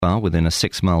car within a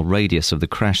 6-mile radius of the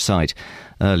crash site.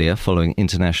 Earlier, following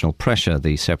international pressure,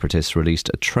 the separatists released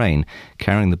a train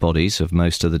carrying the bodies of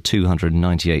most of the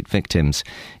 298 victims.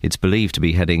 It's believed to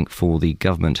be heading for the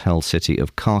government-held city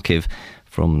of Kharkiv.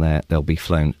 From there, they'll be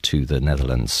flown to the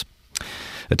Netherlands.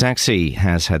 A taxi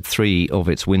has had 3 of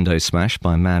its windows smashed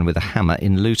by a man with a hammer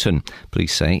in Luton.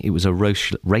 Police say it was a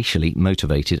racially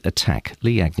motivated attack.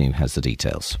 Lee Agnew has the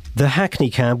details. The Hackney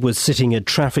cab was sitting at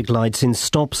traffic lights in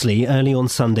Stopsley early on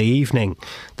Sunday evening.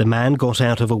 The man got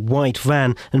out of a white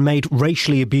van and made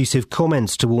racially abusive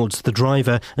comments towards the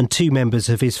driver and 2 members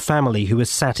of his family who were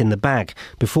sat in the back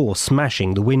before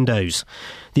smashing the windows.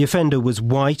 The offender was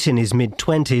white, in his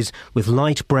mid-20s, with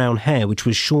light brown hair which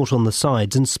was short on the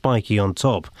sides and spiky on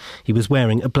top. He was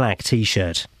wearing a black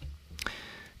T-shirt.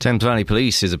 Thames Valley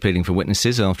Police is appealing for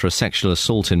witnesses after a sexual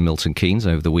assault in Milton Keynes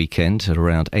over the weekend. At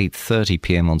around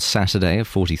 8:30pm on Saturday, a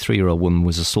 43-year-old woman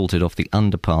was assaulted off the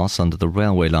underpass under the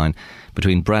railway line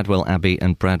between Bradwell Abbey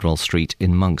and Bradwell Street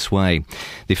in Monk's Way.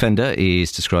 The offender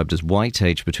is described as white,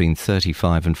 aged between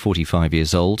 35 and 45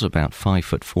 years old, about 5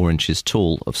 foot 4 inches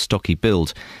tall, of stocky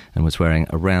build, and was wearing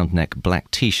a round-neck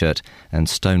black T-shirt and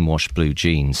stonewashed blue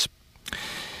jeans.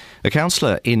 A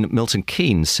councillor in Milton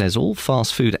Keynes says all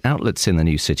fast food outlets in the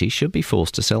new city should be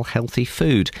forced to sell healthy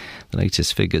food. The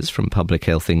latest figures from Public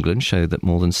Health England show that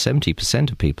more than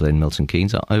 70% of people in Milton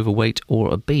Keynes are overweight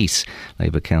or obese.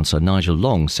 Labour councillor Nigel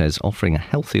Long says offering a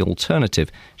healthy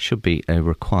alternative should be a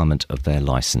requirement of their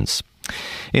licence.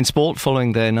 In sport,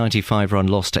 following their 95-run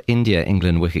loss to India,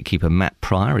 England wicketkeeper Matt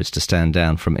Pryor is to stand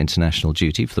down from international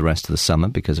duty for the rest of the summer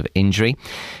because of injury.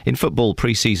 In football,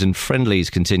 pre-season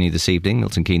friendlies continue this evening.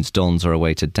 Milton Keynes Dons are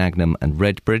away to Dagenham and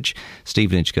Redbridge.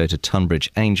 Stevenage go to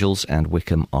Tunbridge Angels, and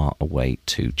Wickham are away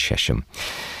to Chesham.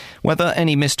 Weather,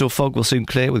 any mist or fog will soon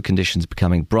clear with conditions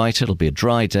becoming brighter. It'll be a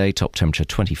dry day, top temperature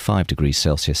 25 degrees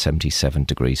Celsius, 77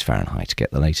 degrees Fahrenheit.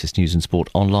 Get the latest news and sport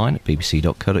online at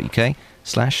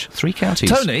bbc.co.uk/3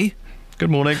 counties. Tony? Good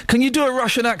morning. Can you do a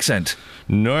Russian accent?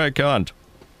 No, I can't.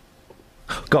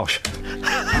 Gosh.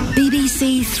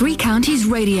 BBC Three Counties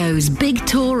Radio's big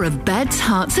tour of beds,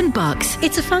 hearts and bucks.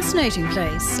 It's a fascinating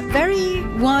place. Very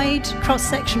wide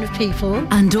cross-section of people.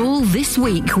 And all this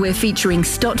week we're featuring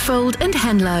Stotfold and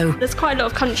Henlow. There's quite a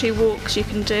lot of country walks you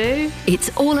can do. It's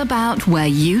all about where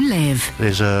you live.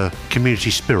 There's a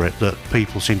community spirit that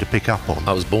people seem to pick up on.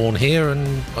 I was born here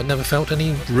and I never felt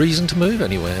any reason to move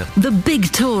anywhere. The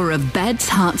big tour of beds,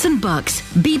 hearts and bucks.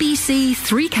 BBC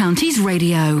Three Counties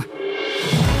Radio.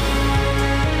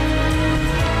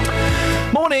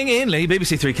 Morning, Iain Lee,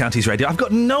 BBC Three Counties Radio. I've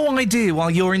got no idea why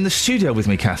you're in the studio with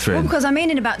me, Catherine. Well, because I'm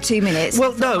in about 2 minutes.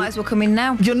 Well, no. I might as well come in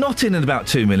now. You're not in about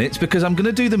 2 minutes because I'm going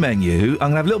to do the menu. I'm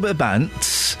going to have a little bit of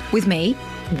bants. With me?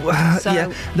 So...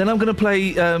 Yeah. Then I'm going to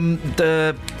play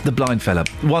the blind fella.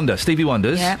 Stevie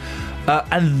Wonders. Yeah.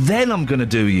 And then I'm going to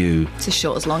do you. It's as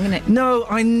short as long, isn't it? No,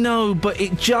 I know, but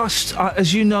it just...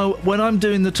 as you know, when I'm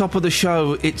doing the top of the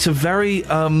show, it's a very...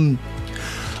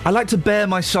 I like to bare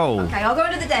my soul. OK, I'll go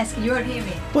under the desk and you won't hear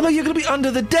me. Well, no, you're going to be under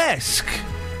the desk.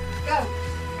 Go.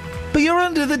 But you're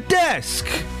under the desk.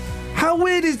 How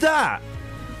weird is that?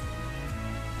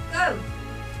 Go.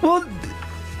 Well,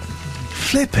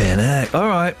 flipping heck. All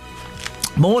right.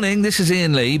 Morning, this is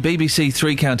Iain Lee, BBC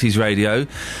Three Counties Radio.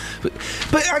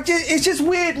 But it's just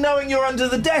weird knowing you're under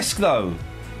the desk, though. Do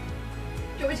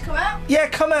you want me to come out? Yeah,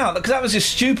 come out, because that was just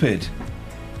stupid.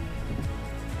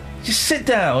 Just sit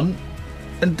down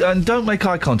and don't make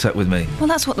eye contact with me. Well,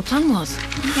 that's what the plan was.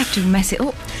 You have to mess it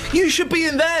up. You should be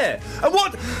in there. And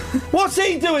what's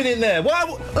he doing in there? Why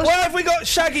have we got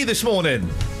Shaggy this morning?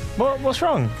 What's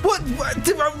wrong?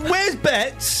 Where's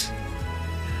Betts?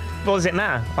 What does it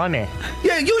matter? I'm here.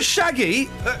 Yeah, you're Shaggy.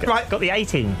 Right. Got the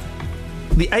 18.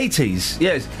 The 80s,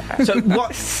 yes. So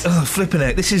what... flipping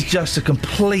it. This is just a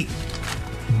complete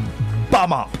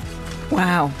bum up.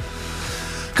 Wow.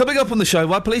 Coming up on the show,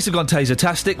 why police have gone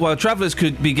taser-tastic, why travellers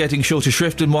could be getting shorter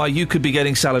shrift and why you could be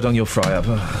getting salad on your fry-up.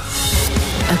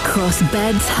 Across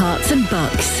beds, hearts and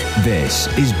bucks. This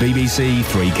is BBC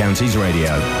Three Counties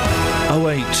Radio.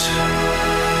 08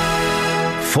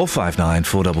 459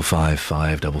 455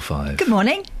 555. Good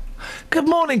morning. Good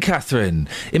morning, Catherine.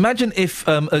 Imagine if,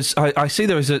 as I see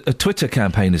there is a Twitter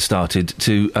campaign has started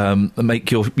to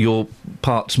make your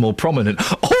parts more prominent.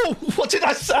 Oh, what did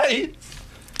I say?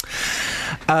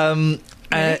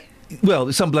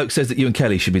 Well, some bloke says that you and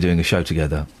Kelly should be doing a show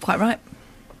together. Quite right.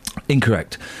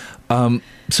 Incorrect. But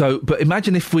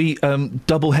imagine if we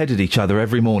double-headed each other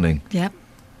every morning. Yep.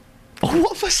 Oh,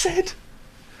 what have I said?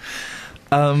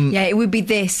 Yeah, it would be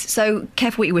this. So,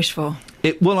 careful what you wish for.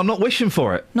 Well, I'm not wishing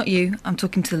for it. Not you. I'm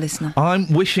talking to the listener.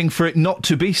 I'm wishing for it not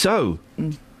to be so.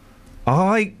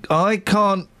 I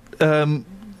can't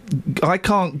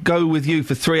go with you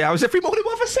for 3 hours every morning.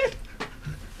 What have I said?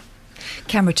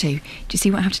 Camera 2. Do you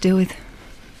see what I have to deal with?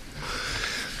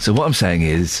 So what I'm saying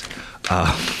is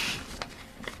because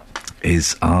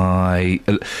I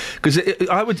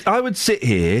would sit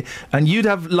here and you'd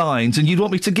have lines and you'd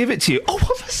want me to give it to you. Oh,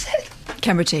 what have I said?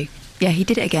 Camera 2. Yeah, he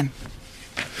did it again.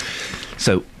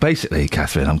 So basically,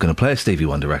 Catherine, I'm going to play a Stevie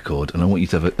Wonder record and I want you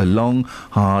to have a long,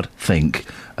 hard think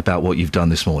about what you've done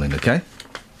this morning, okay?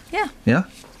 Yeah. Yeah?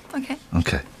 Okay.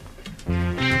 Okay.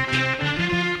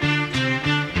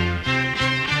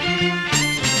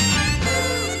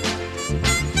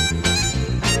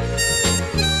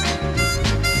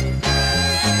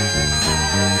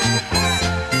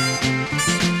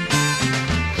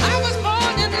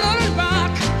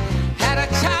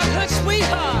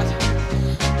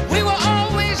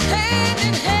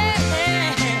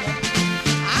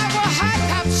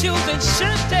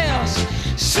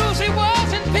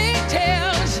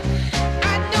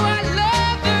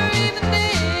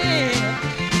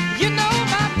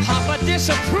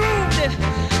 Disapproved it.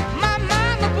 My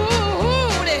mama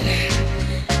booed it.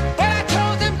 But I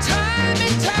told them time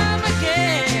and time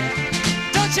again,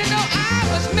 don't you know I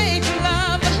was made to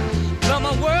love from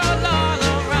a world all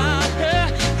around her.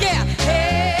 Yeah,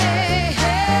 hey,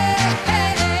 hey,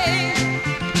 hey.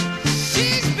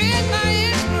 She's been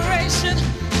my inspiration,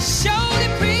 showed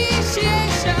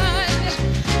appreciation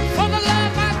for the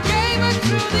love I gave her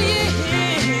through the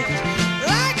years.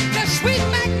 Like the sweet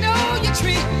magnolia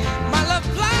tree, my love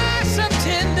blossomed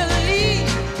tenderly.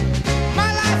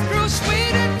 My life grew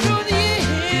sweeter through the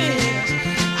years.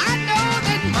 I know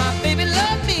that my baby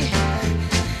loved me.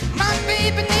 My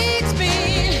baby needs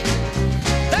me.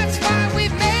 That's why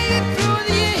we've made it through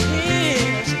the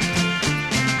years.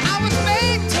 I was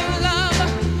made to love,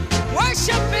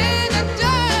 worship and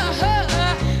adore her.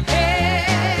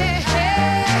 Hey,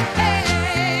 hey,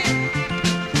 hey.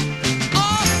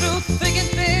 All through thick and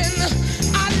thin,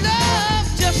 I love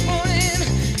just one in,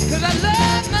 'cause I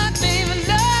love my baby,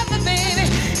 love my baby.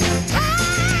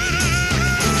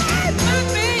 My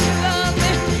baby loves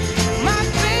me, my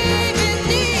baby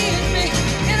needs me,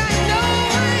 and I know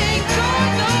I ain't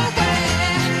going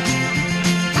nowhere.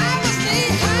 I was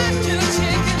knee-high to a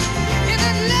chicken in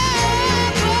a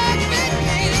love bug bit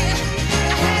me. I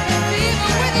had the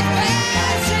fever with it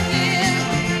passing in.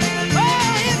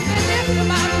 Oh, if the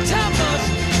mountain tumbles,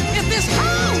 if this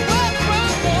whole world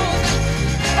crumbles,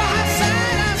 by her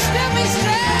side I'll still be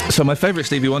standing. So my favourite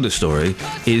Stevie Wonder story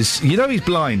is, you know he's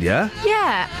blind, yeah?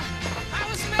 Yeah.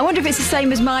 I wonder if it's the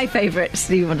same as my favourite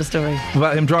Stevie Wonder story.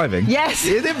 About him driving? Yes.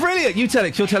 Yeah, they're brilliant. You tell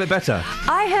it, she'll tell it better.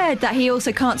 I heard that he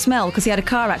also can't smell because he had a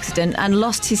car accident and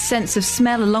lost his sense of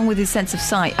smell along with his sense of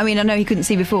sight. I mean, I know he couldn't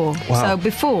see before. Wow. So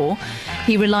before,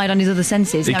 he relied on his other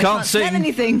senses. He Now can't smell sing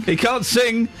anything. He can't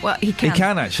sing. Well, he can. He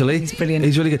can, actually. He's brilliant.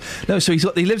 He's really good. No, so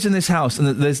he lives in this house, and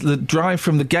there's the drive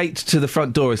from the gate to the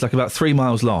front door is like about 3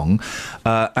 miles long.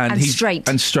 And straight.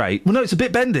 And straight. Well, no, it's a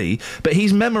bit bendy, but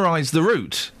he's memorised the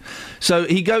route. So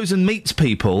he goes and meets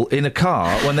people in a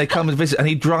car when they come and visit, and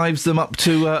he drives them up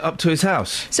to his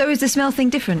house. So is the smell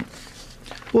thing different?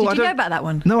 Well, Did you know about that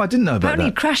one? No, I didn't know about Apparently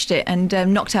that. he crashed it and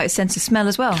knocked out his sense of smell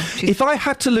as well. If I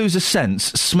had to lose a sense,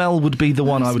 smell would be the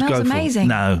one I would go smells for. amazing.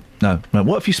 No.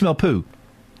 What if you smell poo?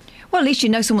 Well, at least you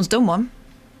know someone's done one.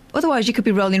 Otherwise, you could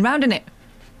be rolling round in it.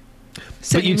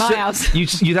 Sitting in my house.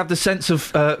 You'd have the sense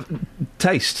of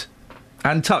taste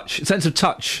and touch, sense of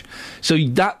touch. So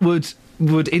that would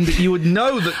you would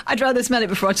know that. I'd rather smell it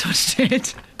before I touched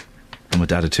it. I'm a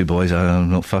dad of 2 boys.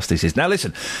 I'm not fussed. This is now.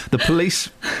 Listen, the police.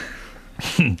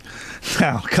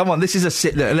 Now, come on. This is a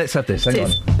sit. Let's have this. Hang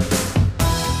on.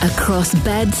 Across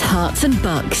beds, hearts and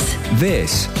bucks.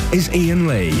 This is Iain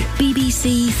Lee.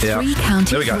 BBC Three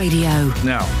Counties Radio.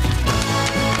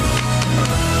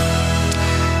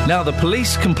 Now, the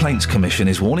Police Complaints Commission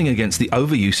is warning against the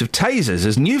overuse of tasers,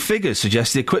 as new figures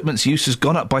suggest the equipment's use has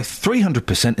gone up by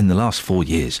 300% in the last 4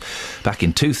 years. Back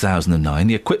in 2009,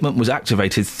 the equipment was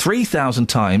activated 3,000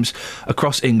 times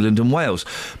across England and Wales.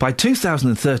 By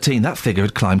 2013, that figure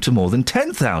had climbed to more than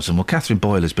 10,000. Well, Catherine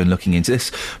Boyle has been looking into this.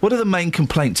 What are the main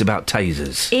complaints about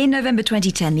tasers? In November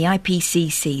 2010, the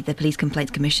IPCC, the Police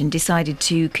Complaints Commission, decided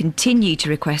to continue to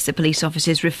request that police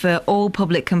officers refer all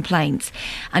public complaints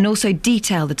and also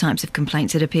detail the types of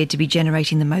complaints that appeared to be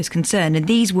generating the most concern, and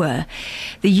these were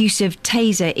the use of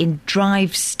taser in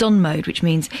drive stun mode, which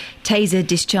means taser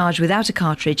discharged without a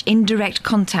cartridge, in direct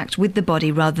contact with the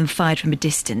body rather than fired from a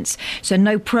distance. So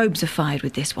no probes are fired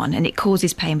with this one, and it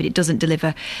causes pain, but it doesn't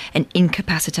deliver an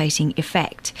incapacitating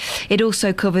effect. It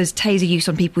also covers taser use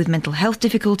on people with mental health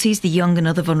difficulties, the young and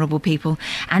other vulnerable people,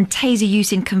 and taser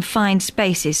use in confined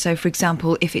spaces. So, for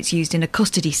example, if it's used in a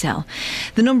custody cell.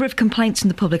 The number of complaints from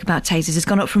the public about tasers has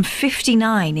gone up from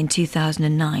 59 in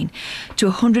 2009 to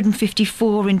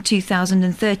 154 in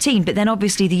 2013. But then,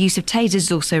 obviously, the use of tasers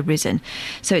has also risen.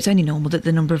 So it's only normal that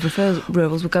the number of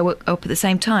referrals will go up at the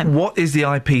same time. What is the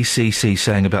IPCC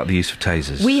saying about the use of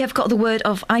tasers? We have got the word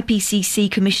of IPCC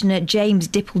Commissioner James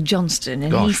Dipple-Johnston,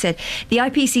 and he said the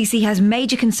IPCC has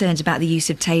major concerns about the use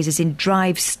of tasers in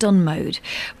drive stun mode,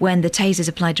 when the taser is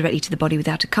applied directly to the body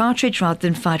without a cartridge rather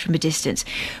than fired from a distance.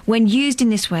 When used in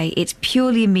this way, it's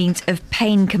purely a means of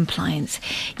pain compliance.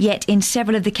 Yet in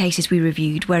several of the cases we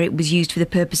reviewed where it was used for the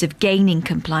purpose of gaining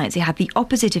compliance, it had the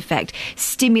opposite effect,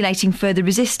 stimulating further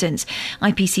resistance.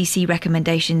 IPCC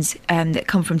recommendations that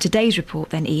come from today's report,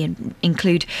 then, Iain,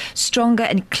 include stronger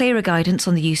and clearer guidance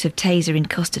on the use of taser in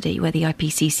custody, where the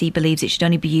IPCC believes it should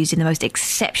only be used in the most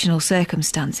exceptional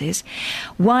circumstances,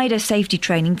 wider safety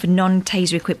training for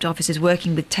non-taser equipped officers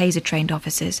working with taser-trained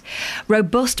officers,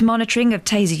 robust monitoring of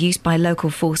taser use by local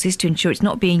forces to ensure it's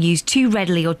not being used too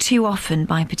readily or too often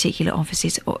by particular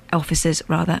officers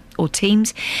or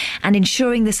teams, and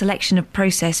ensuring the selection of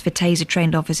process for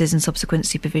taser-trained officers and subsequent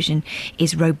supervision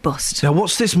is robust. Now,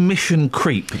 what's this mission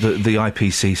creep that the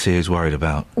IPCC is worried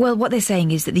about? Well, what they're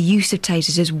saying is that the use of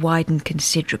tasers has widened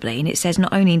considerably, and it says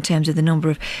not only in terms of the number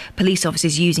of police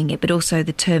officers using it, but also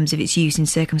the terms of its use in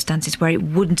circumstances where it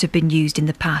wouldn't have been used in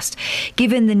the past.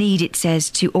 Given the need, it says,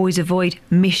 to always avoid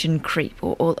mission creep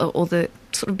or the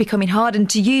sort of becoming hardened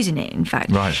to using it, in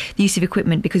fact. Right. The use of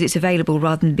equipment because it's available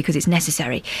rather than because it's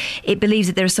necessary. It believes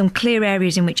that there are some clear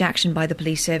areas in which action by the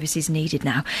police service is needed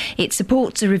now. It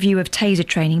supports a review of taser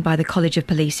training by the College of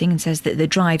Policing and says that the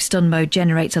drive stun mode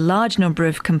generates a large number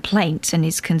of complaints and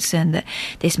is concerned that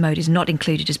this mode is not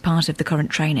included as part of the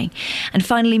current training. And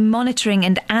finally, monitoring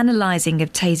and analysing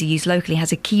of taser use locally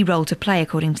has a key role to play,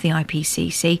 according to the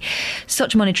IPCC.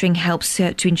 Such monitoring helps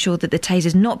to ensure that the taser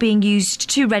is not being used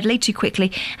too readily, too quickly,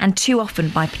 and too often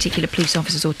by particular police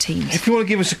officers or teams. If you want to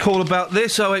give us a call about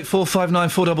this, 08459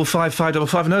 455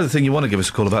 555. Another thing you want to give us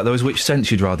a call about, though, is which sense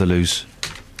you'd rather lose.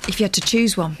 If you had to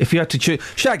choose one. If you had to choose...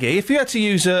 Shaggy, if you had to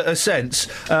use a sense,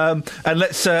 and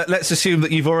let's assume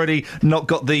that you've already not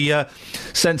got the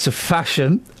sense of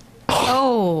fashion...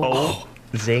 Oh.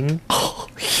 Zing. Oh,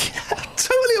 yeah.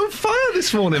 Totally on fire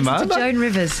this morning, man. Joan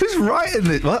Rivers. Who's writing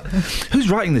this? What? Who's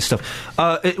writing this stuff?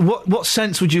 What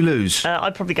sense would you lose?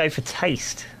 I'd probably go for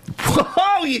taste.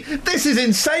 Whoa! This is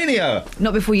insania!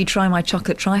 Not before you try my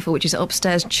chocolate trifle, which is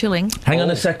upstairs chilling. Hang on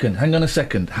a second.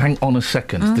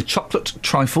 The chocolate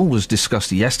trifle was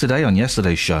discussed yesterday on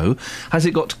yesterday's show. Has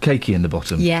it got cakey in the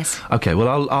bottom? Yes. OK,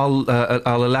 well,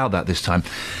 I'll allow that this time.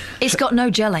 It's got no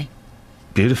jelly.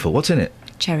 Beautiful. What's in it?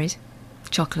 Cherries.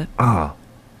 Chocolate. Ah.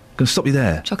 Can I stop you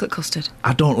there? Chocolate custard.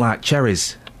 I don't like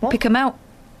cherries. What? Pick them out.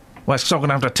 Well, it's still going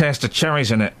to have to taste the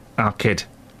cherries in it, our kid.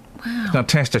 Wow. It's going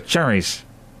to taste the cherries.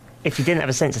 If you didn't have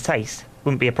a sense of taste,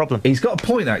 wouldn't be a problem. He's got a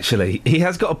point, actually. He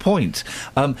has got a point.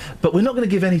 But we're not going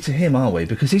to give any to him, are we?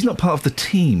 Because he's not part of the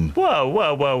team.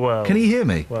 Whoa. Can he hear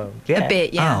me? Whoa. Yeah. A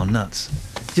bit, yeah. Oh, nuts.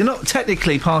 You're not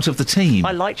technically part of the team.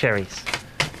 I like cherries.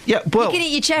 Yeah, well... You can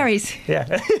eat your cherries. Yeah.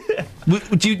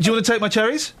 Do you want to take my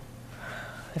cherries?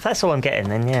 If that's all I'm getting,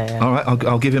 then yeah. All right,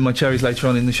 I'll give him my cherries later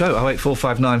on in the show.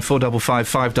 08459 455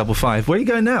 555. Where are you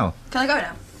going now? Can I go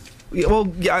now? Yeah,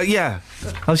 well, yeah.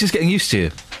 I was just getting used to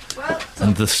you. Well,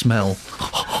 and the smell.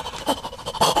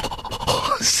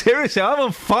 Seriously, I'm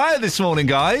on fire this morning,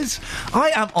 guys.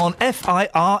 I am on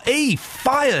FIRE.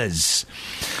 Fires.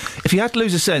 If you had to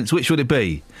lose a sense, which would it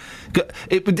be?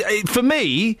 For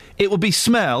me, it would be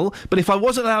smell, but if I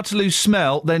wasn't allowed to lose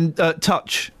smell, then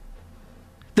touch.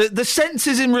 The sense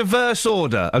is in reverse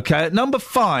order, OK? At number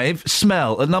 5,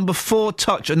 smell. At number 4,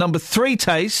 touch. At number 3,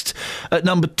 taste. At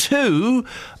number 2,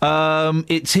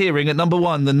 it's hearing. At number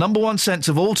 1, the number 1 sense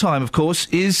of all time, of course,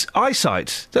 is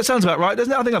eyesight. That sounds about right,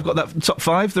 doesn't it? I think I've got that top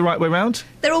 5 the right way round.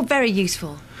 they're all very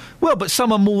useful. Well, but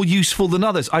some are more useful than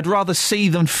others. I'd rather see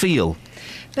than feel.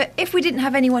 But if we didn't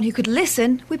have anyone who could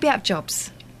listen, we'd be out of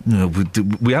jobs. No,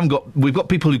 we've got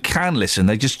people who can listen.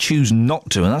 They just choose not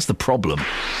to, and that's the problem.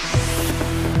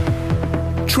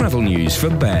 Travel news for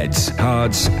beds,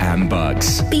 cards and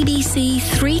bugs. BBC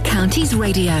Three Counties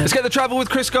Radio. Let's get the travel with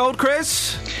Chris Gold.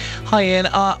 Chris? Hi Ian,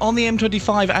 on the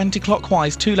M25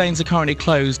 anti-clockwise, 2 lanes are currently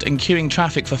closed and queuing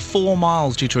traffic for 4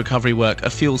 miles due to recovery work, a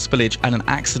fuel spillage and an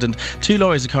accident. 2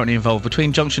 lorries are currently involved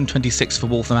between junction 26 for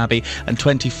Waltham Abbey and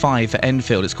 25 for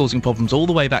Enfield. It's causing problems all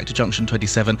the way back to junction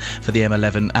 27 for the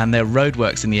M11, and there are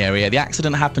roadworks in the area. The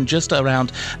accident happened just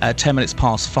around 10 minutes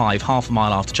past 5, half a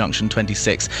mile after junction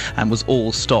 26, and was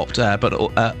all stopped. But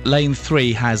lane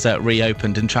 3 has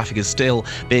reopened and traffic is still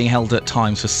being held at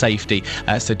times for safety,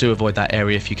 so do avoid that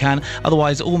area if you can.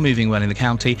 Otherwise, all moving well in the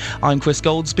county. I'm Chris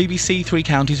Golds, BBC Three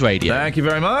Counties Radio. Thank you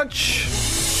very much.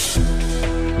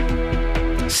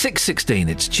 6:16,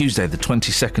 it's Tuesday the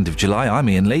 22nd of July. I'm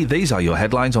Iain Lee. These are your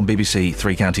headlines on BBC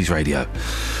Three Counties Radio.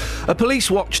 A police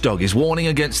watchdog is warning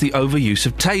against the overuse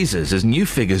of tasers as new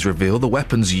figures reveal the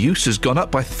weapon's use has gone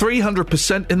up by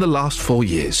 300% in the last 4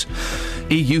 years.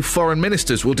 EU foreign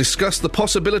ministers will discuss the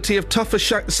possibility of tougher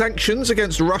sanctions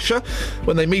against Russia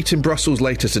when they meet in Brussels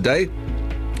later today.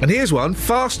 And here's one.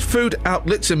 Fast food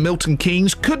outlets in Milton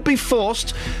Keynes could be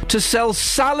forced to sell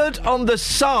salad on the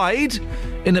side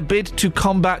in a bid to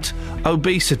combat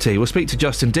obesity. We'll speak to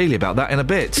Justin Dealey about that in a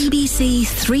bit. BBC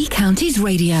Three Counties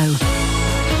Radio.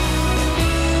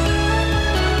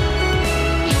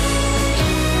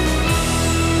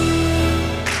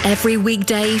 Every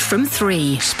weekday from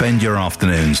 3. Spend your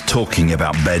afternoons talking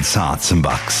about beds, hearts and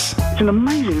bucks. It's an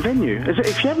amazing venue.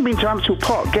 If you haven't been to Amstel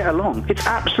Park, get along. It's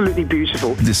absolutely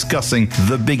beautiful. Discussing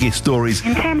the biggest stories.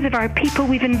 In terms of our people,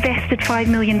 we've invested £5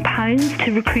 million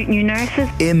to recruit new nurses.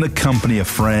 In the company of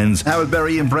friends. Howard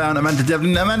Berry, Ian Brown, Amanda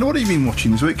Devlin. Amanda, what have you been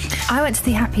watching this week? I went to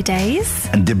see Happy Days.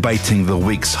 And debating the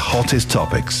week's hottest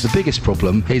topics. The biggest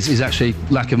problem is actually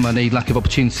lack of money, lack of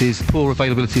opportunities, poor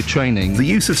availability of training. The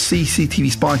use of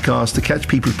CCTV spy cars to catch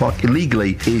people who park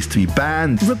illegally is to be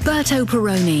banned. Roberto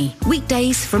Perroni,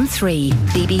 weekdays from 3.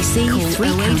 BBC Three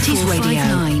Counties Radio.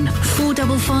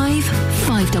 455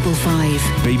 555.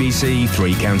 BBC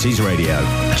Three Counties Radio.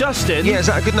 Justin? Yeah, is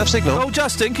that a good enough signal? Oh,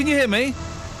 Justin, can you hear me?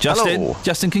 Justin? Hello?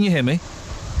 Justin, can you hear me?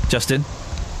 Justin?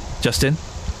 Justin?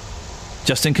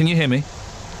 Justin, can you hear me?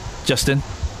 Justin?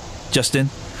 Justin?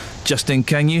 Justin,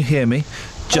 can you hear me?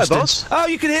 Justin. Hello, boss. Oh,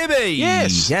 you can hear me?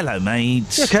 Yes. Hello,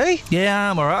 mate. You okay? Yeah,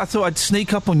 I'm all right. I thought I'd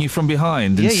sneak up on you from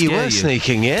behind and you were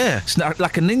sneaking, yeah.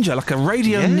 Like a ninja, like a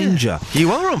radio ninja.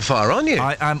 You are on fire, aren't you?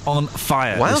 I am on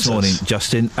fire Wowzers. this morning,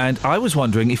 Justin, and I was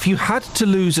wondering if you had to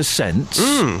lose a sense,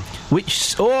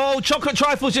 which... Oh, chocolate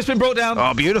trifle's just been brought down.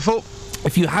 Oh, beautiful.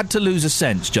 If you had to lose a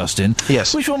sense, Justin,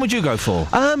 yes, which one would you go for?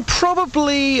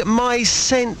 Probably my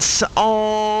sense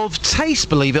of taste,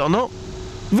 believe it or not.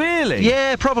 Really?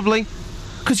 Yeah, probably.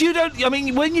 Because you don't... I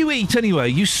mean, when you eat anyway,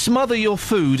 you smother your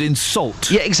food in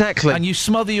salt. Yeah, exactly. And you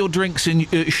smother your drinks in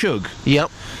sugar. Yep.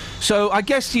 So I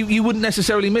guess you wouldn't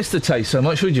necessarily miss the taste so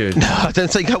much, would you? No, I don't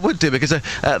think I would do, because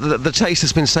the taste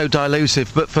has been so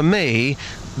dilutive. But for me,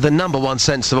 the number one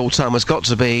sense of all time has got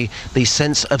to be the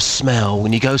sense of smell.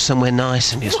 When you go somewhere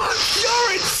nice and you're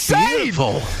insane!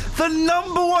 Beautiful. The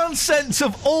number one sense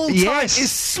of all time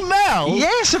is smell?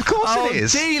 Yes, of course it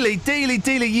is.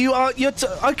 Dealey, you're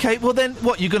okay, well then,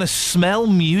 what, you're going to smell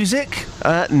music?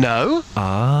 No.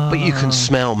 But you can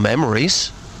smell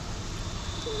memories.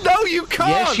 No, you can't.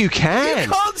 Yes, you can.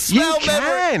 You can't smell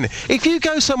memory. If you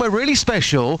go somewhere really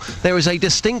special, there is a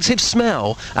distinctive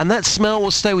smell, and that smell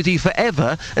will stay with you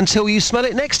forever until you smell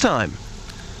it next time.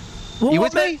 Well, you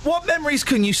with me? What memories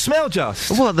can you smell,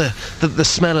 Just? Well, the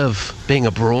smell of being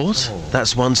abroad.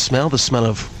 That's one smell. The smell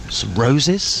of some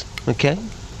roses, okay?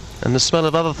 And the smell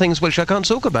of other things which I can't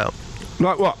talk about.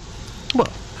 Like what?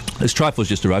 Well, this trifle's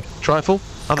just arrived. Trifle.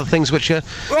 Other things which are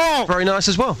very nice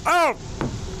as well. Oh!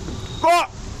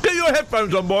 What? Get your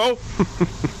headphones on, Boyle.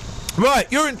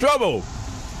 Right, you're in trouble.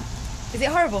 Is it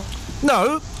horrible?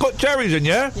 No, got cherries in,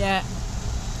 yeah? Yeah.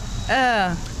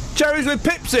 Cherries with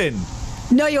pips in.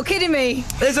 No, you're kidding me.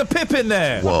 There's a pip in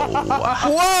there. Whoa.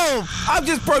 Whoa! I've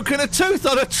just broken a tooth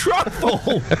on a truffle.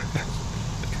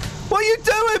 What are you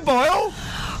doing, Boyle?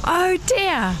 Oh,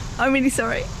 dear. I'm really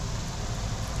sorry.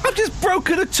 I've just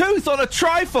broken a tooth on a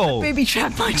trifle. Baby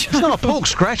trapped my trifle. It's not a pork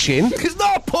scratching. It's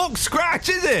not a pork scratch,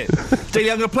 is it?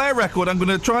 Dealey, I'm going to play a record. I'm going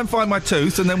to try and find my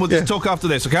tooth, and then we'll just talk after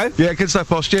this, okay? Yeah, good stuff,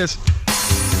 boss. Cheers.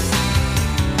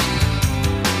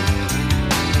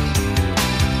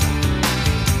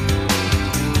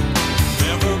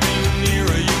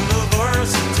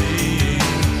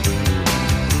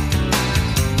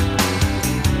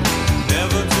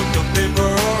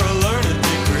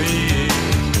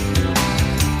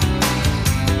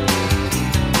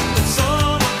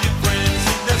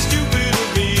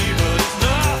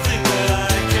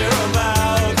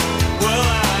 Well,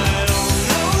 I don't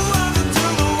know other to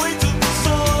the way to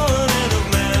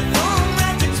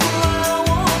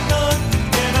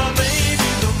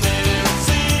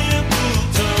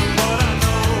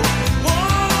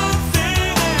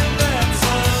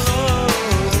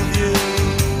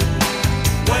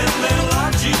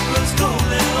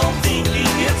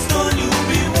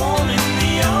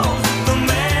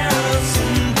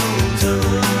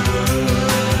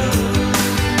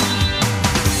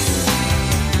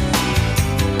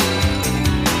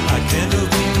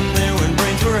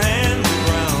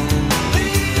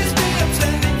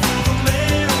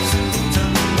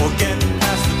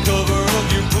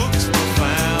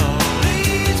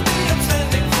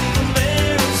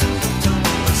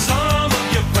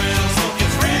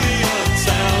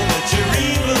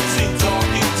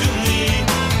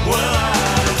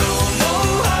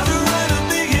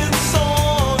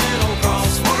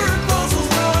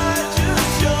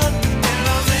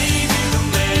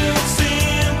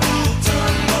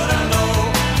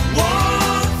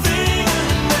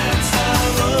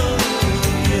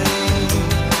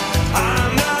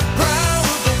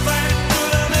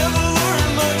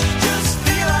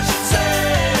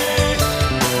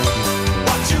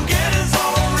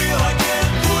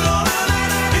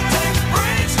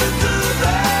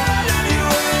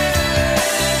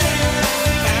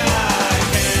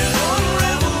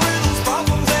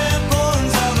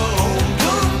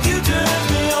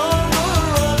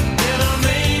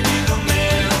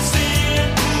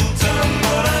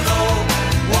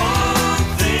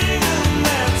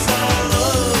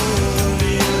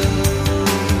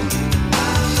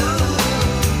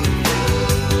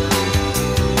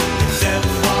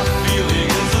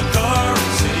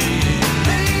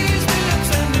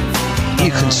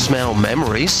You can smell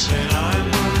memories.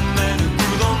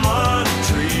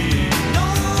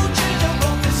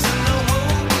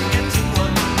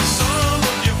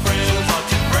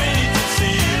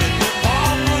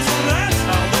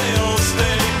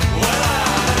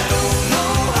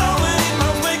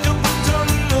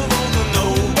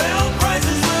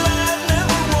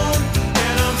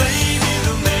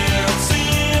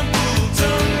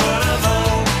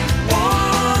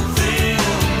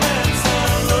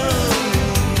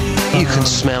 You can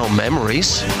smell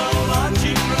memories.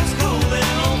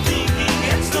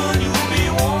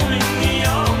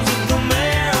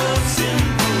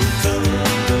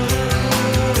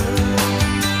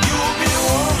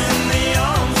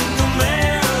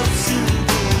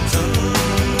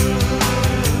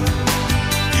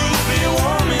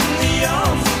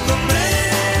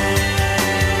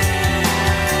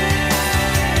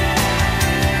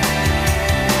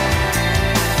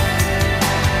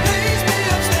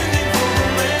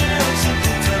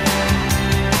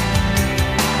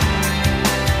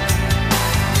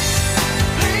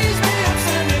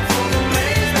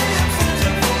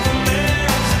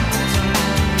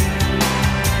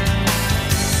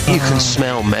 You can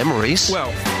smell memories.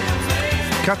 Well,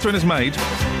 Catherine has made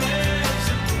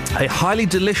a highly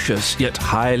delicious yet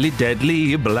highly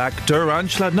deadly black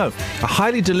tarantula. No, a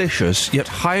highly delicious yet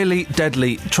highly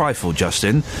deadly trifle,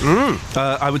 Justin.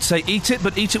 I would say eat it,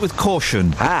 but eat it with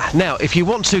caution. Now, if you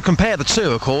want to compare the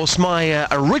two, of course, my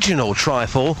original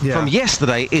trifle from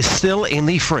yesterday is still in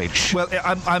the fridge. Well,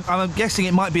 I'm guessing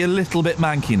it might be a little bit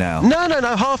manky now.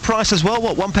 No, half price as well.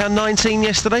 What, £1.19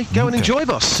 yesterday? Go and enjoy,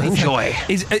 boss. Enjoy.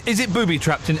 Is it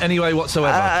booby-trapped in any way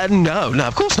whatsoever? No,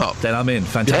 of course not. Then I'm in.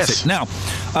 Fantastic. Yes.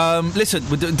 Now, listen,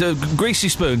 with the greasy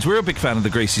spoons, we're a big fan of the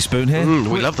greasy spoon here.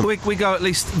 We love them. We go at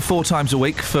least 4 times a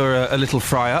week for a little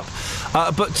fry-up.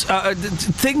 But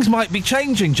things might be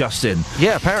changing, Justin.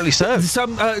 Yeah, apparently so.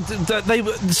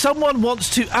 Someone wants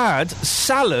to add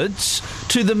salads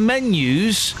to the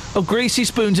menus of greasy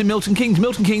spoons in Milton Keynes.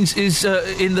 Milton Keynes is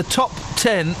in the top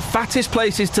 10 fattest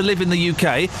places to live in the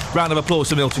UK. Round of applause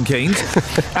to Milton Keynes.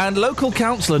 And local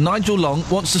councillor Nigel Long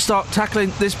wants to start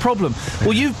tackling this problem.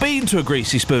 Well, you've been to a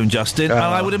greasy spoon, Justin, and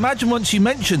I would imagine once you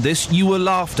mentioned this, you were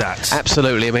laughed at.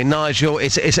 Absolutely. I mean, Nigel,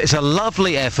 it's a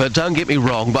lovely effort, don't get me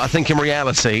wrong, but I think in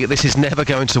reality, this is never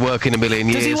going to work in a million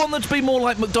years. Does he want them to be more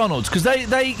like McDonald's? Because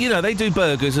they do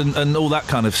burgers and all that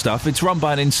kind of stuff. It's run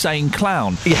by an insane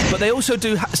clown. Yeah. But they also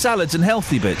do salads and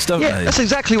healthy bits, don't they? That's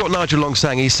exactly what Nigel Long's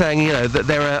saying. He's saying, that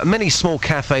there are many small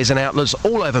cafes and outlets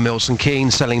all over Milton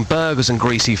Keynes selling burgers and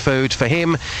greasy food. For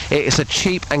him, it's a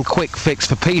cheap and quick fix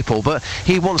for people, but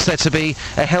he wants there to be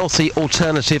a healthy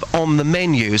alternative on the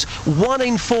menus. 1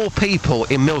 in 4 people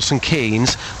in Milton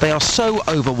Keynes, they are so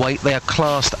overweight, they are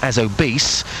classed as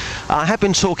obese. I have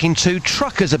been talking to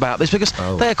truckers about this because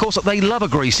they, of course, they love a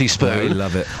greasy spoon. They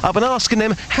love it. I've been asking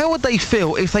them, how would they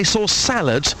feel if they saw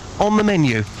salad on the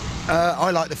menu?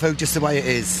 I like the food just the way it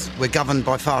is. We're governed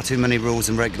by far too many rules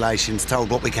and regulations, told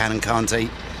what we can and can't eat.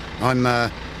 I'm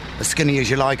as skinny as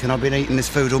you like, and I've been eating this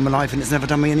food all my life, and it's never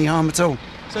done me any harm at all.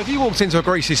 So if you walked into a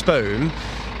greasy spoon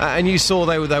and you saw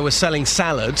they were selling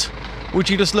salad, would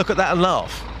you just look at that and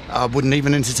laugh? I wouldn't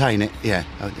even entertain it, yeah.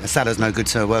 A salad's no good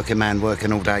to a working man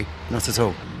working all day. Not at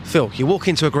all. Phil, you walk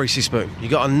into a greasy spoon. You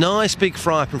got a nice big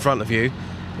fry-up in front of you,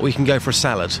 or you can go for a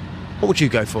salad. What would you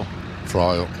go for?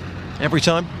 Fry-up. Every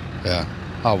time? Yeah,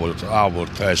 I would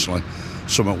personally.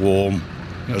 Something warm,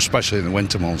 especially in the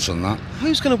winter months and that.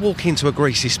 Who's going to walk into a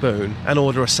greasy spoon and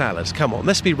order a salad? Come on,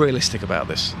 let's be realistic about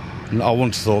this. I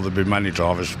wouldn't have thought there'd be many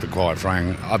drivers, to be quite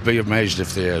frank. I'd be amazed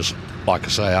if there is. Like I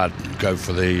say, I'd go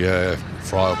for the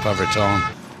fry-up every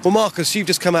time. Well, Marcus, you've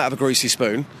just come out of a greasy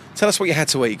spoon. Tell us what you had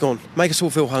to eat. Go on, make us all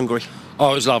feel hungry.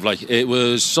 Oh, it was lovely. It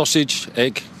was sausage,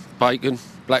 egg, bacon,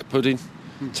 black pudding,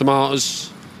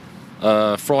 tomatoes,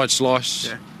 fried slice.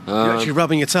 Yeah. You're actually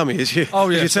rubbing your tummy, is you? Oh,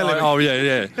 yeah.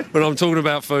 Yeah. When I'm talking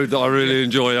about food that I really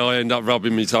enjoy, I end up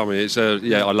rubbing my tummy. It's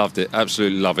I loved it.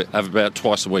 Absolutely love it. Have about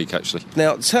twice a week, actually.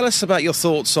 Now, tell us about your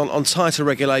thoughts on tighter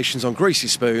regulations on greasy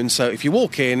spoons. So if you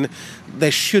walk in,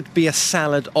 there should be a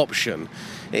salad option.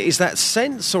 Is that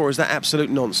sense or is that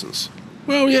absolute nonsense?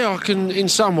 Well, yeah, in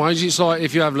some ways, it's like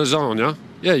if you have lasagna,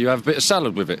 yeah, you have a bit of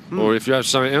salad with it. Or if you have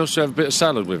something else, you have a bit of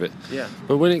salad with it. Yeah.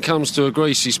 But when it comes to a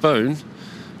greasy spoon,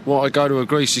 what I go to a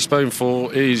greasy spoon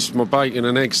for is my bacon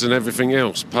and eggs and everything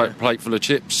else. Plate full of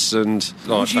chips and...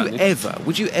 Would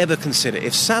you ever consider,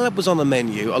 if salad was on the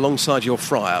menu alongside your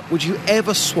fry-up, would you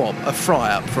ever swap a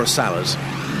fry-up for a salad?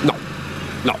 No.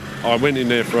 I went in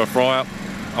there for a fry-up.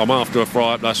 I'm after a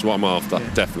fry-up, that's what I'm after,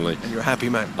 definitely. And you're a happy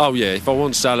man. Oh, yeah, if I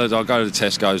want salad, I'll go to the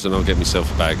Tesco's and I'll get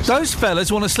myself a bag of salad. Those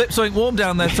fellas want to slip something warm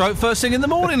down their throat first thing in the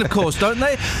morning, of course, don't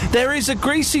they? There is a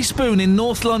greasy spoon in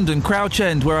North London, Crouch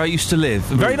End, where I used to live.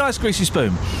 A very nice greasy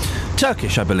spoon.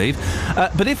 Turkish, I believe.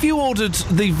 But if you ordered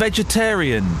the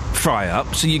vegetarian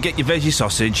fry-up, so you get your veggie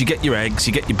sausage, you get your eggs,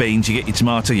 you get your beans, you get your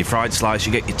tomato, your fried slice,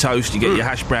 you get your toast, you get your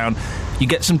hash brown, you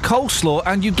get some coleslaw,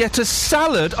 and you get a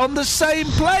salad on the same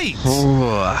plate.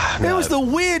 It was the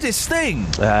weirdest thing.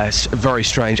 It's very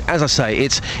strange. As I say,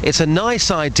 it's a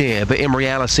nice idea, but in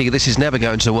reality, this is never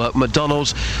going to work.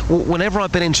 McDonald's, whenever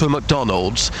I've been into a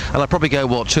McDonald's, and I probably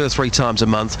go, 2 or 3 times a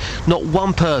month, not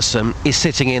one person is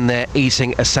sitting in there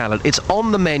eating a salad. It's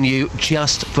on the menu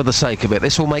just for the sake of it.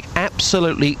 This will make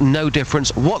absolutely no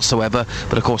difference whatsoever,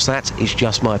 but of course that is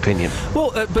just my opinion.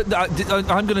 Well, but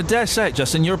I'm going to dare say it,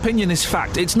 Justin, your opinion is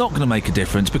fact. It's not going to make a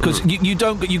difference because you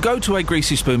go to a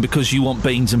greasy spoon because you want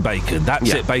beans and bacon.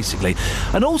 That's it, basically.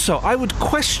 And also, I would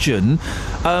question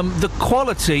the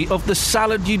quality of the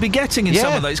salad you'd be getting in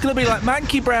some of those. It's going to be like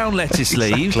manky brown lettuce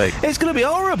leaves. It's going to be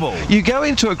horrible. You go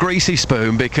into a greasy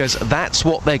spoon because that's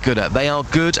what they're good at. They are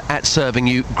good at serving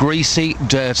you greasy,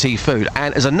 dirty food.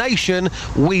 And as a nation,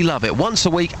 we love it. Once a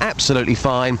week, absolutely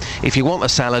fine. If you want a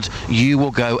salad, you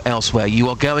will go elsewhere. You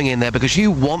are going in there because you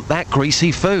want that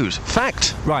greasy food.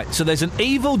 Fact. Right, so there's an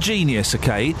evil genius,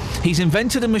 okay? He's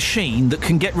invented a machine that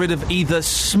can get rid of either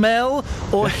smell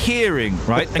or hearing,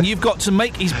 right? And you've got to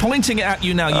he's pointing it at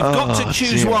you now. You've got to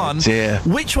choose one. Dear.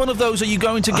 Which one of those are you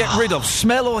going to get rid of?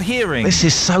 Smell or hearing? This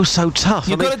is so tough.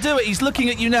 You've got to do it. He's looking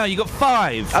at you now. You've got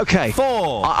 5. Okay.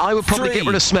 4. I would probably get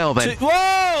rid of smell then. 2.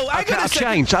 Whoa! I've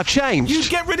changed. You'd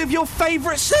get rid of your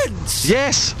favourite sense?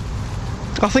 Yes.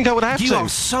 I think I would have to. You are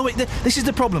so... This is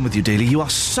the problem with you, Dealey. You are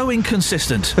so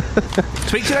inconsistent.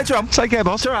 Speak to you later on. Take care,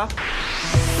 boss. Ta-ra.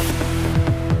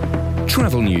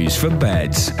 Travel news for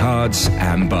beds, cards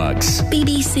and bugs.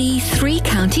 BBC Three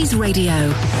Counties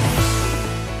Radio.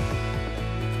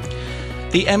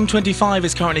 The M25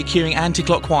 is currently queuing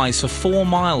anti-clockwise for 4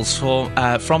 miles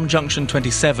from junction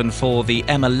 27 for the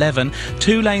M11.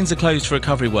 2 lanes are closed for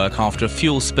recovery work after a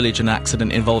fuel spillage and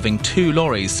accident involving 2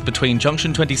 lorries between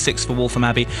junction 26 for Waltham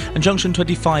Abbey and junction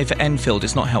 25 for Enfield.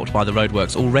 It's not helped by the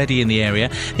roadworks already in the area.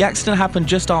 The accident happened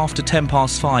just after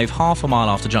 5:10, half a mile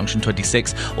after junction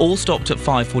 26. All stopped at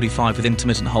 5:45 with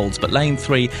intermittent holds, but lane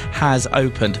 3 has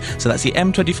opened. So that's the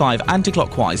M25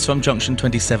 anti-clockwise from junction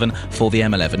 27 for the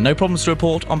M11. No problems to report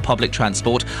on public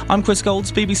transport. I'm Chris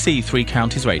Golds, BBC Three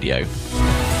Counties Radio.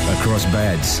 Across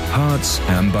beds, hearts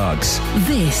and bugs.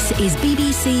 This is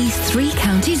BBC Three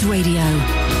Counties Radio.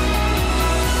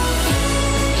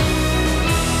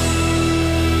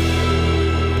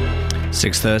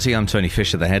 6:30, I'm Tony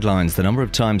Fisher. The headlines. The number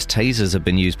of times tasers have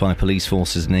been used by police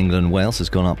forces in England and Wales has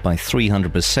gone up by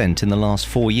 300% in the last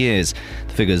 4 years.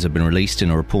 The figures have been released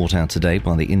in a report out today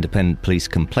by the Independent Police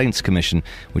Complaints Commission,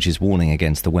 which is warning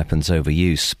against the weapons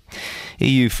overuse.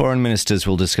 EU foreign ministers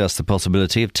will discuss the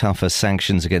possibility of tougher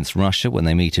sanctions against Russia when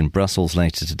they meet in Brussels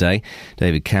later today.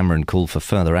 David Cameron called for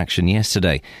further action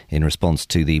yesterday in response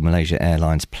to the Malaysia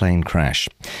Airlines plane crash.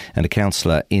 And a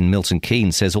councillor in Milton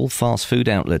Keynes says all fast food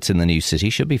outlets in the new city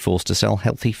should be forced to sell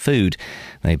healthy food.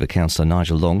 Labour councillor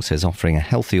Nigel Long says offering a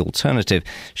healthy alternative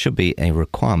should be a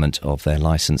requirement of their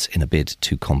licence in a bid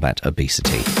to combat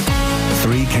obesity.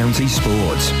 Three Counties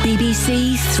Sports.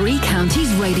 BBC Three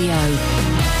Counties Radio.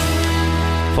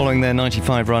 Following their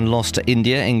 95-run loss to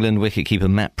India, England wicketkeeper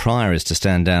Matt Pryor is to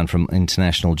stand down from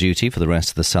international duty for the rest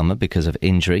of the summer because of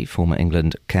injury. Former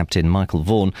England captain Michael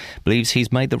Vaughan believes he's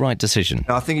made the right decision.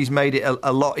 I think he's made it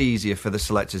a lot easier for the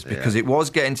selectors because it was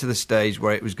getting to the stage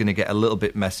where it was going to get a little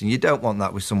bit messy. You don't want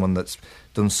that with someone that's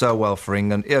done so well for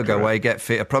England. He'll go away, get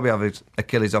fit, he'll probably have an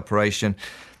Achilles operation,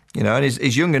 and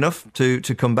he's young enough to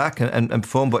come back and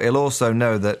perform, but he'll also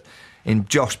know that in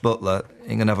Josh Butler,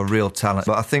 he's going to have a real talent.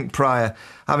 But I think Pryor,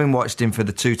 having watched him for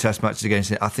the 2 test matches against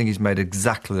him, I think he's made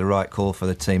exactly the right call for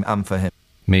the team and for him.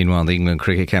 Meanwhile, the England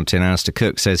cricket captain Alistair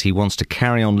Cook says he wants to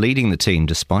carry on leading the team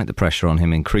despite the pressure on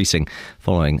him increasing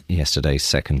following yesterday's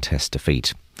second test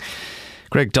defeat.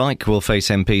 Greg Dyke will face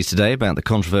MPs today about the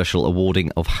controversial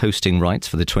awarding of hosting rights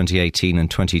for the 2018 and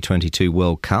 2022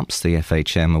 World Cups. The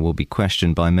FHM will be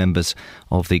questioned by members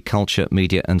of the Culture,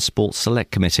 Media and Sports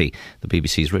Select Committee. The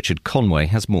BBC's Richard Conway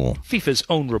has more. FIFA's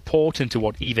own report into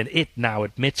what even it now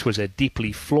admits was a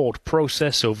deeply flawed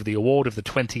process over the award of the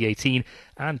 2018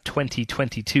 and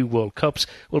 2022 World Cups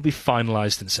will be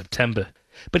finalised in September.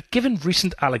 But given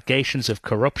recent allegations of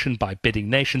corruption by bidding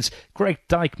nations, Greg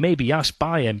Dyke may be asked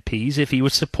by MPs if he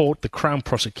would support the Crown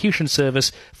Prosecution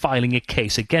Service filing a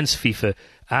case against FIFA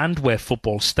and where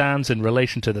football stands in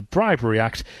relation to the Bribery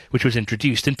Act, which was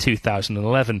introduced in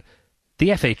 2011.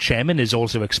 The FA chairman is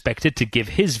also expected to give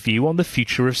his view on the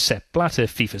future of Sepp Blatter,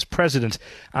 FIFA's president,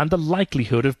 and the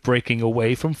likelihood of breaking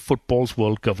away from football's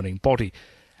world governing body.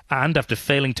 And after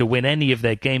failing to win any of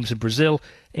their games in Brazil,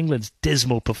 England's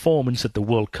dismal performance at the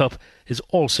World Cup is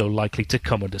also likely to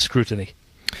come under scrutiny.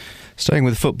 Staying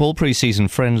with football, pre-season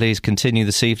friendlies continue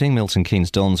this evening. Milton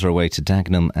Keynes Dons are away to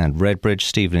Dagenham and Redbridge.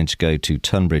 Stevenage go to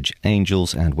Tunbridge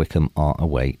Angels, and Wickham are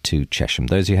away to Chesham.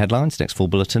 Those are your headlines. Next full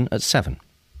bulletin at 7.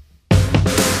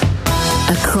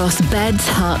 Across beds,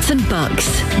 hearts and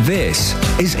bucks. This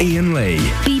is Iain Lee.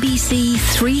 BBC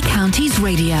Three Counties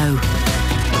Radio.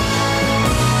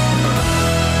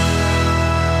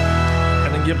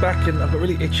 And then you're back and I've got a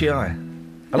really itchy eye.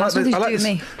 I like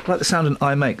the sound an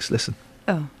eye makes. Listen.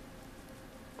 Oh.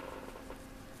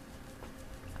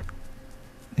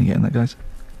 You getting that, guys?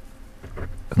 I'm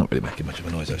not really making much of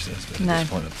a noise, actually. No.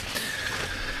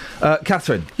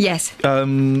 Catherine. Yes. I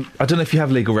don't know if you have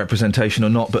legal representation or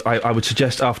not, but I would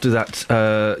suggest after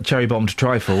that cherry-bombed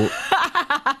trifle,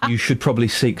 you should probably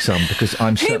seek some, because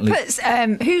I'm certainly...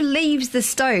 Who leaves the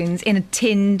stones in a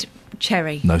tinned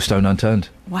cherry? No stone unturned.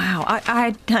 Wow,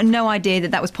 I had no idea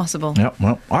that was possible. Yeah,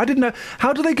 well, I didn't know.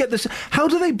 How do they get this? How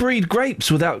do they breed grapes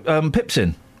without pips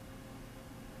in?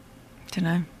 Don't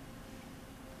know.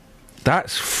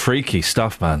 That's freaky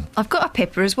stuff, man. I've got a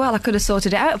pipper as well. I could have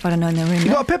sorted it out if I'd have known they were in there.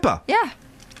 You got a pipper? Yeah.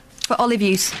 For olive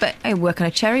use, but I work on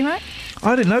a cherry, right?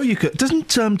 I didn't know you could. Doesn't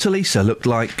Talisa look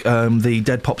like the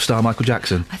dead pop star Michael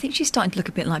Jackson? I think she's starting to look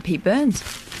a bit like Pete Burns.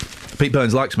 Pete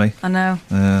Burns likes me. I know.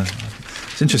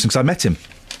 It's interesting because I met him.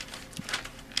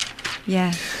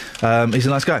 Yeah. He's a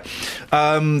nice guy.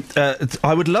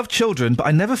 I would love children, but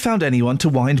I never found anyone to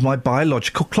wind my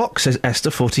biological clock, says Esther,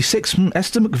 46.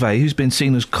 Esther McVeigh, who's been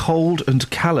seen as cold and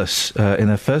callous in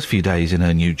her first few days in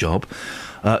her new job.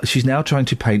 She's now trying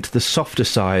to paint the softer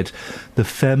side. The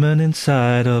feminine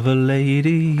side of a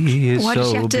lady is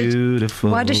so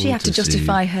beautiful. Why does she have to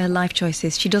justify her life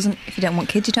choices? She doesn't. If you don't want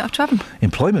kids, you don't have to have them.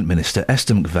 Employment Minister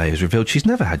Esther McVeigh has revealed she's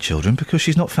never had children because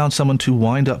she's not found someone to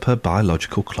wind up her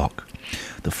biological clock.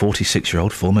 The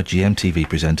 46-year-old former GMTV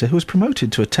presenter, who was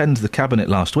promoted to attend the cabinet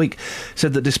last week,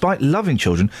 said that despite loving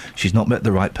children, she's not met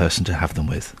the right person to have them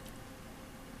with.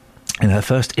 In her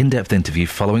first in-depth interview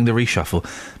following the reshuffle,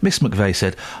 Miss McVeigh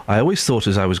said, "I always thought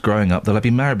as I was growing up that I'd be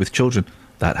married with children.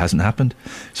 That hasn't happened.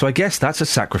 So I guess that's a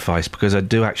sacrifice because I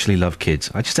do actually love kids.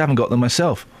 I just haven't got them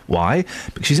myself." Why?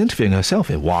 Because she's interviewing herself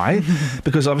here. Why?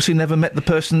 Because I obviously never met the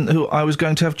person who I was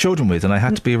going to have children with, and I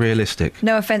had to be realistic.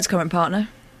 No offence, current partner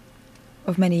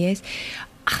of many years.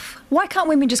 Why can't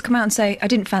women just come out and say, I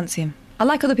didn't fancy him? I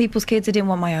like other people's kids, I didn't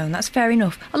want my own. That's fair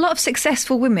enough. A lot of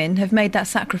successful women have made that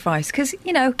sacrifice because,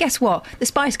 you know, guess what? The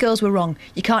Spice Girls were wrong.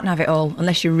 You can't have it all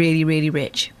unless you're really, really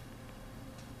rich.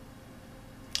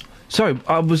 Sorry,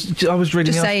 I was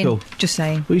reading the article. Just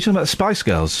saying. What are you talking about, the Spice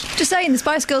Girls? Just saying, the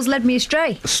Spice Girls led me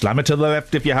astray. Slam it to the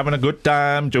left if you're having a good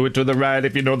time. Do it to the right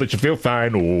if you know that you feel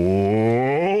fine.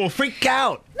 Oh, freak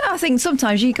out. No, I think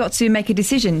sometimes you've got to make a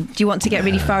decision. Do you want to get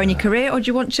really far in your career or do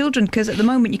you want children? Because at the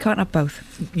moment you can't have both.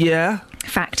 Yeah.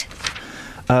 Fact.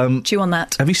 Chew on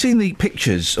that. Have you seen the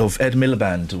pictures of Ed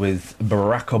Miliband with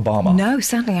Barack Obama? No,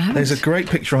 sadly I haven't. There's a great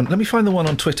picture on... Let me find the one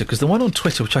on Twitter, because the one on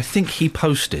Twitter, which I think he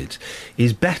posted,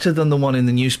 is better than the one in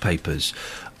the newspapers.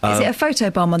 Is it a photo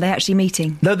bomb? Or are they actually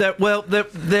meeting? No,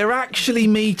 they're actually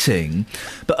meeting,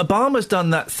 but Obama's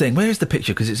done that thing. Where's the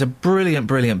picture? Because it's a brilliant,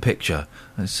 brilliant picture.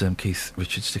 That's Keith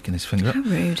Richards sticking his finger up. How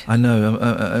rude. I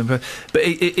know, but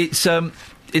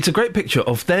it's a great picture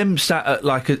of them sat at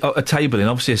like a table in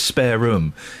obviously a spare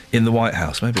room in the White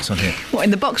House. Maybe it's on here. What, in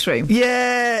the box room?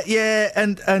 Yeah,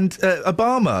 and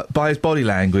Obama, by his body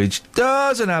language,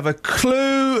 doesn't have a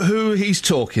clue who he's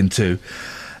talking to.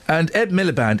 And Ed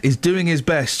Miliband is doing his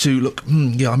best to look.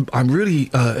 I'm really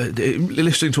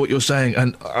listening to what you're saying,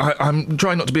 and I'm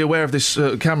trying not to be aware of this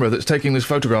camera that's taking this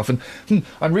photograph. And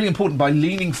I'm really important by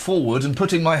leaning forward and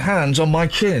putting my hands on my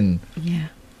chin. Yeah.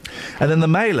 And then the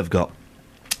Mail have got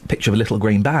a picture of a little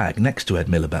green bag next to Ed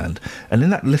Miliband, and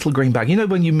in that little green bag, you know,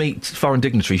 when you meet foreign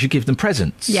dignitaries, you give them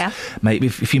presents. Yeah. Maybe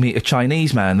if you meet a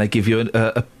Chinese man, they give you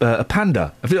a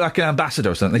panda. If you're like an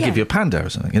ambassador or something, they give you a panda or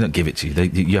something. They don't give it to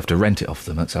you. You have to rent it off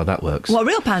them. That's how that works. What, a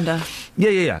real panda?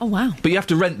 Yeah. Oh, wow. But you have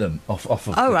to rent them off of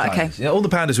Oh, the right, Chinese. okay. Yeah, all the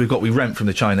pandas we've got, we rent from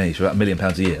the Chinese for about £1 million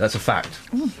a year. That's a fact.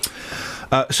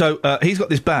 So he's got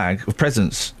this bag of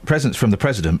presents from the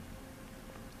president.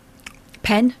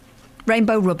 Pen,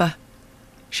 rainbow rubber,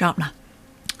 sharpener.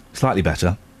 Slightly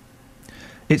better.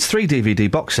 It's 3 DVD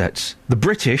box sets. The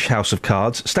British House of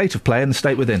Cards, State of Play and The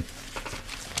State Within.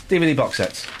 DVD box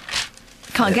sets.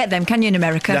 Can't get them, can you, in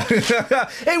America?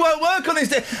 It won't work on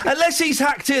this unless he's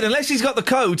hacked in, unless he's got the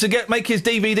code to make his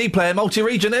DVD player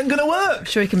multi-region. It ain't going to work.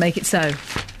 Sure, he can make it so. It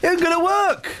ain't going to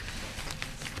work.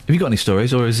 Have you got any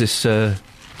stories, or is this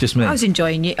just me? I was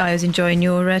enjoying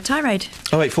your tirade.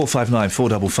 08459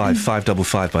 455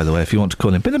 555. By the way, if you want to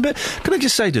call in. Been a bit. Can I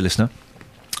just say, dear listener,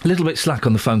 a little bit slack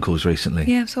on the phone calls recently.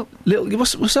 Yeah, what's up?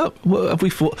 What's up?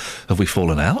 Have we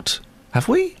fallen out? Have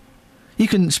we? You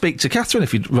can speak to Catherine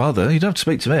if you'd rather. You don't have to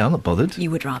speak to me. I'm not bothered.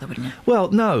 You would rather, wouldn't you? Well,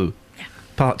 no. Yeah.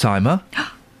 Part-timer.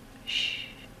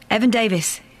 Evan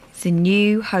Davis is the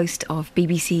new host of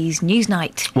BBC's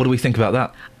Newsnight. What do we think about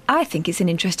that? I think it's an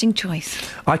interesting choice.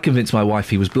 I convinced my wife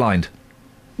he was blind.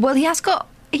 Well, he's got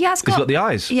the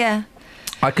eyes. Yeah.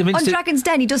 I convinced On Dragon's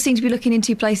Den, he does seem to be looking in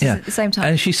two places at the same time.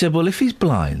 And she said, well, if he's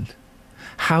blind,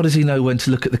 how does he know when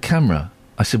to look at the camera?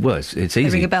 I said, well, it's easy. They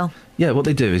ring a bell. Yeah, what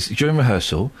they do is, during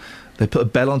rehearsal, they put a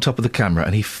bell on top of the camera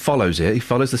and he follows it. He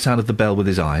follows the sound of the bell with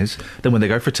his eyes. Then when they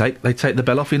go for a take, they take the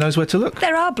bell off. He knows where to look.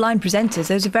 There are blind presenters.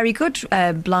 There's a very good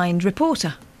blind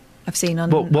reporter I've seen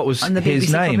on, what was on the BBC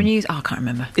his name? Proper News. Oh, I can't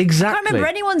remember. Exactly. I can't remember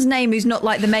anyone's name who's not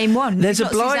like the main one. There's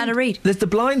not Susanna Reid. There's the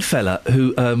blind fella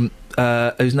who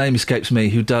whose name escapes me,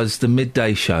 who does the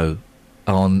midday show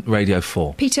on Radio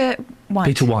 4. Peter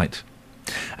White.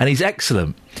 And he's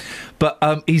excellent. But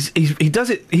he does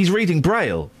it. He's reading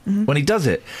Braille when he does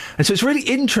it, and so it's really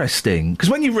interesting because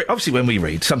when we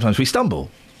read, sometimes we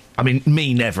stumble. I mean,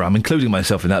 me never. I'm including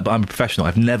myself in that, but I'm a professional.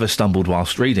 I've never stumbled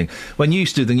whilst reading. When you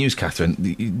used to do the news, Catherine,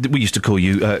 we used to call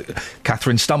you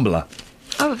Catherine Stumbler.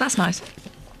 Oh, that's nice.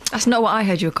 That's not what I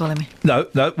heard you were calling me. No,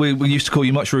 we used to call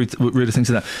you much ruder things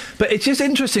than that. But it's just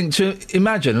interesting to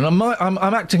imagine, and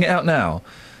I'm acting it out now.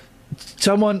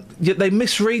 They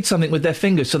misread something with their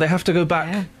fingers, so they have to go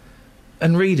back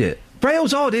and read it.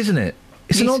 Braille's odd, isn't it?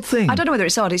 It's an odd thing. I don't know whether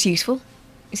it's odd. It's useful.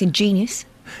 It's ingenious.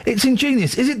 It's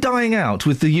ingenious. Is it dying out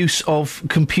with the use of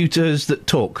computers that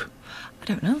talk? I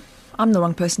don't know. I'm the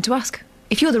wrong person to ask.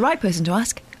 If you're the right person to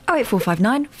ask,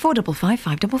 08459 455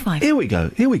 555. Here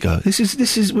we go.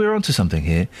 This is we're onto something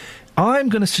here. I'm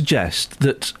going to suggest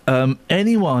that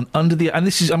anyone under the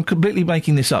I'm completely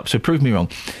making this up, so prove me wrong.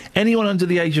 Anyone under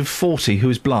the age of 40 who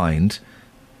is blind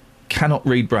cannot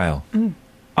read Braille.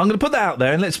 I'm going to put that out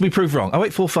there and let's be proved wrong.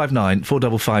 08459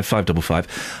 455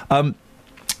 555.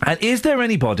 And is there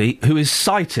anybody who is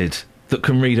sighted that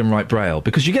can read and write Braille?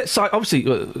 Because you get sight. Obviously,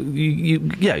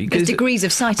 there's degrees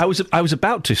of sight. I was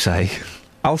about to say,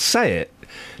 I'll say it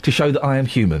to show that I am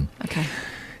human. Okay.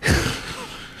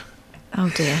 Oh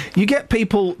dear. You get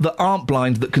people that aren't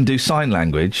blind that can do sign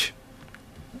language.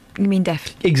 You mean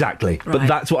deaf? Exactly. Right. But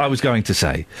that's what I was going to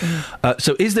say.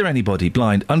 So is there anybody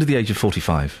blind under the age of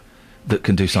 45 that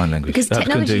can do sign language? Because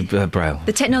technology, can do Braille.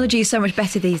 The technology is so much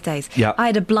better these days. Yeah. I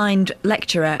had a blind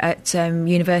lecturer at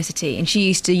university, and she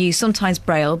used to use sometimes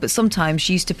Braille, but sometimes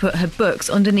she used to put her books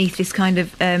underneath this kind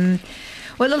of, it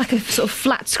looked like a sort of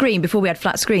flat screen before we had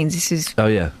flat screens. This is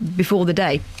before the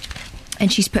day.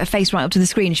 And she's put her face right up to the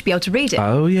screen and she'd be able to read it.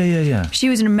 Oh, yeah. She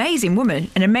was an amazing woman.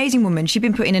 She'd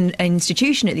been put in an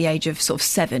institution at the age of sort of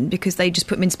 7 because they just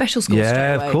put them in special schools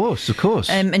straight away. Of course.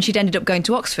 And she'd ended up going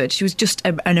to Oxford. She was just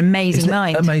an amazing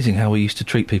mind. Amazing how we used to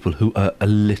treat people who are a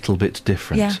little bit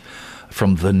different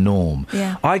from the norm.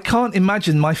 Yeah. I can't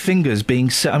imagine my fingers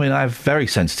being... I mean, I have very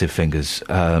sensitive fingers,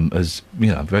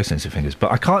 very sensitive fingers,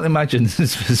 but I can't imagine,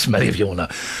 as many of you all know,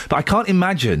 but I can't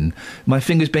imagine my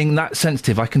fingers being that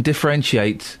sensitive. I can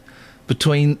differentiate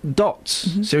between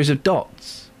dots, series of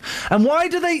dots. And why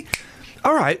do they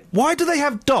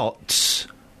have dots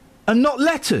and not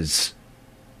letters?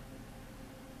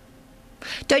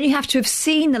 Don't you have to have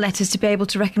seen the letters to be able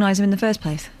to recognise them in the first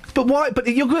place? But why? But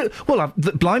you're good. Well,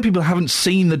 blind people haven't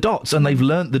seen the dots and they've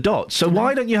learnt the dots. So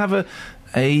why don't you have why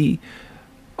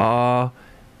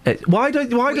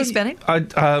don't are you spelling?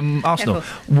 Arsenal?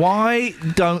 Careful. Why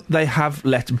don't they have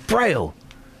Braille?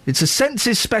 It's a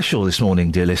senses special this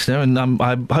morning, dear listener, and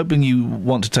I'm hoping you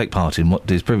want to take part in what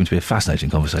is proving to be a fascinating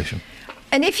conversation.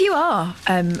 And if you are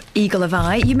eagle of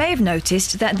eye, you may have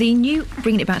noticed that the new...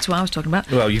 Bringing it back to what I was talking about.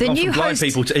 Well, you've gone from blind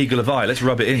people to eagle of eye. Let's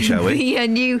rub it in, shall we?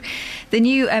 The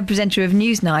new presenter of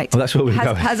Newsnight that's where we're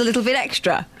going. Has a little bit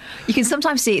extra. You can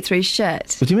sometimes see it through his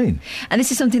shirt. What do you mean? And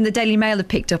this is something the Daily Mail have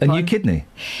picked up on. A new kidney?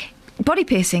 Body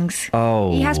piercings.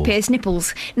 Oh. He has pierced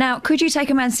nipples. Now, could you take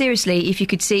a man seriously if you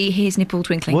could see his nipple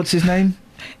twinkling? What's his name?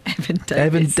 Evan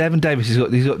Davis. Evan Davis. He's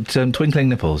got twinkling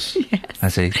nipples. Yes.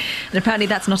 Has he? And apparently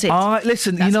that's not it.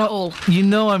 Listen, that's not all.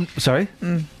 I'm sorry.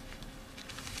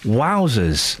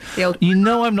 Wowzers!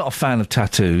 I'm not a fan of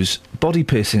tattoos. Body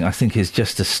piercing, I think, is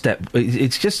just a step.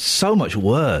 It's just so much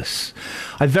worse.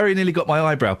 I very nearly got my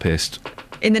eyebrow pierced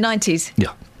in the 90s.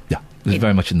 Yeah. It was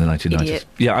very much in the 1990s. Idiot.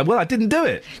 Yeah, well, I didn't do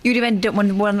it. You'd have ended up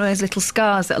with one of those little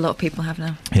scars that a lot of people have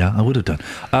now. Yeah, I would have done.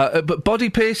 But body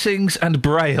piercings and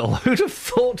Braille, who'd have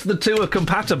thought the two are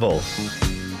compatible?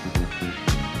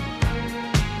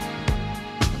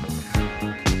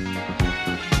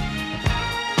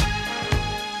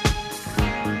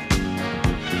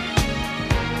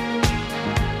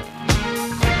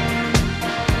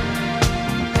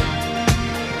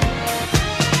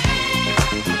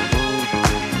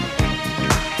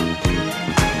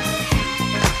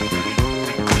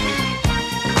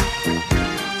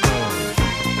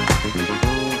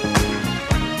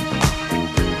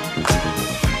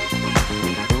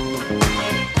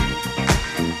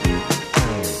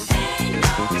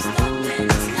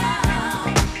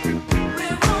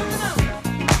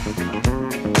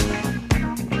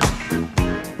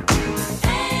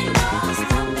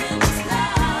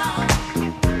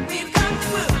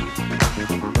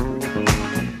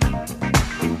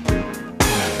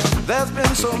 There's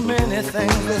been so many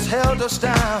things that's held us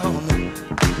down,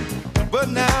 but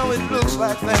now it looks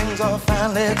like things are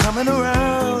finally coming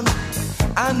around.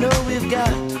 I know we've got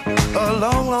a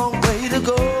long, long way to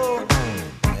go,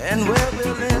 and where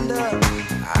we'll end up,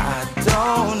 I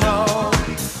don't know.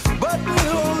 But we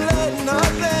won't let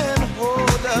nothing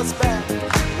hold us back.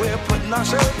 We're putting our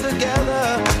show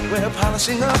together, we're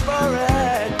polishing up our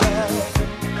act.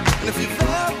 And if you've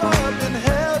ever been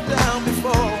held down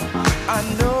before, I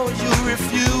know you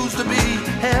refuse to be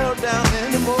held down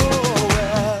anymore.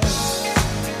 Well,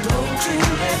 don't you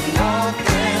let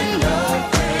nothing,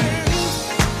 nothing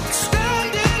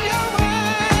stand in your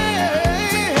way.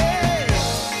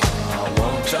 I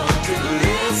want y'all to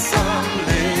listen,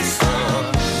 listen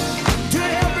to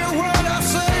every word I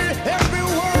say, every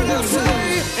word I say.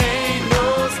 Ain't no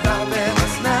stopping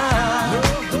us now.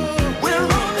 We're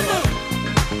on the move.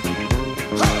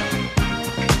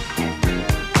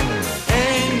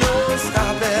 Ain't no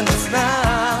stopping us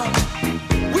now.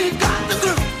 We've got the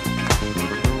groove.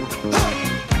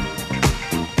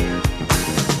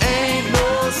 Ain't no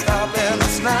stopping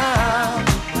us now.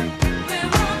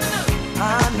 I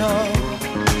know,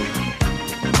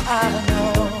 I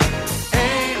know.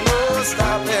 Ain't no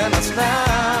stopping us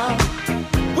now.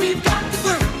 We've got the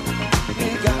groove. We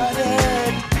got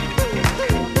it.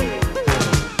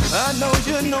 I know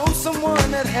you know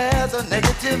someone that has a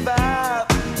negative vibe,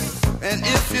 and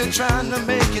if you're trying to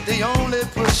make it, they only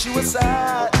push you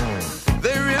aside.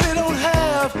 They really don't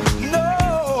have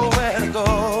nowhere to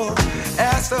go.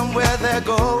 Ask them where they're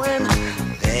going,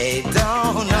 they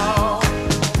don't know.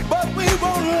 But we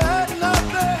won't let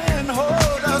nothing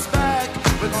hold us back.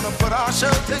 We're gonna put our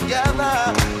show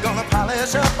together, gonna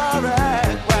polish up our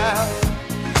act. Well,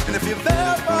 and if you've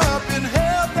ever been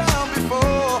held down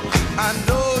before, I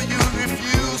know you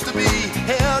refuse to be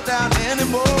held down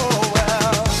anymore.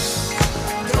 Well,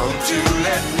 don't you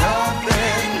let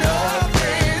nothing,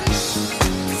 nothing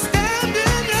stand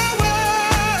in your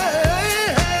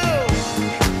way.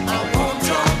 I want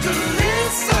y'all to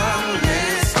listen,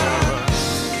 listen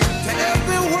to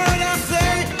every word I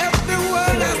say, every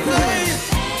word I say.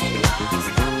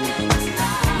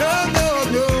 No, no,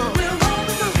 no.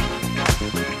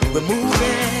 We're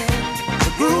moving,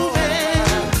 we're grooving.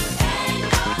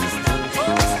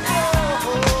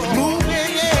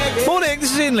 Morning,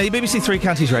 this is Iain Lee, BBC Three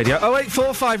Counties Radio.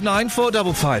 08459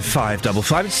 455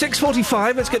 555. It's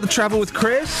 6:45. Let's get the travel with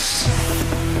Chris.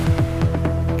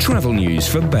 Travel news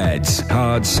for beds,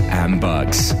 cards, and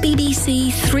bugs.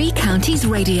 BBC Three Counties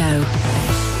Radio.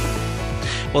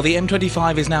 Well, the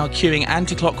M25 is now queuing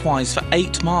anti-clockwise for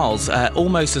 8 miles,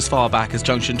 almost as far back as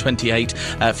junction 28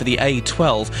 for the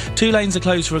A12. 2 lanes are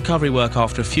closed for recovery work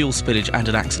after a fuel spillage and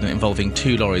an accident involving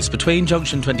 2 lorries between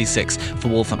junction 26 for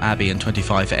Waltham Abbey and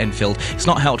 25 for Enfield. It's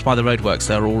not helped by the roadworks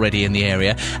that are already in the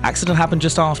area. Accident happened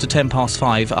just after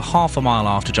 5:10, a half a mile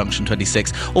after junction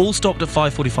 26. All stopped at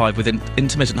 5:45 with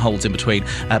intermittent holds in between,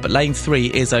 but lane 3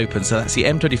 is open, so that's the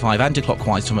M25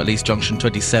 anti-clockwise from at least junction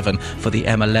 27 for the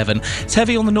M11. It's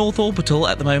heavy on the North Orbital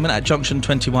at the moment at junction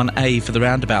 21A for the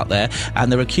roundabout there,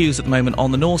 and there are queues at the moment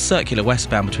on the North Circular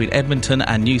westbound between Edmonton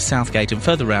and New Southgate and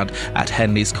further round at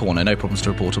Henley's Corner. No problems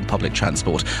to report on public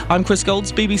transport. I'm Chris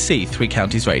Golds, BBC Three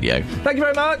Counties Radio. Thank you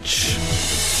very much.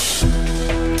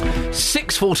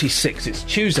 6:46. It's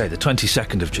Tuesday, the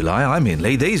 22nd of July. I'm Iain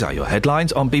Lee. These are your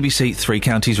headlines on BBC Three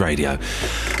Counties Radio.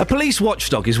 A police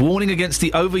watchdog is warning against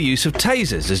the overuse of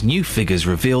tasers as new figures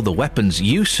reveal the weapon's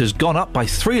use has gone up by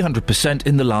 300%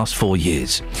 in the last 4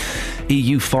 years.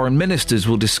 EU foreign ministers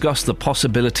will discuss the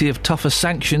possibility of tougher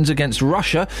sanctions against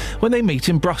Russia when they meet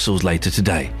in Brussels later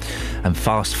today. And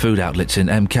fast food outlets in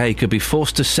MK could be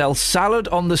forced to sell salad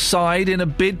on the side in a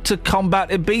bid to combat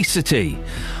obesity.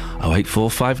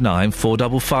 08459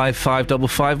 455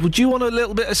 555. Would you want a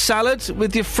little bit of salad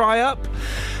with your fry-up?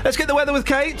 Let's get the weather with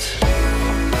Kate.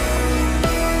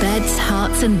 Beds,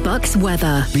 Hearts and Bucks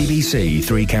weather. BBC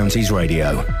Three Counties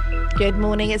Radio. Good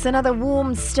morning. It's another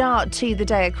warm start to the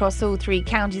day across all three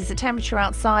counties. The temperature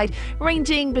outside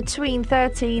ranging between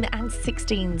 13 and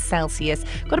 16 Celsius.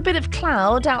 Got a bit of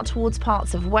cloud out towards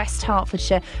parts of West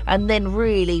Hertfordshire, and then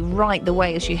really right the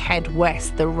way as you head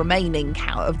west, the remaining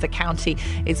of the county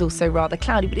is also rather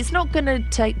cloudy. But it's not going to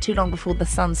take too long before the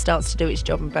sun starts to do its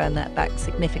job and burn that back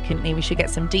significantly. We should get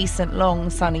some decent long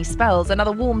sunny spells.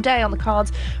 Another warm day on the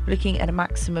cards. We're looking at a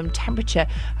maximum temperature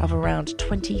of around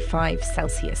 25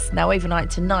 Celsius. Now, overnight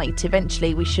tonight,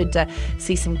 eventually we should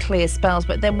see some clear spells,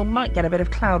 but then we might get a bit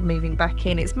of cloud moving back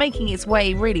in. It's making its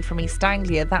way really from East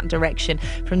Anglia, that direction,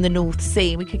 from the North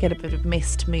Sea. We could get a bit of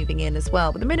mist moving in as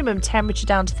well. But the minimum temperature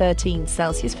down to 13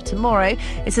 Celsius for tomorrow.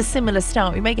 It's a similar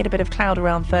start. We may get a bit of cloud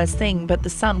around first thing, but the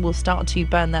sun will start to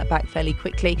burn that back fairly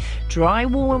quickly. Dry,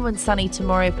 warm and sunny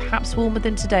tomorrow, perhaps warmer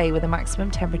than today, with a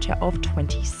maximum temperature of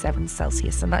 27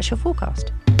 Celsius. And that's your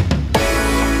forecast.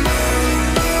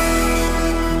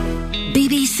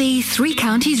 BBC Three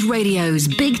Counties Radio's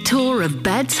big tour of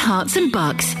Beds, Hearts and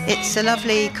Bucks. It's a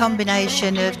lovely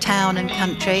combination of town and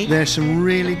country. There's some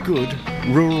really good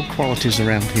rural qualities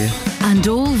around here. And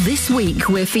all this week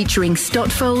we're featuring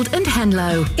Stotfold and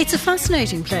Henlow. It's a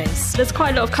fascinating place. There's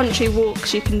quite a lot of country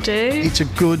walks you can do. It's a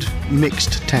good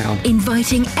mixed town.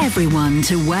 Inviting everyone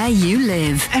to where you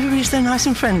live. Everybody's there nice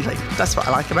and friendly. That's what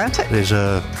I like about it. There's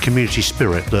a community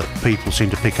spirit that people seem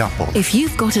to pick up on. If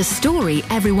you've got a story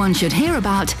everyone should hear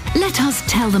about, let us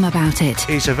tell them about it.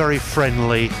 It's a very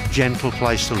friendly, gentle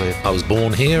place to live. I was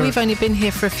born here. We've only been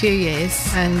here for a few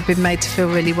years and been made to feel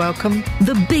really welcome.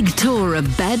 The big tour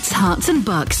of Beds, Hearts and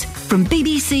Bucks from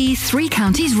BBC Three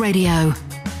Counties Radio.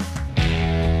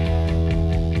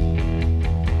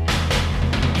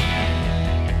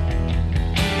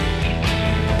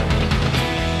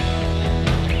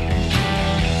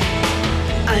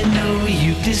 I know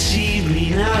you've deceived me,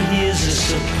 now here's a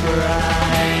surprise.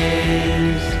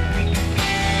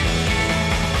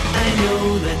 I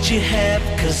know that you have,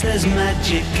 'cause there's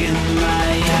magic in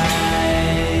my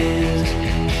eyes.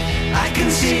 I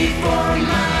can see for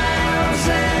miles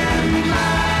and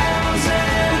miles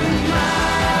and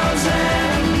miles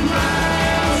and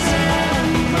miles and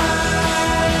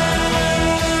miles.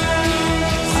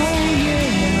 Oh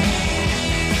yeah.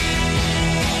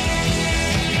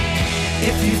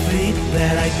 If you think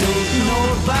that I don't know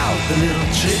about the little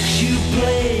tricks you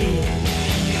play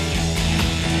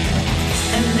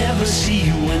and never see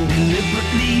you when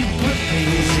deliberately you put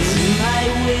things in my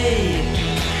way,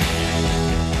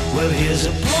 well, here's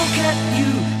a poke at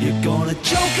you. You're gonna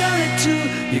choke on it too.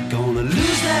 You're gonna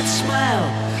lose that smile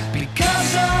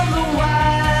because all the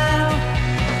while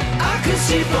I could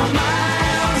see for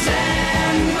miles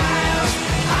and miles.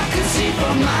 I could see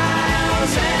for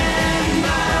miles and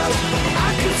miles. I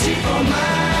could see for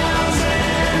miles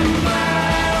and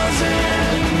miles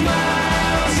and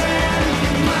miles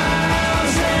and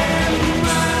miles and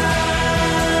miles.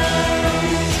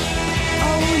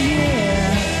 Oh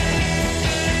yeah.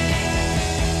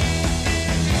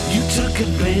 You took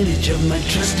advantage of my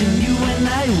trust in you when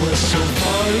I was so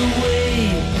far away.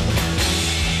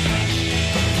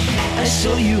 I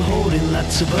saw you holding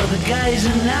lots of other guys,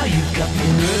 and now you've got the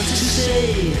nerve to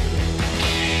say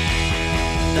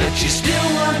that you still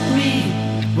want me.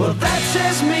 Well, that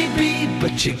says maybe,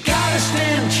 but you gotta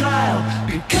stand trial,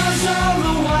 because all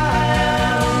the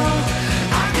while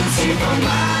I can see for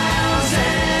miles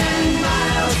and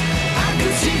miles. I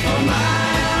can see for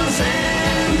miles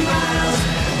and miles.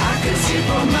 I can see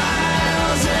for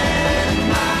miles and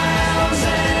miles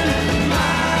and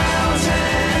miles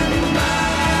and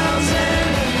miles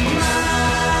and miles.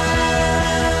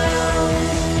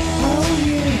 Oh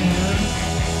yeah.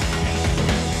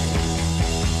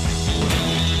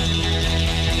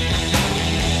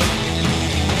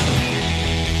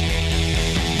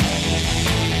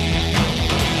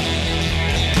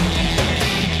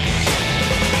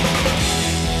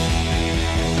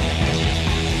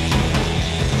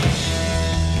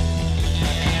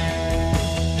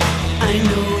 I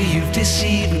know you've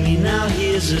deceived me, now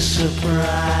here's a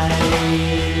surprise.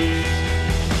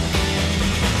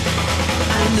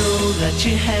 I know that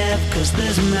you have, 'cause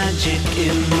there's magic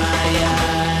in my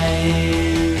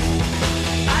eyes.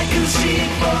 I can see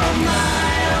for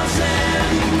miles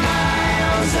and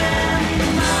miles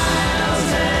and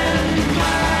miles and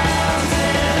miles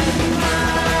and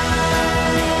miles.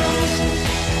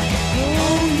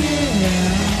 Oh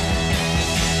yeah.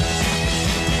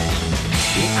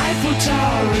 The Eiffel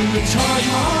Tower and the Taj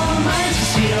Mahal might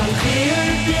see on clear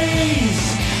days.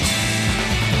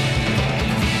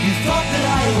 You thought that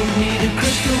I would need a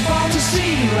crystal ball to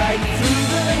see right through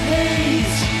the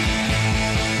haze.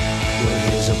 Well,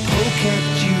 there's a poke at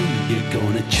you, you're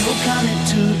gonna choke on it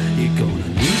too. You're gonna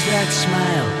lose that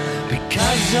smile,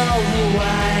 because all the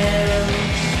while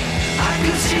I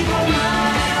could see for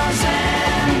miles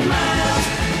and miles.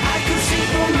 I could see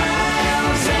for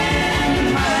miles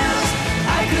and miles.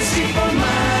 I could see for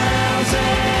miles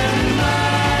and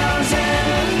miles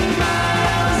and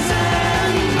miles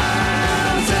and miles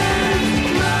and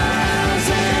miles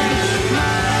and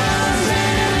miles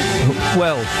and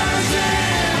Well,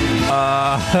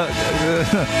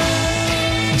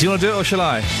 do you want to do it or shall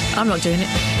I? I'm not doing it.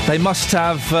 They must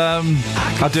have. I'll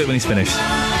do it when he's finished.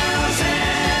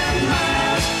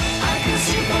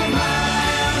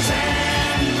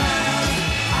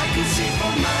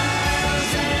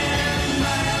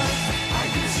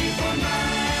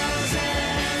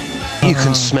 You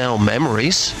can smell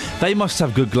memories. They must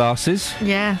have good glasses.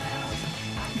 Yeah.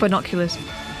 Binoculars.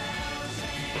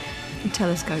 A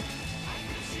telescope.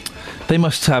 They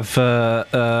must have.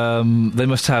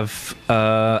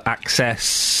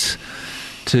 Access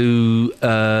to.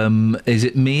 Is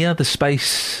it Mir, the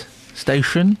space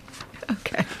station?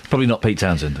 Okay. Probably not Pete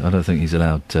Townsend. I don't think he's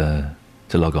allowed to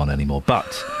log on anymore.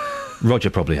 But Roger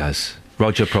probably has. Do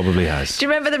you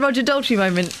remember the Roger Daltrey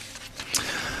moment?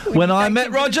 When I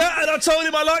met Roger and I told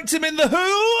him I liked him in The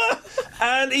Who,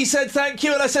 and he said thank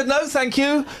you, and I said no, thank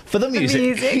you for the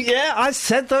music. Yeah, I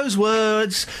said those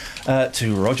words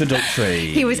to Roger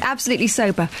Daltrey. He was absolutely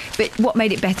sober, but what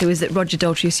made it better was that Roger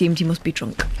Daltrey assumed he must be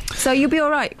drunk. So you'll be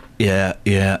all right. Yeah.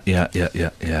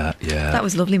 That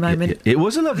was a lovely moment. It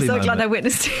was a lovely moment. I'm so glad I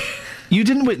witnessed it. You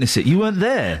didn't witness it. You weren't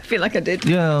there. I feel like I did.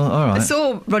 Yeah, all right. I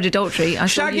saw Roger Daltrey.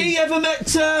 Shaggy, you ever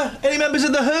met any members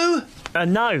of The Who?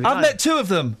 No. I've met two of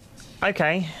them.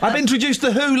 Okay. I've introduced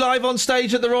The Who live on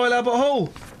stage at the Royal Albert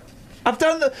Hall. I've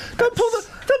done the... Don't pull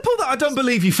that I don't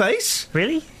believe you face.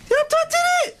 Really? Yeah, I did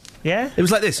it. Yeah? It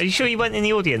was like this. Are you sure you weren't in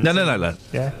the audience? No.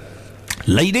 Yeah.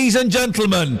 Ladies and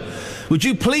gentlemen, would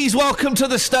you please welcome to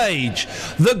the stage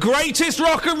the greatest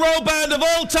rock and roll band of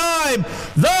all time,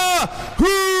 The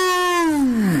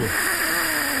Who!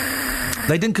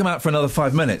 They didn't come out for another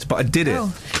 5 minutes, but I did it.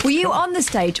 Oh. Were you on the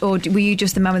stage, or were you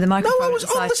just the man with the microphone? No, I was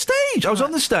on the stage. I was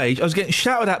on the stage. I was getting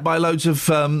shouted at by loads of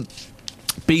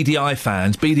BDI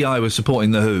fans. BDI was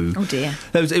supporting The Who. Oh, dear.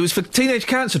 It was for Teenage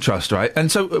Cancer Trust, right?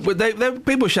 And so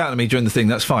people were shouting at me during the thing,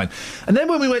 that's fine. And then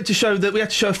when we went to show that we had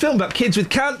to show a film about kids with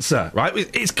cancer, right?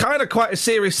 It's kind of quite a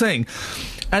serious thing.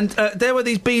 And there were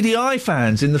these BDI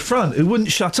fans in the front who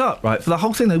wouldn't shut up, right? For the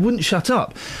whole thing, they wouldn't shut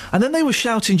up. And then they were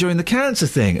shouting during the cancer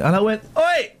thing. And I went,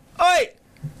 oi,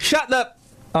 shut up.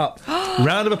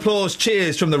 Round of applause,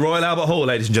 cheers from the Royal Albert Hall,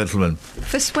 ladies and gentlemen.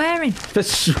 For swearing.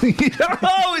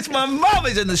 Oh, it's my mum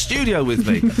is in the studio with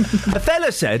me. A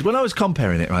fella said, when I was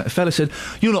comparing it, right, a fella said,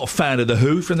 you're not a fan of The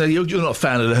Who, you're not a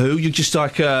fan of The Who, you're just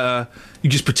like, you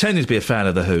just pretending to be a fan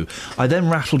of The Who. I then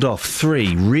rattled off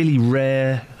 3 really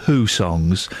rare Who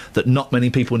songs that not many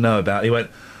people know about. He went,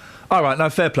 all right, no,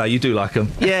 fair play, you do like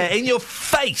them. Yeah, in your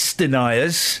face,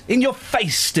 deniers. In your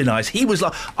face, deniers. He was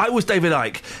like... I was David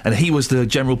Icke, and he was the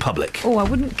general public. Oh, I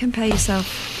wouldn't compare yourself.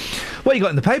 What you got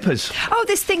in the papers? Oh,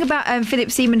 this thing about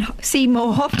Philip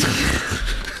Seymour Hoffman.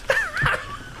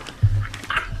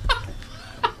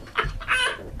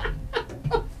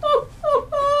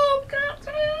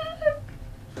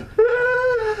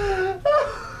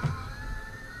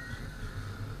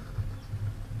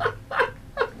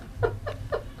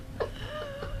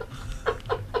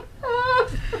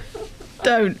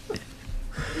 Don't.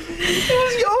 It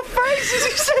was your face, as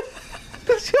you said. It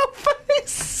was your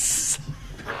face.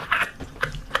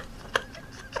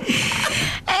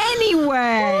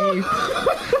 Anyway.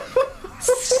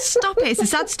 Stop it. It's a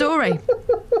sad story.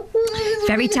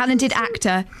 Very talented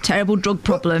actor, terrible drug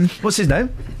problem. What's his name?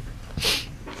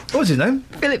 What was his name?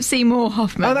 Philip Seymour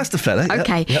Hoffman. Oh, that's the fella.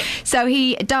 Okay. Yep. So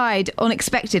he died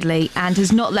unexpectedly and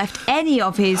has not left any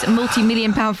of his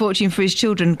multi-million-pound fortune for his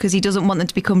children because he doesn't want them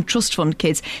to become trust fund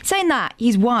kids. Saying that,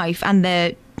 his wife and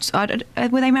their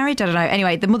Were they married? I don't know.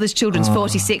 Anyway, the mother's children's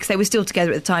 46. They were still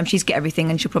together at the time. She's get everything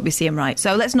and she'll probably see him right.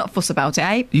 So let's not fuss about it,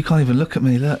 eh? You can't even look at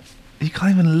me, look. You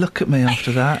can't even look at me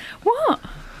after that. What?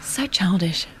 So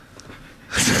childish.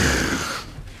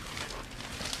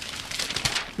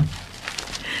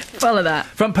 Follow that.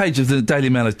 Front page of the Daily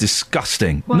Mail is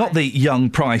disgusting. Why? Not the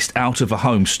young priced out of a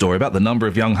home story about the number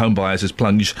of young home buyers has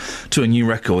plunged to a new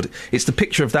record. It's the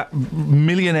picture of that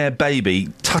millionaire baby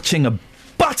touching a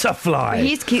butterfly.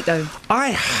 He is cute, though.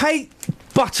 I hate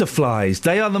butterflies.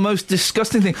 They are the most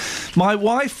disgusting thing. My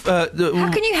wife... How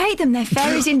can you hate them? They're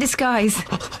fairies in disguise.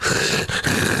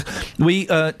 We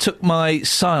took my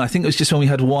son, I think it was just when we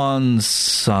had one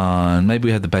son, maybe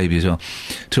we had the baby as well,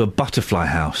 to a butterfly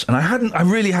house. And I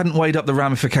really hadn't weighed up the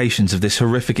ramifications of this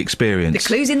horrific experience. The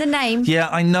clue's in the name. Yeah,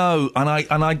 I know. And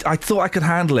I thought I could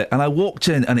handle it. And I walked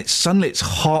in and it's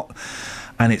hot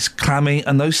and it's clammy.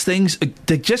 And those things,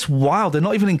 they're just wild. They're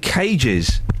not even in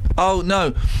cages. Oh,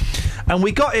 no. And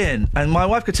we got in, and my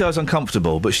wife could tell I was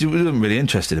uncomfortable, but she wasn't really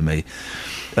interested in me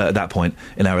at that point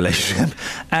in our relationship.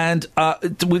 And I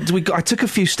took a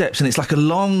few steps, and it's like a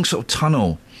long sort of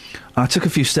tunnel. And I took a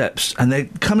few steps, and they're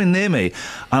coming near me,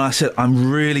 and I said,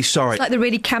 I'm really sorry. It's like the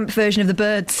really camp version of The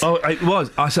Birds. Oh, it was.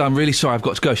 I said, I'm really sorry, I've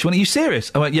got to go. She went, are you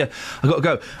serious? I went, yeah, I've got to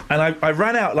go. And I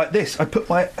ran out like this. I put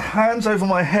my hands over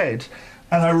my head,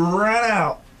 and I ran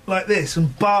out like this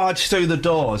and barged through the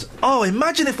doors. Oh,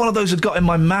 imagine if one of those had got in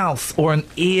my mouth or an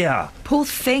ear. Poor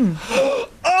thing.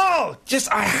 Oh,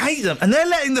 I hate them. And they're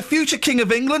letting the future King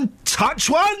of England touch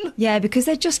one? Yeah, because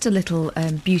they're just a little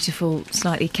beautiful,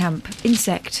 slightly camp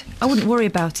insect. I wouldn't worry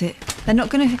about it. They're not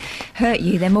going to hurt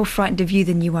you. They're more frightened of you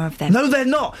than you are of them. No, they're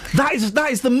not. That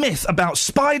is the myth about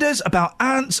spiders, about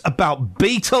ants, about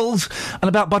beetles, and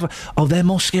about butterflies. Oh, they're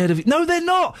more scared of you. No, they're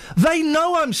not. They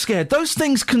know I'm scared. Those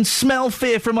things can smell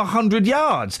fear from 100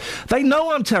 yards. They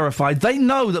know I'm terrified. They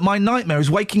know that my nightmare is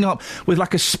waking up with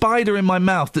like a spider in my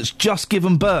mouth that's just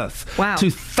given birth to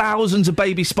thousands of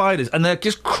baby spiders, and they're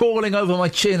just crawling over my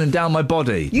chin and down my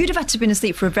body. You'd have had to have been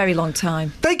asleep for a very long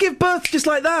time. They give birth just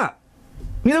like that.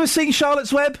 You ever seen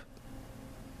Charlotte's Web?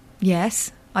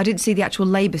 Yes. I didn't see the actual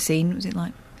labour scene. What was it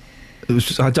like? It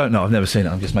was I don't know. I've never seen it.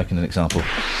 I'm just making an example.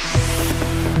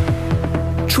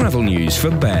 Travel news for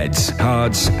beds,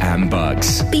 cards and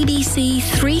bugs. BBC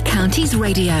Three Counties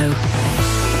Radio.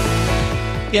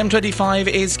 The M25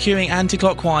 is queuing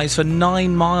anti-clockwise for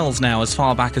 9 miles now, as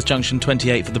far back as junction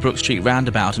 28 for the Brook Street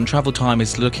roundabout, and travel time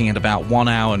is looking at about 1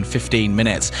 hour and 15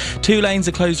 minutes. 2 lanes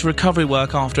are closed for recovery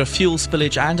work after a fuel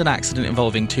spillage and an accident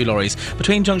involving 2 lorries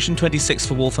between junction 26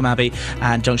 for Waltham Abbey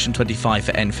and junction 25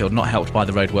 for Enfield, not helped by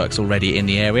the roadworks already in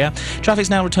the area. Traffic's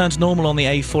now returned to normal on the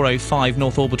A405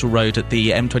 North Orbital Road at the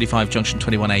M25 junction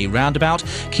 21A roundabout.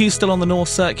 Queues still on the North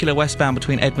Circular westbound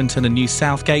between Edmonton and New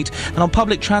Southgate, and on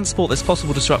public transport there's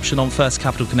possible disruption on First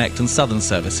Capital Connect and Southern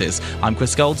services. I'm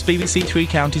Chris Golds, BBC Three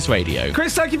Counties Radio.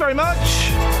 Chris, thank you very much.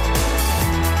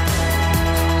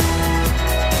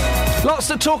 Lots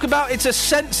to talk about. It's a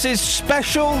Senses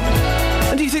special.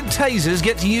 And do you think tasers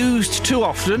get used too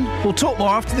often? We'll talk more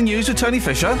after the news with Tony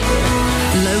Fisher.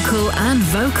 Local and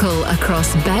vocal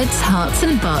across beds, hearts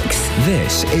and bucks.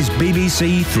 This is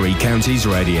BBC Three Counties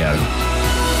Radio.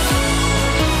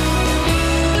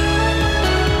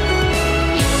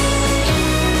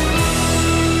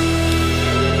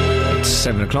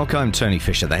 7 o'clock, I'm Tony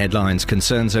Fisher. The headlines: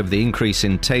 concerns over the increase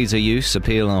in taser use,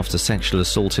 appeal after sexual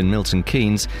assault in Milton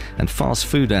Keynes, and fast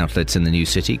food outlets in the new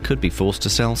city could be forced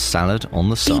to sell salad on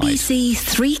the side. BBC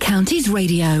Three Counties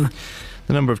Radio.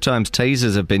 The number of times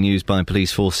tasers have been used by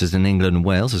police forces in England and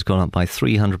Wales has gone up by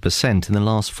 300% in the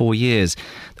last 4 years.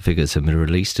 The figures have been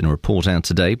released in a report out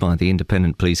today by the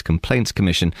Independent Police Complaints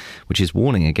Commission, which is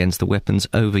warning against the weapon's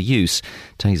overuse.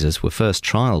 Tasers were first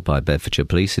trialled by Bedfordshire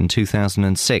Police in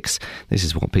 2006. This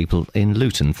is what people in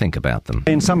Luton think about them.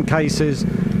 In some cases,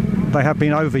 they have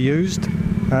been overused,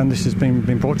 and this has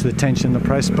been brought to the attention of the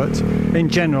press, but in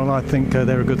general, I think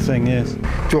they're a good thing, yes.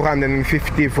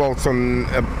 250 volts on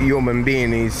a human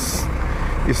being is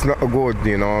not good,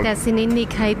 you know. There's an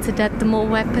indicator that the more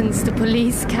weapons the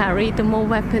police carry, the more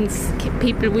weapons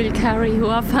people will carry who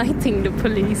are fighting the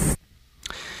police.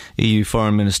 EU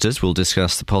foreign ministers will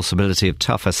discuss the possibility of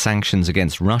tougher sanctions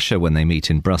against Russia when they meet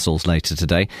in Brussels later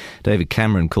today. David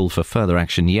Cameron called for further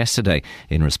action yesterday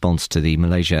in response to the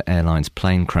Malaysia Airlines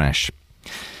plane crash.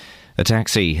 A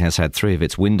taxi has had 3 of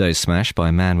its windows smashed by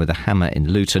a man with a hammer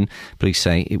in Luton. Police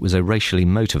say it was a racially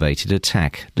motivated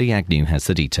attack. Lee Agnew has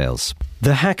the details.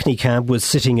 The Hackney cab was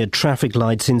sitting at traffic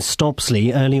lights in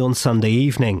Stopsley early on Sunday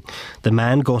evening. The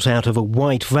man got out of a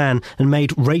white van and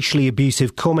made racially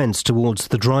abusive comments towards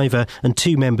the driver and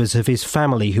two members of his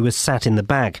family who were sat in the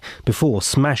back before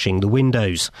smashing the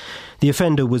windows. The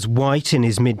offender was white, in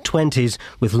his mid-20s,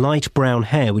 with light brown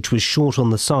hair which was short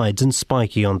on the sides and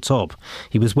spiky on top.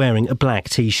 He was wearing a black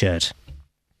T-shirt.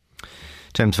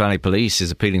 Thames Valley Police is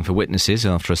appealing for witnesses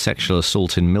after a sexual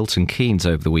assault in Milton Keynes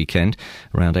over the weekend.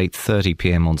 Around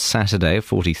 8:30pm on Saturday, a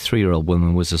 43-year-old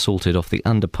woman was assaulted off the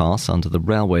underpass under the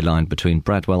railway line between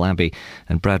Bradwell Abbey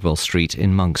and Bradwell Street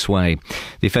in Monk's Way.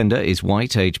 The offender is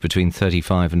white, aged between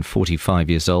 35 and 45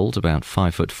 years old, about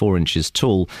 5 foot 4 inches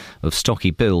tall, of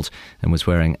stocky build, and was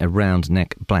wearing a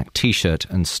round-neck black T-shirt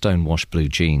and stonewashed blue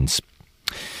jeans.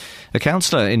 A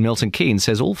councillor in Milton Keynes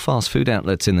says all fast food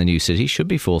outlets in the new city should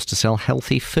be forced to sell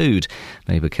healthy food.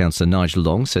 Labour councillor Nigel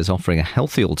Long says offering a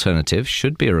healthy alternative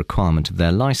should be a requirement of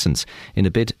their licence in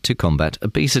a bid to combat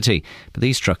obesity. But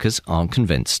these truckers aren't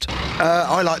convinced.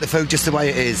 I like the food just the way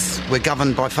it is. We're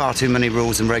governed by far too many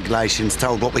rules and regulations,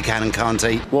 told what we can and can't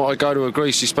eat. What I go to a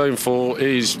greasy spoon for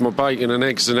is my bacon and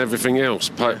eggs and everything else.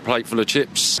 Plate full of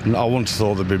chips. I wouldn't have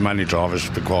thought there'd be many drivers,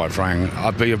 to be quite frank.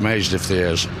 I'd be amazed if there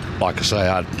is. Like I say,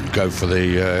 I'd go for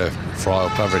the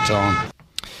fry-up every time.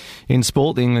 In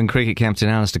sport, the England cricket captain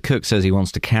Alistair Cook says he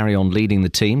wants to carry on leading the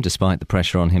team despite the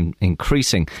pressure on him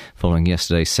increasing following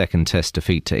yesterday's second test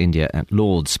defeat to India at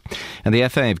Lord's. And the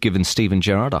FA have given Steven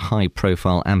Gerrard a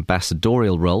high-profile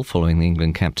ambassadorial role following the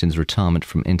England captain's retirement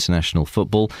from international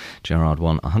football. Gerrard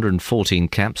won 114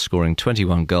 caps, scoring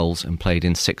 21 goals and played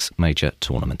in 6 major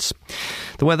tournaments.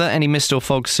 The weather, any mist or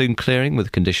fog soon clearing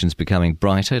with conditions becoming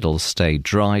brighter. It'll stay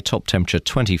dry. Top temperature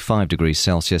 25 degrees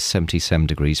Celsius, 77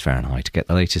 degrees Fahrenheit. Get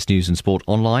the latest news and sport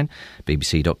online,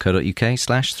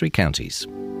 bbc.co.uk/Three Counties.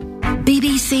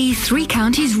 BBC Three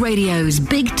Counties Radio's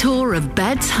big tour of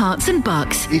beds, hearts and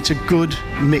bucks. It's a good,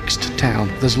 mixed town.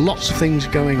 There's lots of things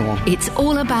going on. It's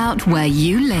all about where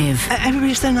you live.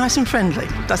 Everybody's so nice and friendly.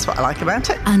 That's what I like about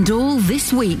it. And all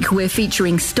this week we're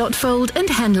featuring Stotfold and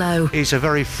Henlow. It's a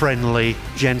very friendly,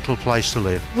 gentle place to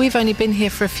live. We've only been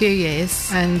here for a few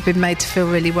years and been made to feel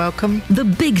really welcome. The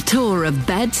big tour of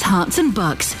beds, hearts and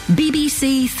bucks.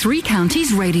 BBC Three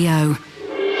Counties Radio.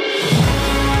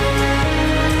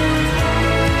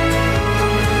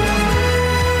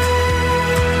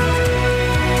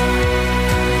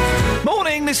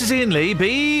 This is Iain Lee,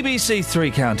 BBC Three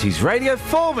Counties Radio,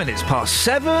 4 minutes past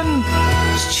 7.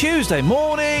 It's Tuesday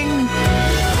morning.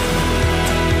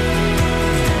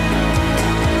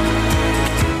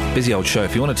 Busy old show.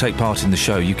 If you want to take part in the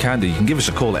show, you can do. You can give us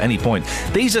a call at any point.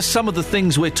 These are some of the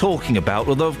things we're talking about,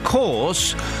 although, of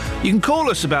course, you can call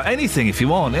us about anything if you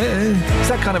want. It's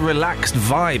that kind of relaxed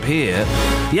vibe here.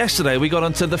 Yesterday, we got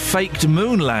onto the faked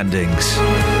moon landings.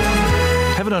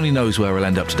 Heaven only knows where we'll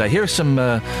end up today. Here are some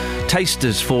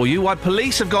tasters for you. Why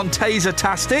police have gone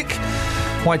taser-tastic,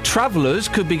 why travellers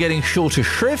could be getting shorter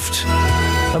shrift,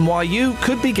 and why you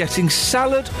could be getting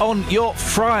salad on your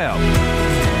fryer.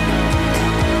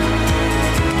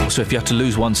 So if you had to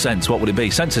lose one sense, what would it be?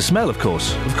 Sense of smell, of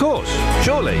course. Of course,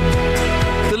 surely.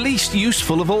 The least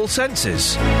useful of all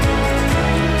senses.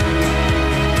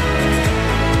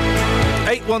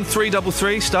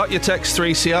 81333, start your text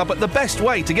 3CR, but the best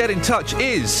way to get in touch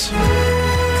is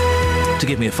to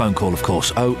give me a phone call, of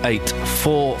course,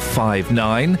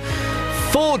 08459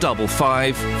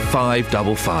 455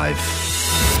 555.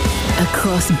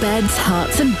 Across beds,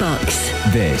 hearts and bucks.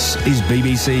 This is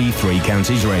BBC Three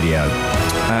Counties Radio.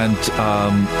 And,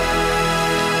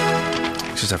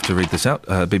 just have to read this out.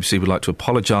 BBC would like to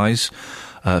apologise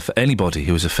for anybody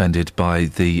who was offended by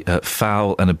the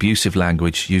foul and abusive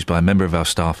language used by a member of our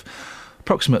staff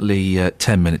approximately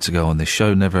 10 minutes ago on this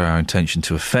show. Never our intention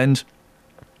to offend,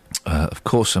 of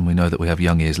course, and we know that we have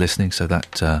young ears listening, so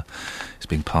that is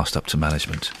being passed up to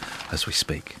management as we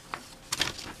speak.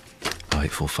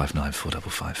 08459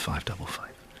 455 555.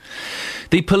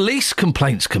 The Police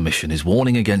Complaints Commission is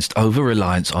warning against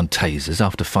over-reliance on tasers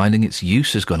after finding its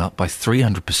use has gone up by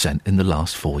 300% in the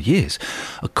last 4 years.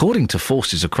 According to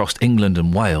forces across England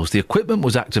and Wales, the equipment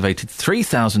was activated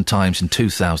 3,000 times in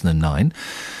 2009.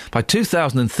 By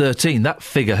 2013, that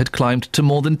figure had climbed to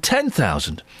more than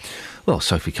 10,000. Well,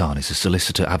 Sophie Khan is a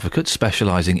solicitor advocate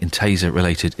specialising in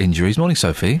taser-related injuries. Morning,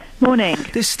 Sophie. Morning.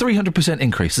 This 300%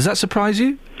 increase, does that surprise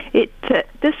you? It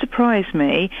does surprise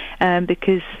me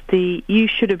because the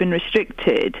use should have been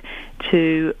restricted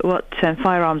to what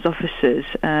firearms officers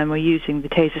were using the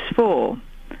tasers for.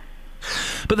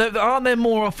 But aren't there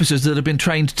more officers that have been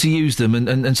trained to use them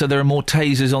and so there are more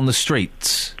tasers on the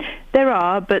streets? There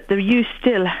are, but the use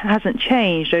still hasn't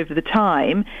changed over the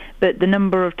time, but the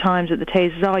number of times that the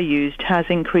tasers are used has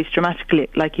increased dramatically,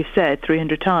 like you've said,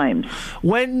 300 times.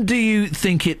 When do you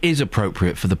think it is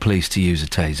appropriate for the police to use a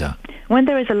taser? When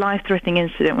there is a life-threatening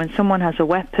incident, when someone has a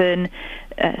weapon,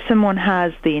 someone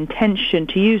has the intention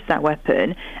to use that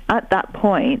weapon, at that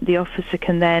point the officer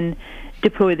can then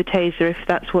deploy the taser if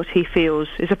that's what he feels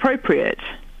is appropriate.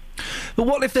 But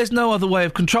what if there's no other way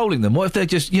of controlling them? What if they're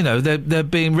just, they're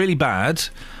being really bad,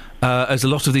 as a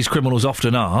lot of these criminals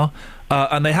often are,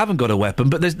 and they haven't got a weapon,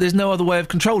 but there's no other way of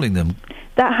controlling them?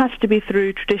 That has to be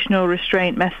through traditional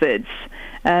restraint methods,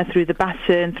 through the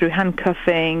baton, through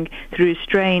handcuffing, through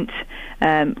restraint,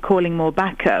 calling more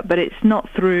backup, but it's not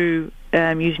through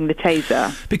using the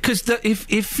taser. Because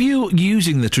if you're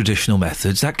using the traditional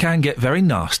methods, that can get very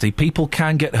nasty. People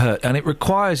can get hurt, and it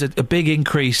requires a big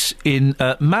increase in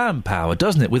manpower,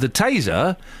 doesn't it? With a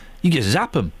taser, you just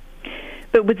zap them.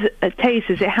 But with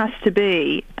tasers, it has to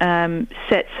be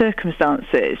set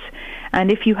circumstances. And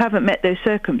if you haven't met those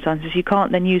circumstances, you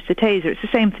can't then use the taser. It's the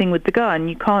same thing with the gun.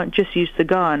 You can't just use the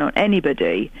gun on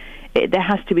anybody. There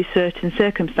has to be certain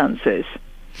circumstances.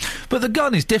 But the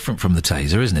gun is different from the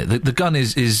taser, isn't it? The gun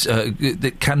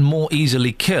that can more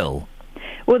easily kill.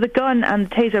 Well, the gun and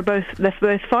the taser they're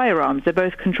both firearms. They're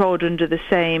both controlled under the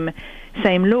same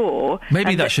law.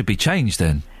 Maybe that should be changed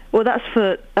then. Well, that's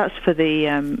for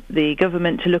the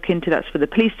government to look into. That's for the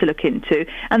police to look into,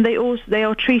 and they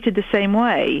are treated the same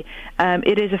way.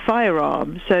 It is a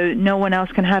firearm, so no one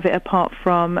else can have it apart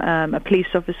from a police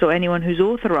officer or anyone who's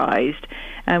authorised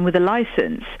with a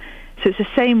licence. So it's the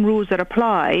same rules that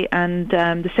apply, and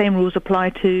the same rules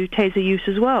apply to taser use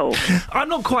as well. I'm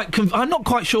not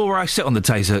quite sure where I sit on the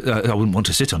taser. I wouldn't want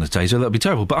to sit on a taser; that would be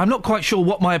terrible. But I'm not quite sure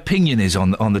what my opinion is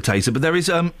on the taser. But there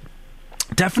is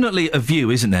definitely a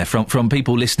view, isn't there, from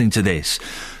people listening to this,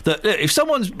 that if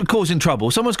someone's causing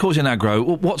trouble, someone's causing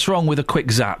aggro, what's wrong with a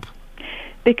quick zap?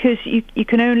 Because you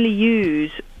can only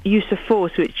use of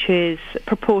force which is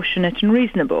proportionate and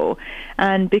reasonable,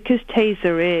 and because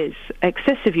taser is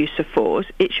excessive use of force,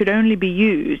 it should only be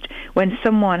used when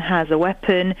someone has a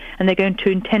weapon and they're going to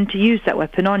intend to use that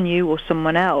weapon on you or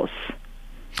someone else.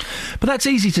 But that's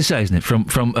easy to say, isn't it?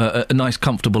 From a nice,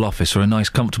 comfortable office or a nice,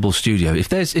 comfortable studio. If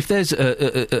there's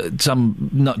some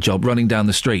nut job running down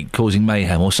the street causing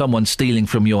mayhem, or someone stealing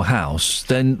from your house,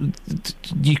 then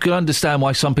you can understand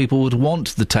why some people would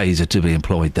want the taser to be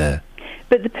employed there.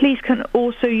 But the police can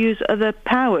also use other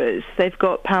powers. They've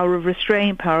got power of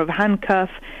restraint, power of handcuff.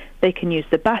 They can use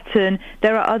the baton.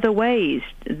 There are other ways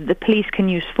the police can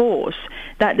use force.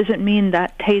 That doesn't mean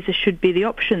that taser should be the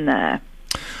option there.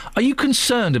 Are you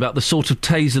concerned about the sort of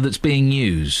taser that's being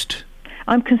used?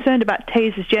 I'm concerned about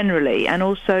tasers generally, and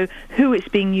also who it's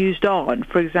being used on.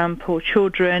 For example,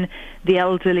 children, the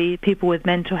elderly, people with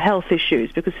mental health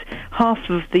issues, because half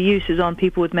of the use is on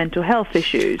people with mental health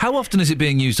issues. How often is it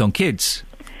being used on kids?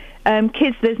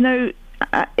 Kids, there's no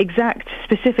exact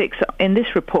specifics in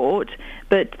this report,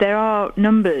 but there are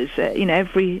numbers.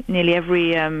 Nearly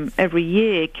every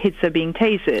year, kids are being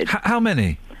tasered. How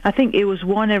many? I think it was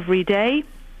one every day.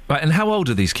 Right, and how old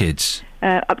are these kids?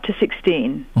 Up to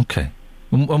 16. Okay.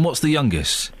 And what's the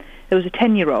youngest? There was a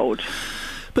 10-year-old.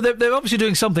 But they're obviously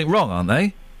doing something wrong, aren't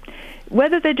they?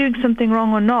 Whether they're doing something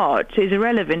wrong or not is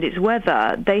irrelevant. It's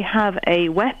whether they have a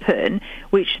weapon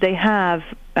which they have,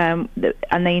 and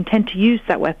they intend to use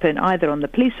that weapon either on the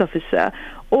police officer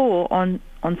or on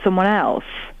someone else.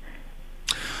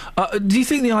 Do you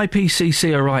think the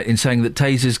IPCC are right in saying that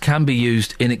tasers can be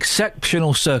used in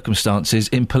exceptional circumstances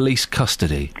in police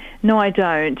custody? No, I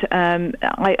don't.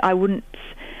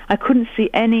 I couldn't see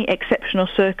any exceptional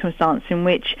circumstance in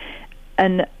which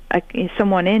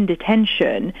someone in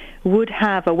detention would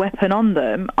have a weapon on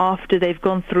them after they've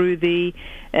gone through the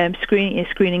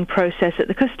screening process at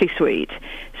the custody suite.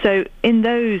 So in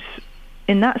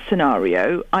that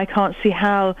scenario, I can't see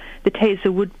how the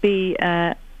taser would be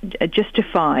a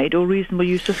justified or reasonable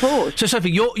use of force. So,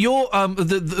 Sophie, your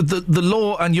the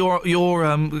law and your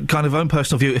kind of own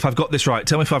personal view, if I've got this right,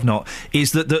 tell me if I've not,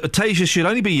 is that the taser should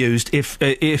only be used if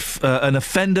an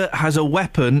offender has a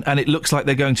weapon and it looks like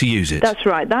they're going to use it. That's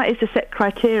right. That is the set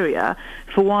criteria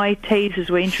for why tasers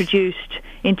were introduced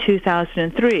in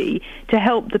 2003 to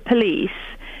help the police,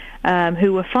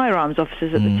 who were firearms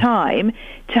officers at the time,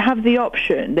 to have the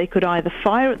option. They could either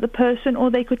fire at the person or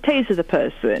they could taser the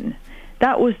person.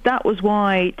 That was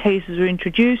why tasers were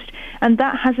introduced, and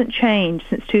that hasn't changed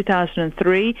since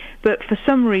 2003. But for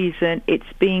some reason,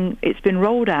 it's been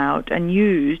rolled out and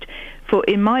used for,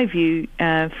 in my view,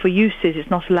 for uses it's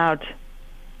not allowed.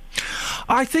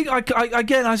 I think,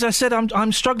 again, as I said,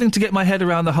 I'm struggling to get my head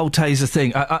around the whole taser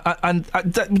thing.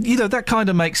 That kind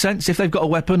of makes sense. If they've got a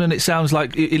weapon and it sounds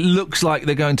like, it looks like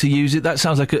they're going to use it, that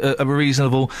sounds like a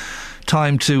reasonable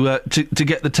time to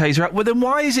get the taser out. Well, then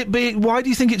why do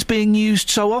you think it's being used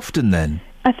so often then?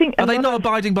 I think are they not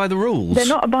abiding by the rules? They're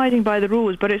not abiding by the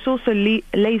rules, but it's also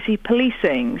lazy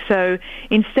policing. So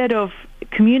instead of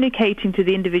communicating to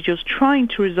the individuals, trying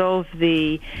to resolve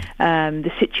the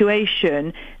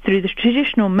situation through the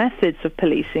traditional methods of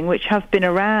policing, which have been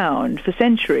around for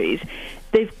centuries,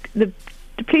 the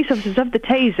police officers have the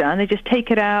taser and they just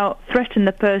take it out, threaten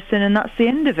the person, and that's the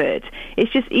end of it.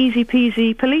 It's just easy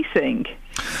peasy policing.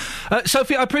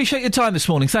 Sophie, I appreciate your time this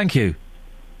morning. Thank you.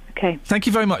 Okay. Thank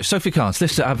you very much. Sophie Carr,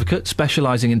 solicitor advocate,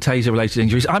 specialising in taser-related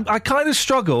injuries. I kind of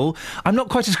struggle. I'm not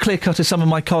quite as clear-cut as some of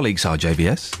my colleagues are,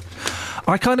 JVS.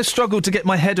 I kind of struggle to get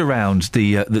my head around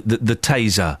the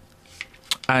taser.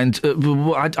 And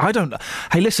I don't...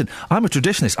 Hey, listen, I'm a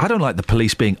traditionalist. I don't like the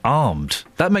police being armed.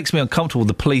 That makes me uncomfortable,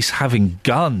 the police having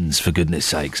guns, for goodness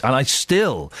sakes. And I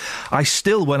still,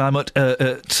 when I'm at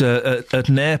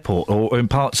an airport or in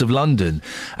parts of London,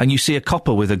 and you see a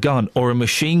copper with a gun or a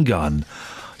machine gun...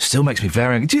 Still makes me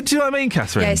very angry. Do you know what I mean,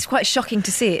 Catherine? Yeah, it's quite shocking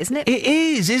to see it, isn't it? It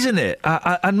is, isn't it?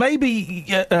 And maybe,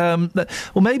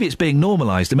 maybe it's being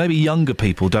normalised, and maybe younger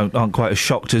people aren't quite as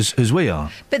shocked as we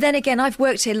are. But then again, I've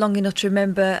worked here long enough to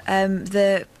remember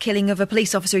the killing of a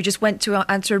police officer who just went to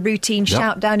answer a routine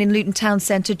shout down in Luton Town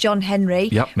Centre. John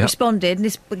Henry responded, and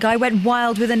this guy went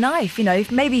wild with a knife. You know,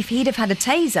 maybe if he'd have had a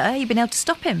taser, he'd been able to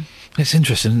stop him. It's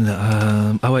interesting.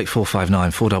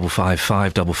 08459 455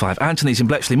 555. Anthony's in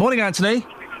Bletchley. Morning, Anthony.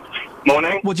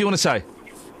 Morning. What do you want to say?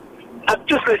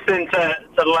 Just listening to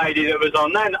the lady that was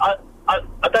on then, I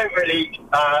don't really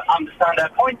understand her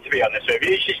point, to be honest with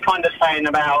you. She's kind of saying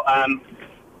about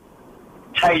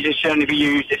tasers should only be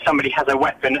used if somebody has a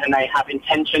weapon and they have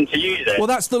intention to use it. Well,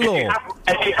 that's the law.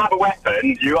 If you have a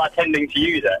weapon, you are tending to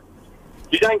use it.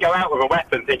 You don't go out with a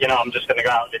weapon thinking, I'm just going to go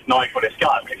out with this knife or this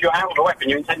gun. If you're out with a weapon,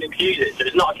 you're intending to use it. So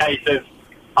it's not a case of,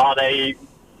 are they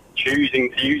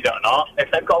choosing to use it or not?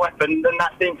 If they've got a weapon, then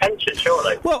that's the intention,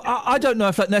 surely. Well, I don't know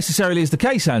if that necessarily is the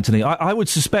case, Anthony. I would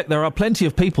suspect there are plenty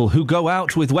of people who go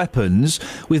out with weapons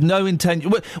with no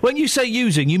intention. When you say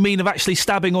using, you mean of actually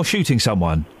stabbing or shooting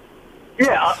someone?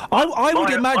 Yeah. I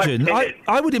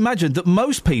would imagine that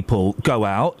most people go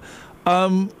out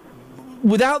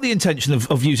without the intention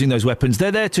of using those weapons. They're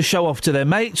there to show off to their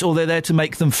mates, or they're there to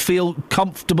make them feel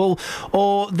comfortable,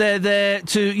 or they're there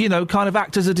to, kind of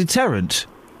act as a deterrent.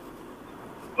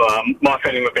 My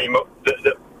feeling would be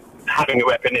that having a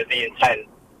weapon is the intent.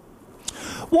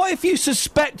 What if you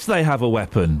suspect they have a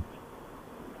weapon?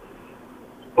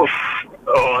 Oof.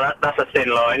 Oh, that's a thin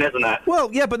line, isn't it? Well,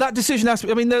 yeah, but that decision has to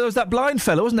be... I mean, there was that blind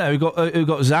fellow, wasn't there, who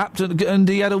got zapped, and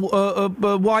he had a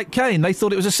white cane. They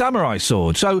thought it was a samurai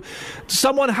sword. So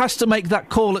someone has to make that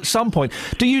call at some point.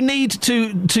 Do you need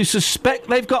to suspect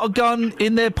they've got a gun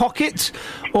in their pocket?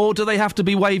 Or do they have to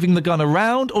be waving the gun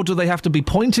around? Or do they have to be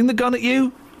pointing the gun at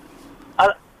you?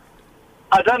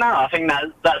 I don't know. I think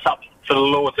that's up to the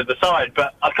law to decide.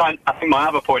 But I think my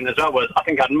other point as well was, I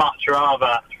think I'd much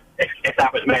rather... If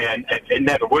that was me, and it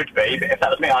never would be, but if that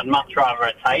was me, I'd much rather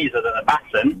a taser than a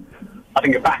baton. I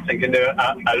think a baton can do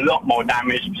a lot more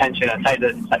damage, potentially,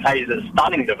 than a taser's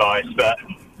stunning device, but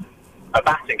a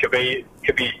baton could be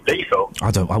lethal.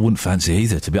 I wouldn't fancy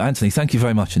either, to be... Anthony, thank you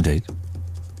very much indeed.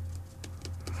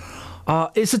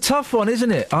 It's a tough one,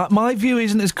 isn't it? My view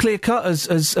isn't as clear-cut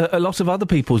as a lot of other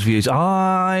people's views.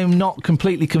 I'm not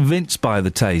completely convinced by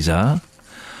the taser.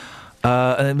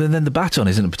 And then the baton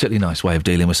isn't a particularly nice way of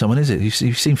dealing with someone, is it?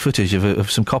 You've seen footage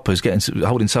of some coppers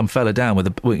holding some fella down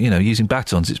using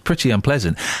batons. It's pretty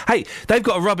unpleasant. Hey, they've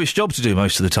got a rubbish job to do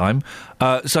most of the time.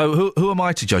 So who am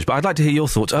I to judge? But I'd like to hear your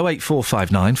thoughts.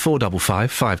 08459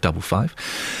 455 555.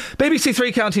 BBC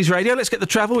Three Counties Radio. Let's get the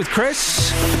travel with Chris.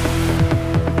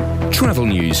 Travel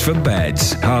news for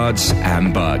beds, cards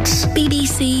and bugs.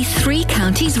 BBC Three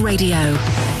Counties Radio.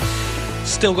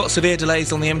 Still got severe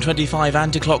delays on the M25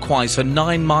 anti-clockwise for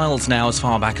 9 miles now as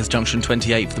far back as junction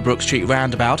 28 for the Brook Street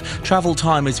roundabout. Travel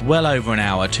time is well over an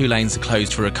hour. 2 lanes are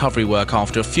closed for recovery work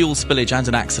after a fuel spillage and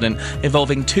an accident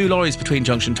involving 2 lorries between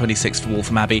junction 26 for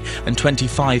Waltham Abbey and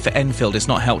 25 for Enfield. It's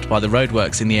not helped by the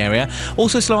roadworks in the area.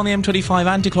 Also slow on the M25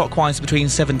 anti-clockwise between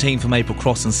 17 for Maple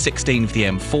Cross and 16 for the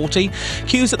M40.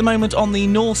 Queues at the moment on the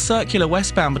North Circular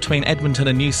westbound between Edmonton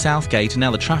and New Southgate, and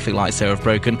now the traffic lights there have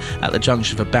broken at the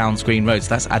junction for Bounds Green Road. So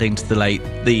that's adding to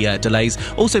the delays.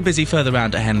 Also busy further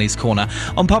round at Henley's Corner.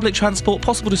 On public transport,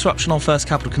 possible disruption on First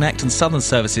Capital Connect and Southern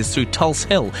services through Tulse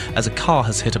Hill as a car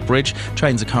has hit a bridge.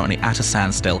 Trains are currently at a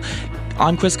standstill.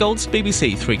 I'm Chris Golds,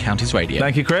 BBC Three Counties Radio.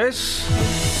 Thank you, Chris.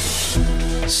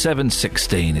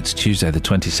 7:16. It's Tuesday, the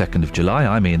 22nd of July.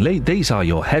 I'm Iain Lee. These are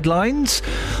your headlines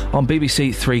on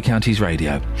BBC Three Counties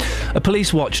Radio. A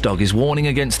police watchdog is warning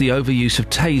against the overuse of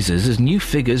tasers as new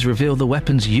figures reveal the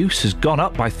weapon's use has gone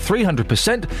up by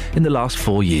 300% in the last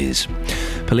 4 years.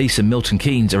 Police in Milton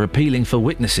Keynes are appealing for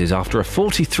witnesses after a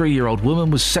 43-year-old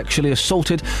woman was sexually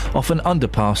assaulted off an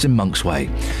underpass in Monks Way.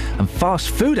 And fast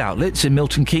food outlets in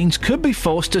Milton Keynes could be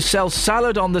forced to sell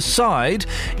salad on the side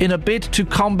in a bid to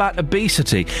combat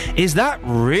obesity. Is that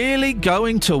really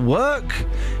going to work?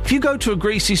 If you go to a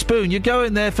Greasy Spoon, you're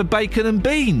going there for bacon and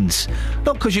beans,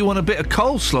 not because you want a bit of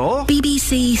coleslaw.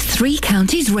 BBC Three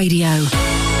Counties Radio.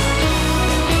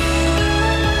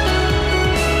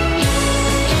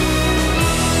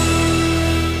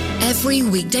 Every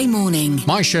weekday morning.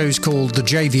 My show's called The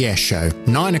JVS Show,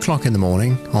 9 o'clock in the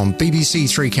morning on BBC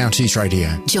Three Counties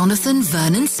Radio. Jonathan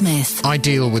Vernon Smith. I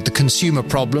deal with the consumer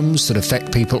problems that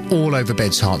affect people all over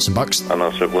Beds, Herts and Bucks. And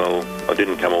I said, well, I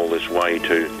didn't come all this way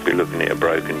to be looking at a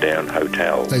broken down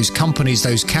hotel. Those companies,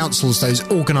 those councils, those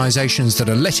organisations that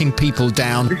are letting people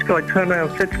down. This guy turned around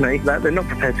and said to me that they're not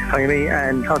prepared to pay me,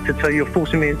 and I said, so you're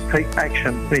forcing me to take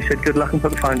action. And he said, good luck, and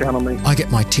put the phone down on me. I get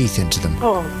my teeth into them.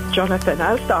 Oh, Jonathan,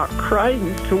 I'll start crying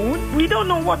soon. We don't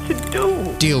know what to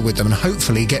do. Deal with them and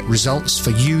hopefully get results for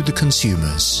you, the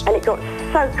consumers. And it got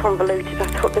so convoluted, I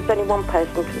thought there's only one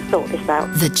person who can sort this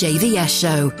out. The JVS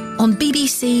Show on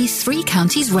BBC Three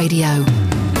Counties Radio.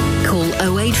 Call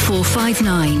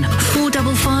 08459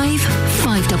 455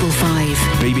 555.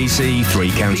 BBC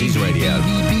Three Counties Radio.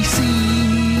 BBC.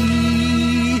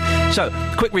 So,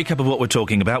 quick recap of what we're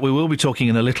talking about. We will be talking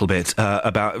in a little bit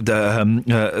about...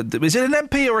 is it an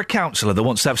MP or a councillor that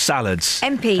wants to have salads?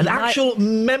 MP. An actual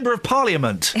member of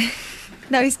Parliament?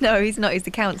 No, he's not. He's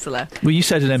the councillor. Well, you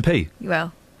said an MP.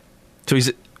 Well... So is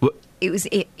it... It was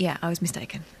it. Yeah, I was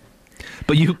mistaken.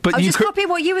 But you... I was just copying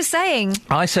what you were saying.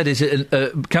 I said, is it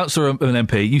a councillor or an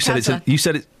MP? You said Councillor.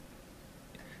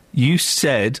 You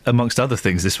said, amongst other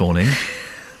things this morning...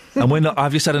 And we're not.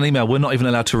 I've just had an email. We're not even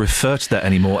allowed to refer to that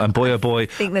anymore. And boy, oh boy, I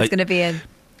think there's going to be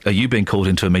are you being called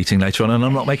into a meeting later on? And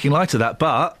I'm not making light of that,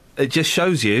 but it just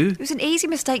shows you. It was an easy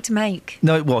mistake to make.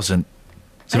 No, it wasn't.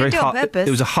 It's I a didn't very do it on hard. purpose.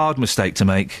 It was a hard mistake to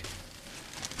make.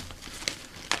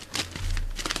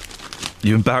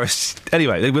 You embarrassed.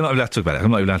 Anyway, we're not allowed to talk about it.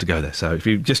 I'm not allowed to go there. So if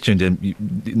you just tuned in,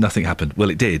 nothing happened. Well,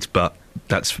 it did, but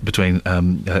that's between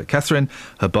Catherine,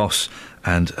 her boss,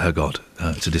 and her God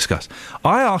to discuss.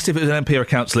 I asked if it was an MP or a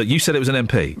councillor. You said it was an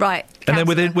MP. Right. And then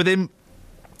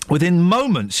within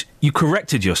moments, you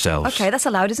corrected yourselves. Okay, that's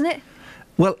allowed, isn't it?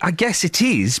 Well, I guess it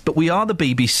is, but we are the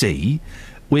BBC.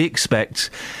 We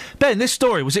expect... Ben, this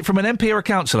story, was it from an MP or a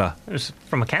councillor? It was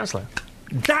from a councillor.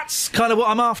 That's kind of what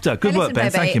I'm after. Good Hey, work, listen,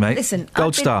 Ben. baby, Thank you, mate. Listen,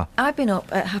 Gold star. I've been up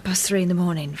at 3:30 in the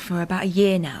morning for about a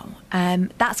year now.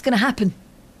 That's going to happen.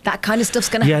 That kind of stuff's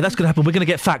going to happen. Yeah, that's going to happen. We're going to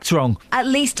get facts wrong. At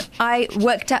least I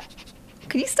worked out...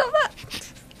 Can you stop that?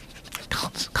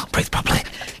 Can't breathe properly.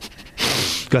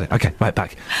 Got it. Okay, right,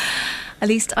 back. At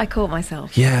least I caught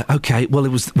myself. Yeah, okay. Well,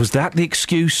 was that the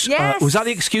excuse? Yes. Was that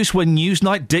the excuse when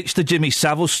Newsnight ditched the Jimmy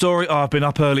Savile story? Oh, I've been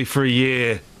up early for a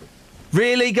year.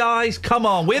 Really, guys? Come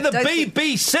on. We're the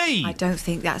BBC. I don't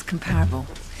think that's comparable.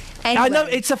 Anyway, I know,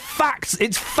 it's a fact.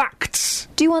 It's facts.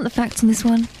 Do you want the facts in this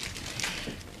one?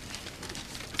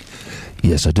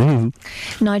 Yes, I do.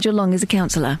 Nigel Long is a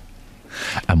councillor.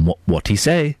 And what he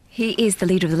say? He is the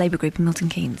leader of the Labour group in Milton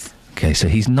Keynes. Okay, so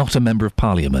he's not a member of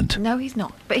Parliament. No, he's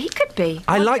not. But he could be.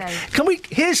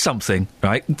 Here's something,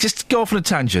 right? Just go off on a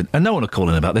tangent, and no one will call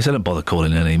in about this. They don't bother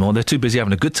calling in anymore. They're too busy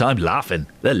having a good time laughing.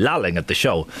 They're lolling at the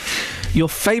show. Your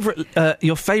favourite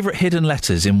hidden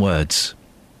letters in words?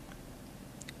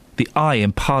 The I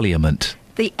in Parliament.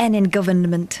 The N in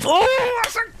government. Oh,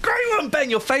 that's a great one, Ben.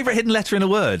 Your favourite hidden letter in a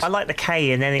word? I like the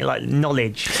K and then it like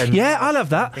knowledge. And yeah, I love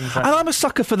that. Like and I'm a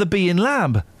sucker for the B in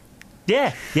lamb.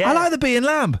 Yeah. I like the B in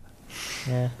lamb.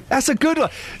 Yeah. That's a good one.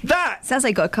 That sounds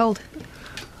like you got a cold.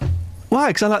 Why?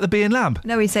 Because I like the B in lamb.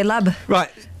 No, we say lab. Right.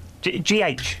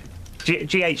 GH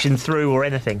and through or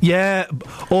anything. Yeah.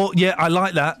 I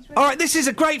like that. All right, this is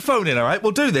a great phone in. All right,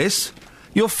 we'll do this.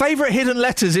 Your favourite hidden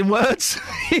letters in words?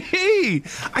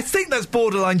 I think that's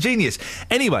borderline genius.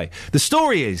 Anyway, the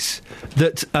story is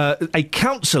that a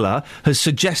councillor has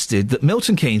suggested that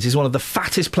Milton Keynes is one of the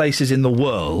fattest places in the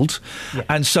world,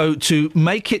 and so to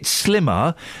make it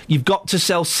slimmer, you've got to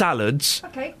sell salads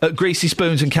at Greasy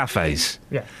Spoons and cafes.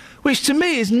 Yeah. Which to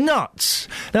me is nuts.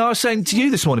 Now, I was saying to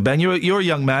you this morning, Ben, you're a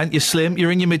young man, you're slim,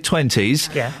 you're in your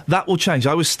mid-20s. Yeah. That will change.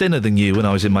 I was thinner than you when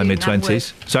I was in my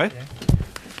mid-20s. Sorry? Yeah.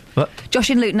 What? Josh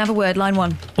in Luton, have a word, line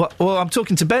 1. What? Well, I'm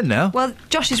talking to Ben now. Well,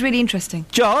 Josh is really interesting.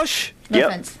 Josh? No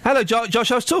offence. Hello,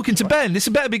 Josh, I was talking to Ben. This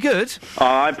had better be good. Oh,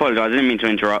 I apologise, I didn't mean to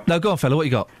interrupt. No, go on, fella, what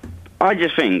you got? I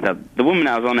just think that the woman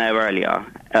that was on there earlier,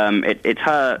 it's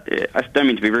her, I don't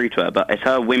mean to be rude to her, but it's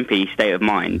her wimpy state of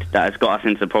mind that has got us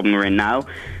into the problem we're in now,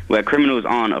 where criminals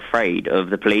aren't afraid of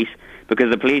the police, because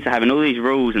the police are having all these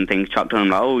rules and things chucked on them,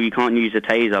 like, oh, you can't use a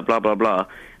taser, blah, blah, blah.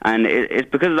 And it's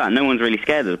because of that, no one's really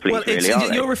scared of the police, really, are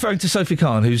they? You're referring to Sophie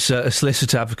Khan, who's a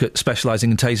solicitor advocate specialising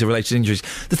in taser-related injuries.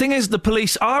 The thing is, the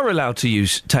police are allowed to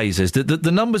use tasers.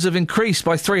 The numbers have increased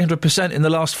by 300% in the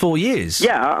last 4 years.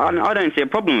 Yeah, I don't see a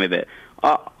problem with it.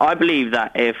 I believe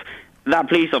that if that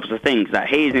police officer thinks that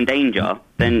he is in danger,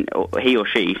 then he or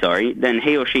she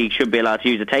should be allowed to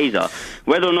use a taser.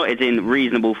 Whether or not it's in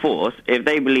reasonable force, if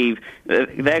they believe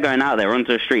they're going out there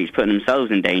onto the streets putting themselves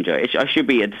in danger, it should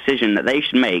be a decision that they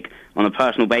should make on a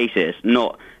personal basis,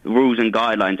 not rules and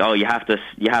guidelines. Oh, you have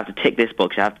to tick this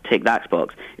box, you have to tick that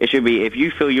box. It should be, if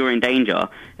you feel you're in danger,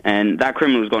 and that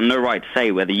criminal's got no right to say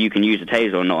whether you can use a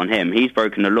taser or not on him. He's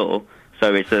broken the law,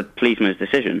 so it's a policeman's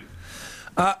decision.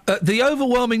 The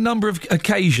overwhelming number of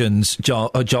occasions,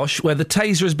 Josh, where the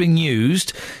taser has been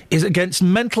used is against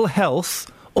mental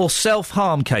health or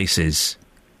self-harm cases.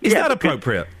 Is that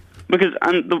appropriate? Because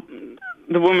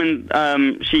the woman,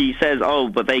 she says, oh,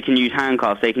 but they can use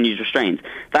handcuffs, they can use restraints.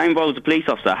 That involves a police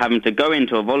officer having to go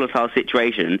into a volatile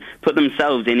situation, put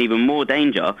themselves in even more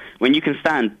danger, when you can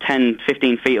stand 10,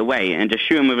 15 feet away and just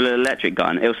shoot them with a little electric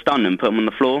gun. It'll stun them, put them on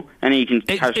the floor, and then you can...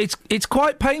 It's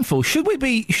quite painful. Should we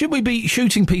be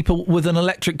shooting people with an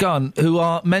electric gun who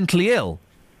are mentally ill?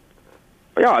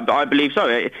 Yeah, I believe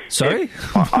so. Sorry?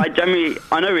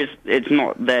 I know it's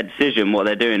not their decision what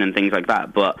they're doing and things like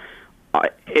that, but...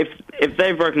 If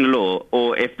they've broken the law,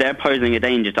 or if they're posing a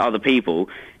danger to other people,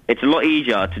 it's a lot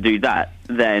easier to do that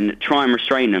than try and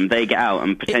restrain them. They get out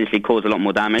and potentially cause a lot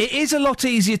more damage. It is a lot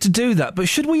easier to do that, but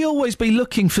should we always be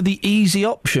looking for the easy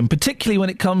option, particularly when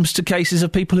it comes to cases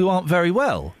of people who aren't very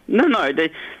well? No.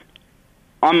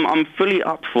 I'm fully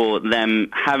up for them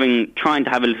trying to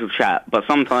have a little chat, but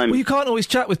sometimes... Well, you can't always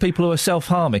chat with people who are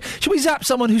self-harming. Should we zap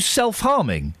someone who's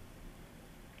self-harming?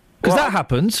 Because that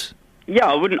happens... Yeah,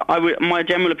 I wouldn't. My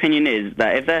general opinion is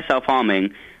that if they're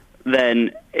self-harming,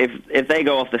 then if they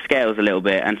go off the scales a little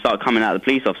bit and start coming at the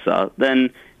police officer, then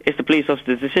it's the police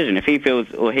officer's decision. If he feels,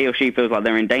 or he or she feels like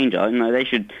they're in danger, they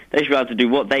should be able to do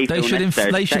what they feel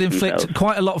necessary. They should inflict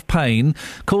quite a lot of pain,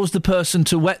 cause the person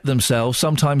to wet themselves,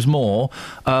 sometimes more,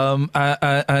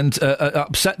 and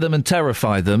upset them and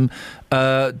terrify them.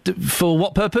 For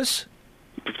what purpose?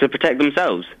 To protect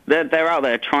themselves. They're out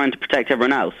there trying to protect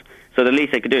everyone else. So the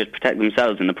least they could do is protect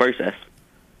themselves in the process.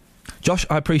 Josh,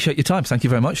 I appreciate your time. Thank you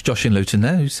very much. Josh in Luton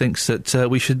there, who thinks that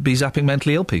we should be zapping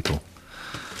mentally ill people.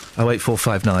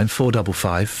 08459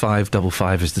 455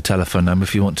 555 is the telephone number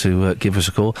if you want to give us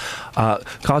a call.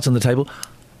 Cards on the table.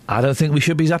 I don't think we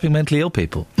should be zapping mentally ill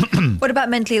people. What about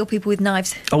mentally ill people with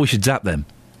knives? Oh, we should zap them.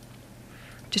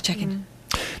 Just checking.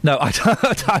 No,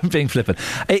 I'm being flippant.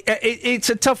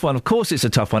 It's a tough one. Of course it's a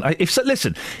tough one.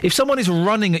 Listen, if someone is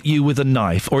running at you with a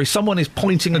knife or if someone is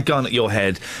pointing a gun at your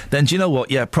head, then do you know what?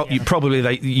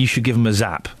 You should give them a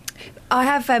zap. I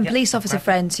have police officer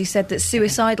friends who said that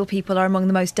suicidal people are among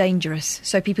the most dangerous.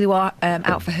 So people who are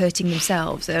out for hurting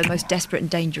themselves are the most desperate and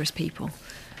dangerous people.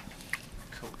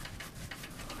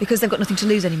 Because they've got nothing to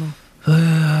lose anymore.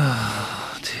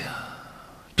 But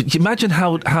imagine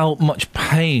how much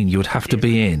pain you would have to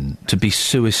be in to be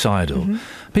suicidal. Mm-hmm.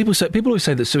 People always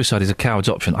say that suicide is a coward's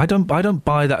option. I don't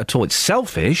buy that at all. It's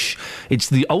selfish. It's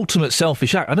the ultimate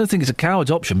selfish act. I don't think it's a coward's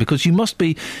option because you must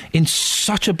be in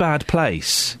such a bad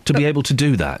place to be able to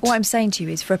do that. What I'm saying to you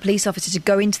is, for a police officer to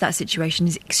go into that situation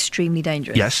is extremely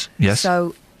dangerous. Yes.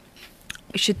 So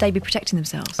should they be protecting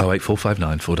themselves?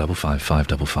 08459 455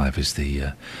 555 is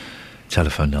the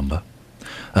telephone number.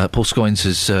 Paul Scoins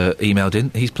has emailed in.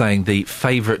 He's playing the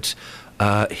favourite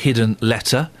hidden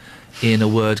letter in a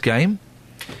word game.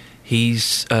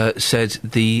 He's said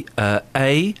the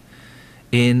A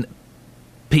in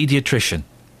paediatrician.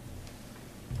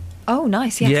 Oh,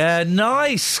 nice, yes. Yeah,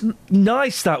 nice.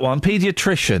 Nice, that one.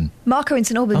 Paediatrician. Marco in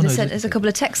St Albans has sent us a couple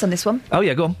of texts on this one. Oh,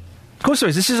 yeah, go on. Of course there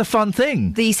is. This is a fun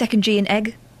thing. The second G in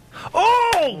egg.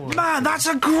 Oh, man, that's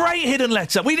a great hidden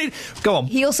letter. Go on.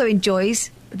 He also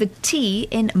enjoys... the T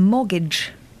in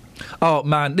mortgage. Oh,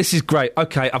 man, this is great.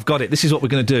 OK, I've got it. This is what we're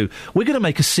going to do. We're going to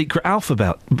make a secret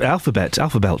alphabet. We're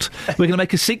going to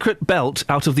make a secret belt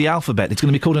out of the alphabet. It's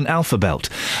going to be called an alphabet.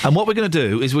 And what we're going to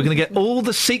do is we're going to get all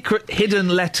the secret hidden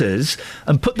letters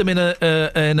and put them in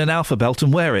an alphabet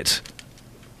and wear it.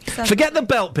 Forget the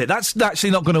belt bit. That's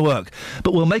actually not going to work.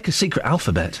 But we'll make a secret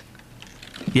alphabet.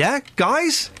 Yeah,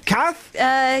 guys? Kath?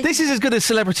 This is as good as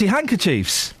celebrity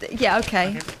handkerchiefs. Yeah,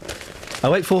 OK.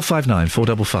 08459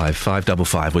 455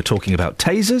 555. We're talking about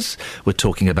tasers, we're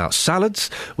talking about salads,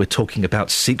 we're talking about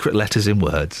secret letters in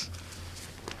words.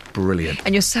 Brilliant.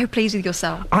 And you're so pleased with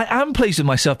yourself. I am pleased with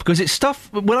myself because it's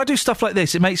stuff... When I do stuff like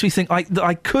this, it makes me think that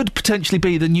I could potentially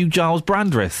be the new Giles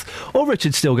Brandreth. Or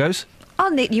Richard Stilgoes.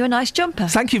 I'll knit you a nice jumper.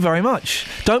 Thank you very much.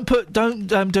 Don't do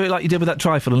it like you did with that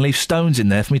trifle and leave stones in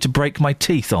there for me to break my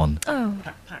teeth on. Oh.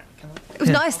 It was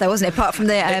nice though, wasn't it? Apart from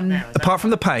the... Apart from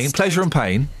the pain, pleasure and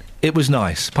pain, it was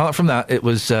nice. Apart from that, it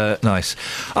was nice.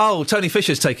 Oh, Tony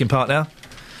Fisher's taking part now.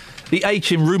 The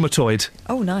H in rheumatoid.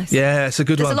 Oh, nice. Yeah, it's a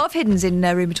good one. There's a lot of hiddens in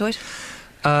rheumatoid.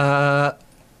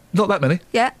 Not that many.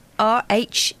 Yeah,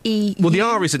 R-H-E... Well, the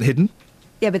R isn't hidden.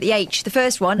 Yeah, but the H, the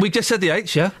first one. We just said the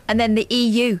H, yeah. And then the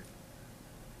E-U.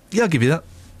 Yeah, I'll give you that.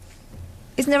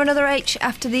 Isn't there another H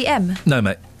after the M? No,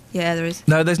 mate. Yeah, there is.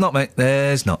 No, there's not, mate.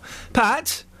 There's not.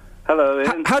 Pat? Hello,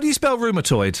 Ian. How do you spell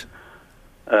rheumatoid?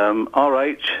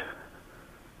 R-H.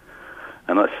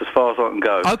 And that's as far as I can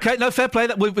go. OK, no, fair play.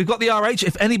 We've got the RH.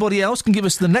 If anybody else can give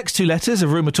us the next two letters of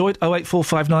rheumatoid,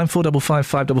 08459 455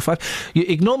 555. You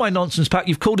ignore my nonsense, Pat.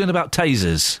 You've called in about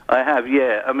tasers. I have,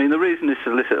 yeah. I mean, the reason this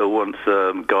solicitor wants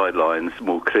guidelines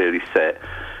more clearly set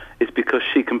is because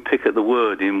she can pick at the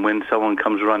wording when someone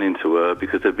comes running to her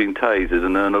because they've been tasered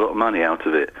and earn a lot of money out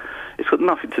of it. It's got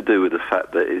nothing to do with the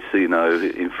fact that it's,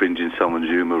 infringing someone's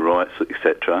human rights,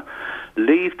 etc.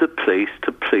 Leave the police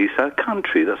to police our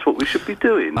country. That's what we should be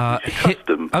doing. We should trust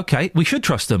them. OK, we should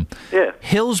trust them. Yeah.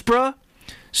 Hillsborough,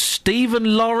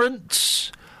 Stephen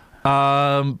Lawrence,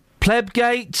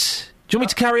 Plebgate... Do you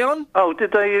want me to carry on? Oh,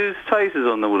 did they use tasers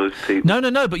on all those people? No,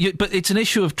 but it's an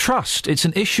issue of trust. It's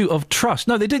an issue of trust.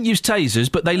 No, they didn't use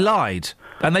tasers, but they lied.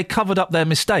 And they covered up their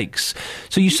mistakes.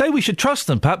 So you say we should trust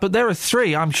them, Pat, but there are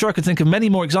three, I'm sure I could think of many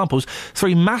more examples,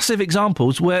 three massive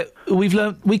examples where we've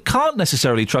learned we can't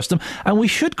necessarily trust them and we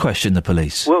should question the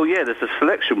police. Well, yeah, there's a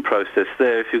selection process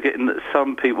there. If you're getting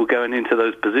some people going into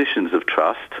those positions of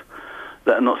trust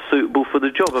that are not suitable for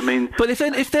the job. I mean... But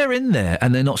if they're in there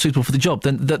and they're not suitable for the job,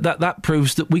 then that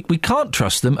proves that we can't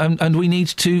trust them and we need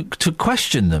to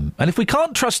question them. And if we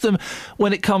can't trust them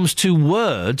when it comes to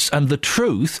words and the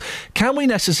truth, can we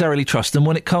necessarily trust them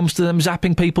when it comes to them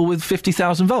zapping people with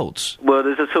 50,000 volts? Well,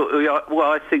 there's a sort of...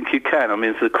 Well, I think you can. I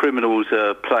mean, if the criminal's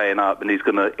playing up and he's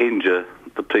going to injure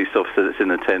the police officer that's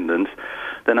in attendance,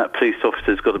 then that police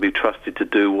officer's got to be trusted to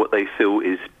do what they feel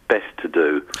is best to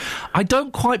do. I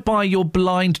don't quite buy your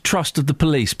blind trust of the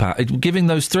police, Pat. Giving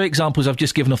those three examples I've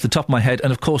just given off the top of my head,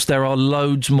 and of course there are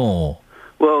loads more.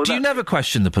 Well, do you never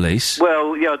question the police?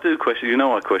 Well, yeah, I do question. You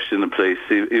know I question the police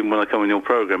even when I come on your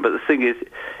programme. But the thing is,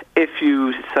 if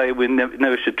you say we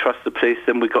never should trust the police,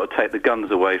 then we've got to take the guns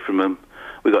away from them.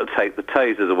 We've got to take the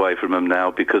tasers away from them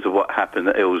now because of what happened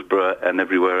at Hillsborough and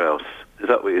everywhere else. Is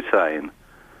that what you're saying?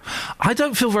 I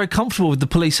don't feel very comfortable with the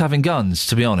police having guns,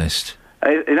 to be honest.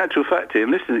 In actual fact,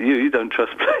 Ian, listen to you don't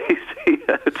trust police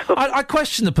at all. I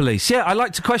question the police, yeah, I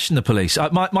like to question the police.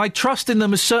 My trust in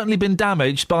them has certainly been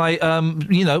damaged by,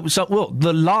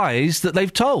 the lies that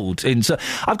they've told.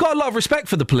 I've got a lot of respect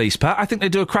for the police, Pat. I think they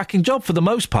do a cracking job for the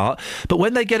most part, but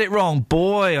when they get it wrong,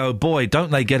 boy, oh boy, don't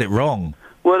they get it wrong.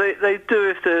 Well, they do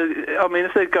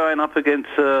if they're going up against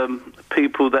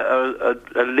people that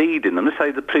are leading them. Let's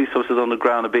say the police officers on the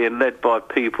ground are being led by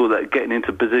people that are getting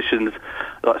into positions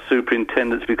like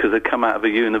superintendents because they come out of a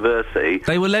university.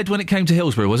 They were led when it came to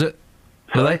Hillsborough, was it?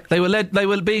 Were they? They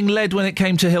were being led when it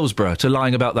came to Hillsborough, to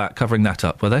lying about that, covering that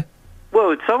up, were they?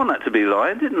 Well, someone had to be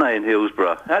lying, didn't they, in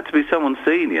Hillsborough? It had to be someone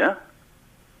senior.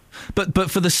 But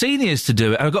for the seniors to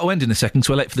do it, I've got to end in a second,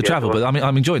 so we're late for the travel. But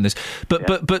I'm enjoying this. But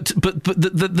the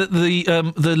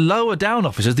lower down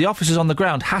officers, the officers on the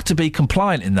ground, had to be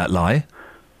compliant in that lie.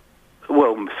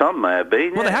 Well, some may have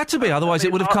been. Well, they had to be, otherwise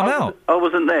it would have come out. I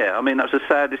wasn't there. I mean, that's the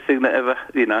saddest thing that ever,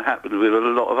 happened with a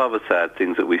lot of other sad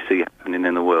things that we see happening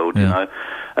in the world. Yeah.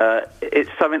 It's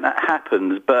something that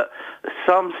happens, but at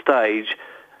some stage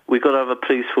we've got to have a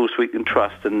police force we can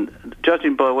trust. And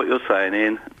judging by what you're saying,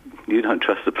 Ian, you don't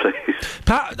trust the police.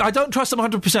 Pat, I don't trust them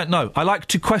 100%, no. I like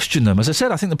to question them. As I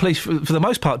said, I think the police, for the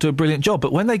most part, do a brilliant job.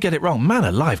 But when they get it wrong, man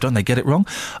alive, don't they get it wrong?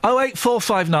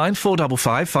 08459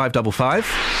 455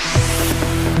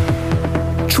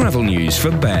 555. Travel news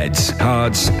for beds,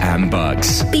 cards and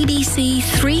bugs. BBC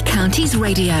Three Counties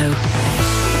Radio.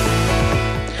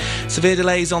 Severe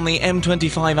delays on the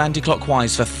M25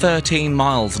 anti-clockwise for 13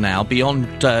 miles now, beyond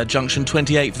junction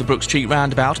 28 for the Brook Street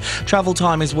roundabout. Travel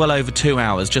time is well over 2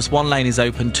 hours. Just one lane is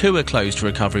open, 2 are closed to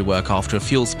recovery work after a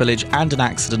fuel spillage and an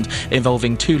accident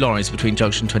involving 2 lorries between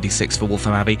junction 26 for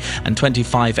Waltham Abbey and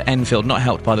 25 for Enfield, not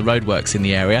helped by the roadworks in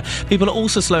the area. People are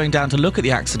also slowing down to look at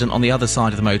the accident on the other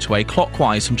side of the motorway,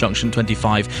 clockwise from junction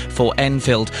 25 for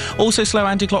Enfield. Also slow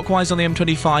anti-clockwise on the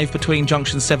M25 between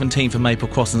junction 17 for Maple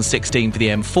Cross and 16 for the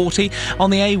M40. On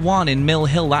the A1 in Mill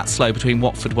Hill, that's slow between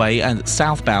Watford Way and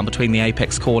southbound between the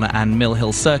Apex Corner and Mill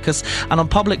Hill Circus. And on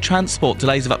public transport,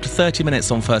 delays of up to 30 minutes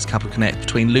on First Capital Connect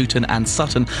between Luton and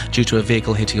Sutton due to a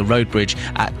vehicle hitting a road bridge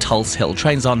at Tulse Hill.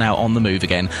 Trains are now on the move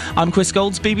again. I'm Chris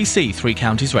Golds, BBC Three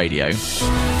Counties Radio.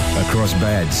 Across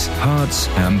beds, hearts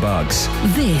and bugs.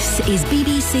 This is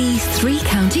BBC Three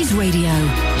Counties Radio.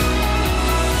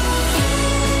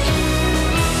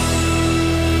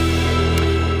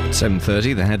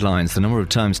 7:30, the headlines. The number of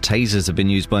times tasers have been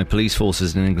used by police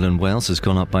forces in England and Wales has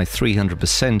gone up by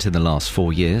 300% in the last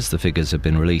 4 years. The figures have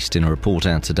been released in a report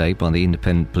out today by the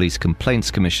Independent Police Complaints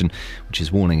Commission, which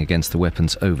is warning against the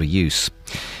weapon's overuse.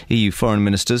 EU foreign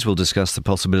ministers will discuss the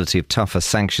possibility of tougher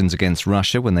sanctions against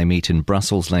Russia when they meet in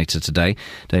Brussels later today.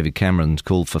 David Cameron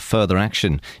called for further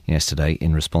action yesterday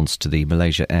in response to the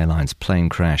Malaysia Airlines plane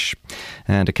crash.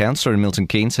 And a councillor in Milton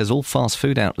Keynes says all fast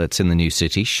food outlets in the new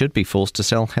city should be forced to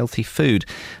sell healthy food.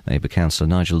 Labour councillor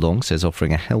Nigel Long says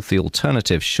offering a healthy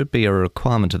alternative should be a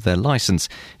requirement of their licence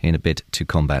in a bid to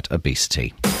combat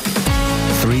obesity.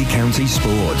 Three Counties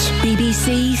Sports.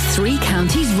 BBC Three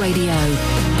Counties Radio.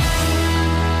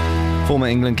 Former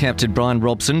England captain Brian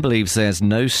Robson believes there's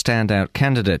no standout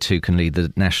candidate who can lead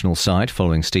the national side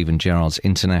following Steven Gerrard's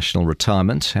international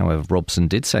retirement. However, Robson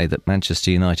did say that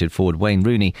Manchester United forward Wayne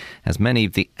Rooney has many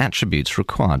of the attributes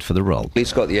required for the role.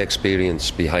 He's got the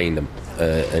experience behind him,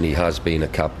 and he has been a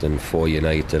captain for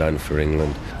United and for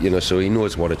England. So he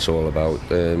knows what it's all about.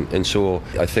 And so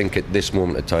I think at this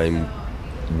moment of time,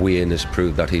 Wayne has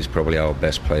proved that he's probably our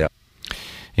best player.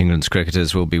 England's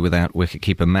cricketers will be without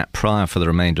wicketkeeper Matt Pryor for the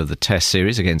remainder of the Test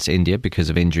series against India because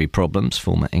of injury problems.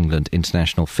 Former England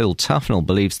international Phil Tufnell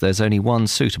believes there's only one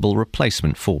suitable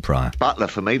replacement for Pryor. Butler,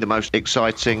 for me, the most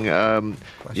exciting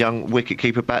young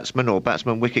wicketkeeper batsman or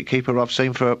batsman wicketkeeper I've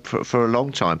seen for a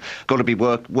long time. Got to be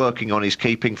working on his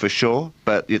keeping for sure,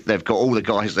 but they've got all the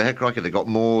guys there. They've got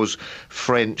Moores,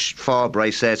 French,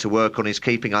 Farbrace there to work on his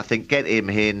keeping. I think get him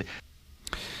in.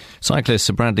 Cyclist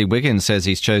Sir Bradley Wiggins says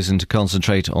he's chosen to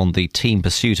concentrate on the team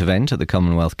pursuit event at the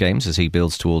Commonwealth Games as he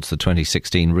builds towards the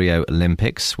 2016 Rio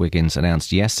Olympics. Wiggins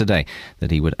announced yesterday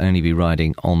that he would only be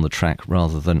riding on the track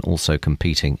rather than also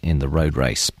competing in the road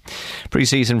race.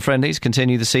 Pre-season friendlies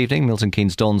continue this evening. Milton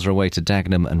Keynes Dons are away to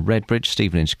Dagenham and Redbridge.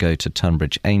 Stevenage go to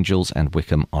Tunbridge Angels and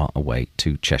Wickham are away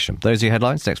to Chesham. Those are your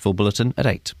headlines. Next full bulletin at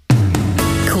 8.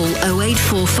 Call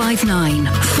 08459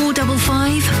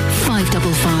 455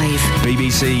 555.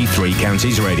 BBC Three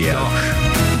Counties Radio.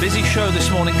 Busy show this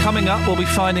morning. Coming up, we'll be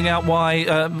finding out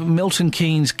why Milton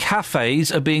Keynes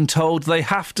cafes are being told they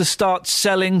have to start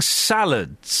selling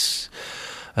salads.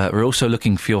 We're also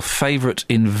looking for your favourite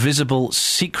invisible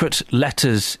secret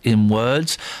letters in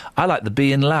words. I like the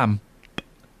B in lamb.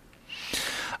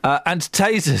 And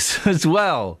tasers as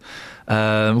well.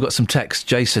 We've got some text.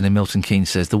 Jason in Milton Keynes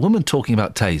says, the woman talking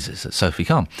about tasers, that's Sophie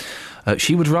Khan.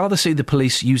 She would rather see the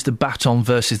police use the baton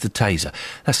versus the taser.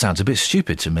 That sounds a bit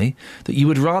stupid to me, that you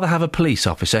would rather have a police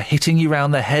officer hitting you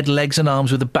round the head, legs and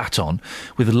arms with a baton,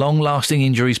 with long-lasting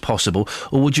injuries possible,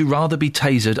 or would you rather be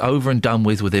tasered over and done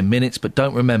with within minutes, but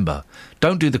don't remember,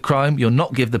 don't do the crime, you'll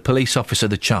not give the police officer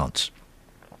the chance.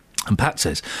 And Pat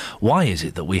says, why is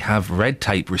it that we have red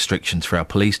tape restrictions for our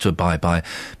police to abide by,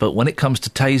 but when it comes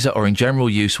to taser or in general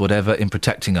use, whatever, in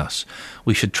protecting us,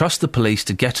 we should trust the police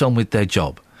to get on with their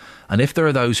job. And if there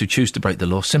are those who choose to break the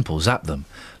law, simple, zap them.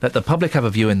 Let the public have a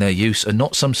view in their use and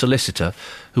not some solicitor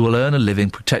who will earn a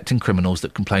living protecting criminals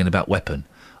that complain about weapon.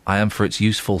 I am for its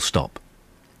use, full stop.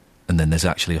 And then there's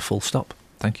actually a full stop.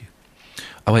 Thank you.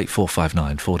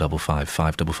 08459 455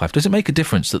 555. Does it make a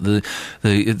difference that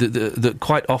the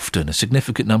quite often a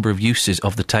significant number of uses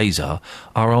of the taser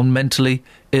are on mentally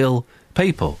ill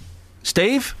people?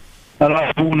 Steve?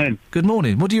 Hello, good morning. Good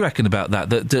morning. What do you reckon about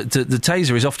that? That the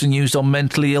taser is often used on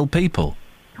mentally ill people?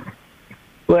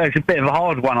 Well, it's a bit of a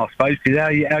hard one, I suppose, because how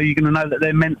are you going to know that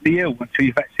they're mentally ill until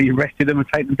you've actually arrested them and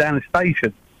taken them down the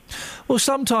station? Well,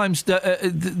 sometimes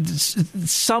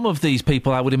some of these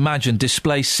people, I would imagine,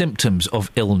 display symptoms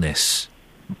of illness.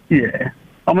 Yeah.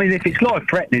 I mean, if it's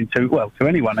life-threatening to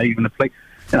anyone, even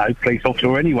a police officer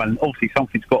or anyone, obviously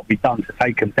something's got to be done to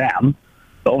take them down.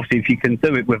 But obviously if you can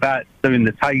do it without doing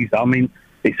the taser, I mean,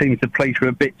 it seems the police were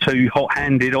a bit too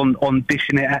hot-handed on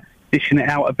dishing it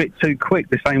out a bit too quick.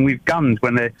 The same with guns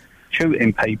when they're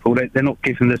shooting people. They're not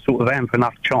giving the sort of amp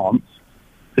enough chance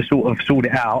to sort of sort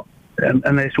it out,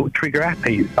 and they're sort of trigger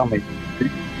happy in some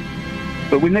instances.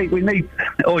 But we need.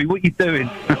 Oi, what are you doing?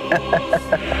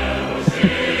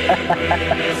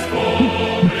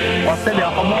 I tell you,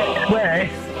 I might swear.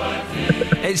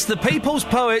 It's the people's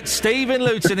poet, Stephen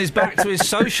Luton, is back to his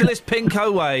socialist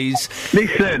pinko ways.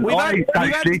 Listen,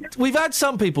 we've had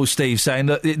some people, Steve, saying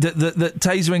that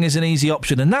tasering is an easy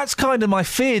option, and that's kind of my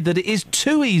fear, that it is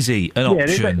too easy an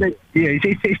option.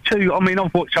 It's too... I mean,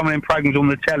 I've watched some of them programmes on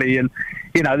the telly, and,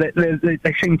 you know,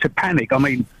 they seem to panic. I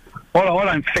mean, I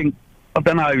don't think... I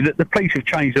don't know, that the police have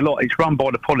changed a lot. It's run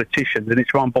by the politicians, and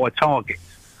it's run by targets.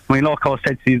 I mean, like I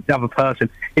said to the other person,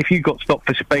 if you got stopped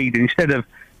for speeding, instead of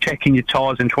checking your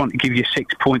tyres and trying to give you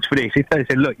 6 points for this, if they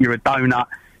said, look, you're a donut,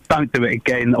 don't do it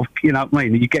again, you know what I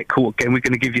mean, you get caught again, we're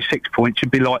going to give you 6 points, you'd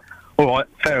be like, all right,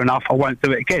 fair enough, I won't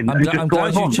do it again. I'm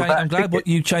glad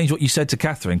you changed what you said to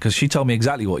Catherine, because she told me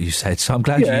exactly what you said, so I'm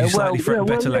glad you used slightly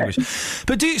better language.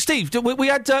 But Steve, we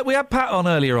had Pat on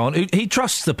earlier on, he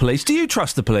trusts the police. Do you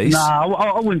trust the police? No,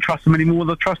 I wouldn't trust them anymore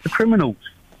than I trust the criminals.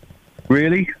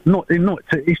 Really? Not.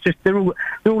 It's just they're all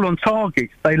on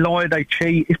targets. They lie, they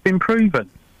cheat. It's been proven.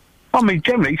 I mean,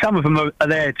 generally, some of them are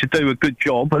there to do a good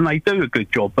job, and they do a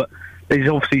good job. But there's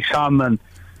obviously some, and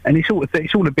it's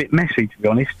all a bit messy, to be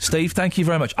honest. Steve, thank you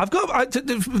very much.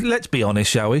 Let's be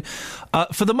honest, shall we?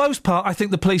 For the most part, I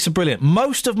think the police are brilliant.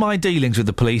 Most of my dealings with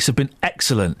the police have been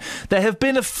excellent. There have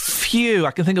been a few.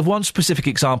 I can think of one specific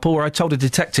example where I told a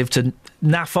detective to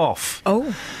naff off.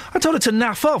 Oh. I told her to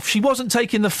naff off. She wasn't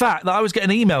taking the fact that I was getting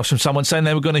emails from someone saying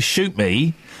they were going to shoot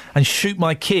me and shoot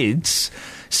my kids.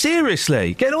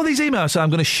 Seriously, getting all these emails saying, I'm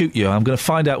going to shoot you, I'm going to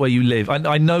find out where you live,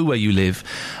 I know where you live,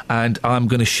 and I'm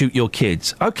going to shoot your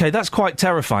kids. OK, that's quite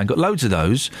terrifying. Got loads of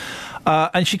those.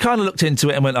 And she kind of looked into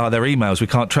it and went, they're emails, we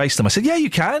can't trace them. I said, yeah, you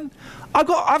can. I've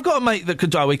got a mate that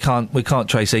could... we can't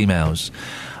trace emails.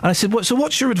 And I said, so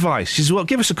what's your advice? She said, well,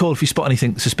 give us a call if you spot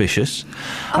anything suspicious.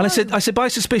 And I said, by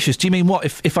suspicious, do you mean what?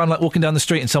 If I'm like walking down the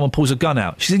street and someone pulls a gun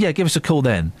out? She said, yeah, give us a call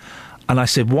then. And I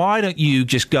said, why don't you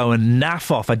just go and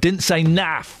naff off? I didn't say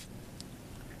naff.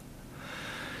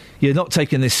 You're not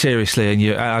taking this seriously,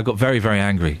 and I got very, very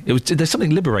angry. There's something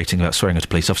liberating about swearing at a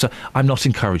police officer. I'm not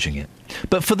encouraging it.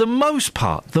 But for the most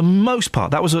part,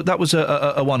 that was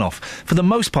a one-off. For the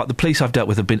most part, the police I've dealt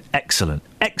with have been excellent.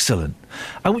 Excellent.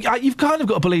 And you've kind of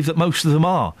got to believe that most of them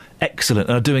are excellent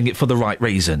and are doing it for the right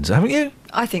reasons, haven't you?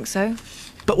 I think so.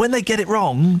 But when they get it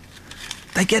wrong...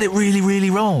 they get it really, really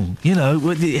wrong. You know,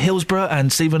 with Hillsborough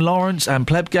and Stephen Lawrence and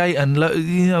Plebgate and,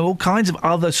 all kinds of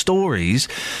other stories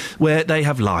where they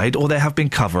have lied or there have been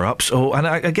cover-ups.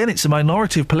 Again, it's a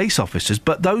minority of police officers,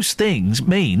 but those things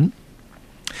mean...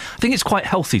 I think it's quite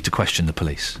healthy to question the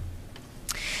police.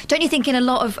 Don't you think in a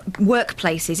lot of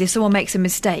workplaces, if someone makes a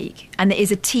mistake and there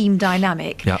is a team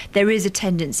dynamic, there is a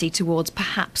tendency towards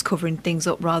perhaps covering things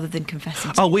up rather than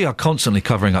confessing to we are constantly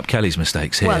covering up Kelly's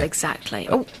mistakes here. Well, exactly.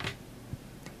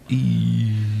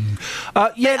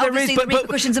 There is, but the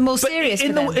repercussions are more serious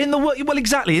for them. Well,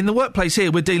 exactly. In the workplace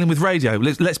here, we're dealing with radio.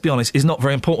 Let's be honest, is not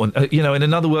very important. In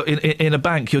in a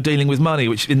bank, you're dealing with money,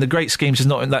 which in the great schemes is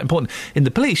not that important. In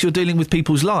the police, you're dealing with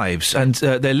people's lives and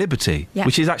their liberty,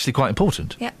 which is actually quite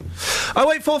important. Yeah.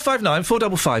 08459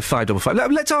 455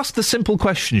 555. Let's ask the simple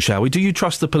question, shall we? Do you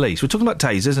trust the police? We're talking about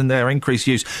tasers and their increased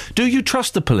use. Do you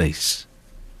trust the police?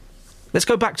 Let's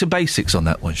go back to basics on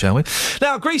that one, shall we?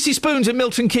 Now, Greasy Spoons in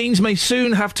Milton Keynes may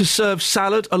soon have to serve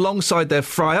salad alongside their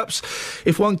fry-ups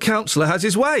if one councillor has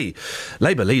his way.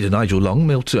 Labour leader Nigel Long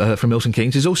from Milton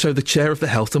Keynes is also the chair of the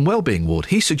Health and Wellbeing Ward.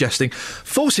 He's suggesting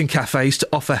forcing cafes to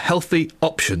offer healthy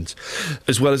options,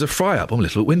 as well as a fry-up. I'm a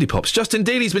little bit windy pops. Justin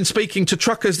Dealey's been speaking to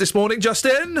truckers this morning.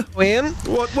 Justin? Ian?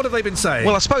 What have they been saying?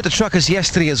 Well, I spoke to truckers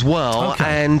yesterday as well,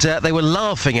 and they were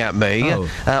laughing at me.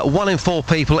 1 in 4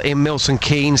 people in Milton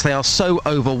Keynes, they are so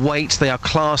overweight, they are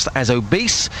classed as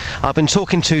obese. I've been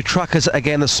talking to truckers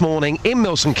again this morning in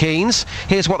Milton Keynes.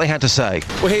 Here's what they had to say.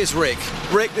 Well, here's Rick.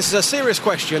 Rick, this is a serious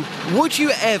question. Would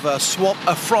you ever swap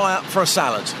a fry-up for a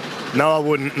salad? No, I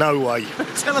wouldn't. No way.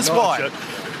 Tell us why.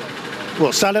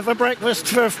 What, salad for breakfast?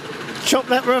 Chop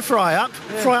that for a fry-up?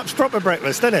 Yeah. Fry-up's proper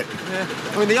breakfast, isn't it? Yeah.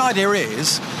 I mean, the idea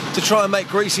is to try and make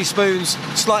Greasy Spoons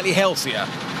slightly healthier.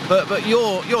 But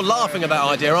you're laughing at that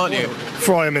idea, aren't you?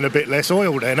 Fry them in a bit less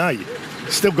oil then, eh?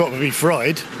 Still got to be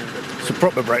fried. It's a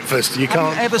proper breakfast. You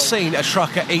can't... Have you ever seen a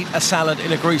trucker eat a salad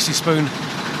in a Greasy Spoon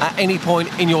at any point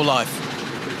in your life?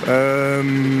 I'll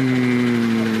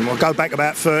go back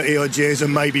about 30 odd years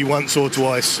and maybe once or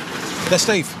twice. There's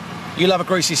Steve. You love a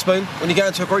greasy spoon. When you go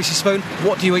into a greasy spoon,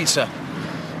 what do you eat, sir?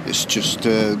 It's just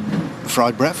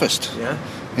fried breakfast. Yeah?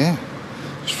 Yeah.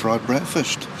 It's fried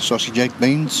breakfast. Sausage, egg,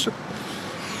 beans.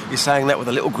 You're saying that with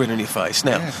a little grin on your face.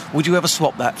 Now, would you ever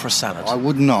swap that for a salad? I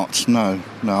would not, no.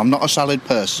 No, I'm not a salad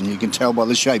person. You can tell by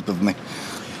the shape of me.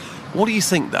 What do you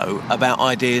think, though, about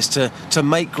ideas to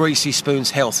make greasy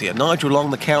spoons healthier? Nigel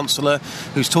Long, the councillor,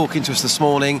 who's talking to us this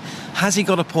morning, has he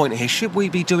got a point here? Should we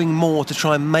be doing more to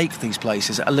try and make these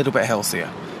places a little bit healthier?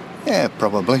 Yeah,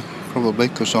 probably,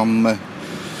 because I'm, a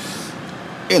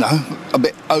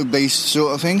bit obese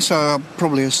sort of thing, so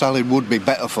probably a salad would be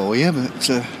better for you,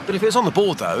 but... But if it's on the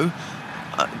board, though,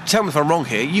 tell me if I'm wrong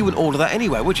here, you wouldn't order that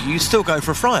anyway, would you? You'd still go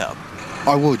for a fry-up.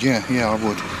 I would, yeah, I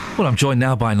would. Well, I'm joined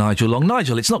now by Nigel Long.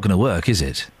 Nigel, it's not going to work, is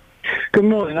it? Good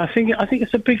morning. I think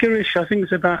it's a bigger issue. I think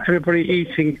it's about everybody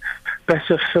eating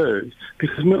better food,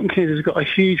 because Milton Keynes has got a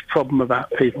huge problem about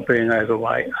people being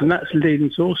overweight, and that's leading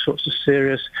to all sorts of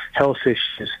serious health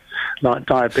issues, like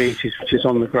diabetes, which is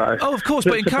on the growth. Oh, of course,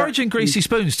 but encouraging greasy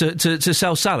spoons to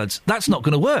sell salads, that's not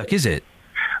going to work, is it?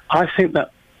 I think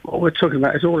that what we're talking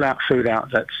about is all-out food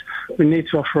outlets. We need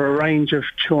to offer a range of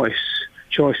choices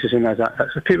in those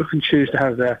outlets, so people can choose to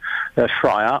have their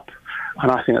fry-up,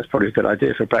 and I think that's probably a good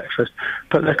idea for breakfast,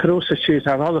 but they could also choose to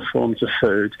have other forms of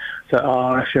food that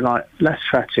are, if you like, less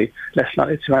fatty, less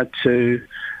likely to add to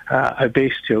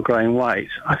obesity or growing weight.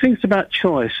 I think it's about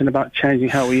choice and about changing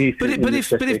how we eat. But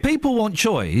if people want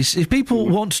choice, if people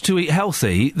want to eat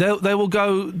healthy, they will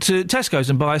go to Tesco's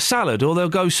and buy a salad, or they'll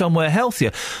go somewhere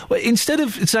healthier. Instead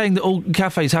of saying that all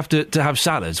cafes have to have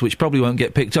salads, which probably won't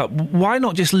get picked up, why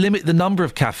not just limit the number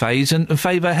of cafes and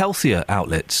favour healthier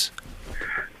outlets?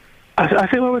 I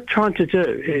think what we're trying to do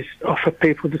is offer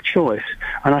people the choice,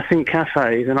 and I think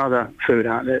cafes and other food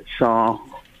outlets are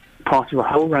part of a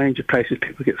whole range of places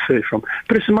people get food from.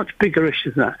 But it's a much bigger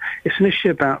issue than that. It's an issue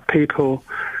about people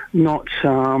not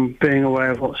being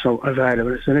aware of what's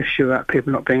available. It's an issue about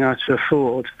people not being able to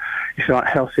afford, if you like,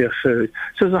 healthier food.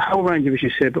 So there's a whole range of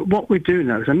issues here. But what we do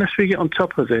know is unless we get on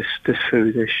top of this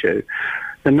food issue,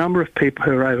 the number of people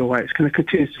who are overweight is going to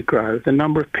continue to grow. The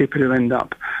number of people who end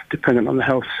up dependent on the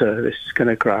health service is going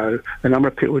to grow. The number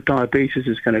of people with diabetes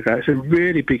is going to grow. It's a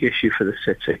really big issue for the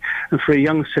city. And for a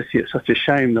young city, it's such a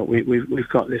shame that we've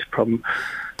got this problem.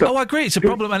 But I agree. It's a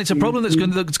problem, and it's a problem that's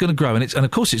going to grow. And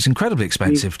of course, it's incredibly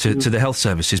expensive to the health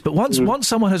services. But once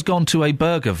someone has gone to a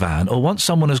burger van, or once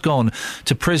someone has gone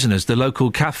to Prisoners, the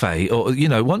local cafe, or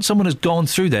once someone has gone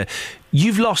through there,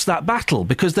 you've lost that battle,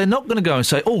 because they're not going to go and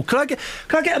say, "Oh, can I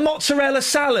get a mozzarella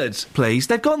salad, please?"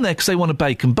 They've gone there because they want a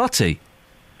bacon butty.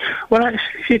 Well,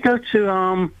 actually, if you go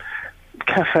to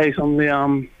cafes on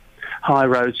the high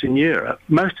roads in Europe,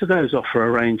 most of those offer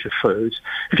a range of foods.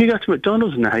 If you go to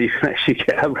McDonald's now, you can actually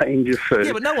get a range of food.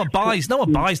 Yeah, but no one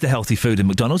buys the healthy food in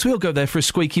McDonald's. We all go there for a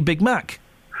squeaky Big Mac.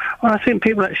 Well, I think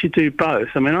people actually do both.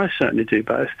 I mean, I certainly do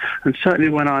both. And certainly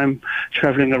when I'm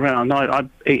travelling around, I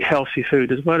eat healthy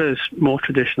food as well as more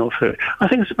traditional food. I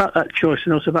think it's about that choice,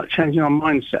 and also about changing our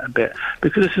mindset a bit,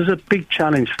 because this is a big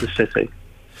challenge for the city.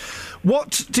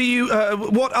 What do you?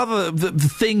 What other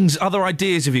other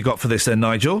ideas have you got for this then,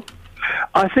 Nigel?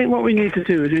 I think what we need to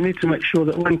do is we need to make sure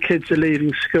that when kids are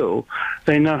leaving school,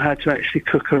 they know how to actually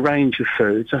cook a range of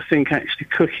foods. I think actually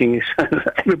cooking is something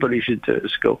that everybody should do at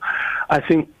school. I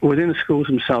think within the schools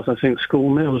themselves, I think school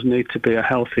meals need to be a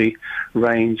healthy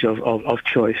range of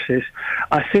choices.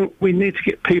 I think we need to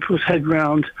get people's head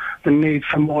round the need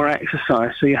for more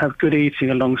exercise, so you have good eating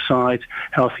alongside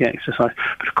healthy exercise.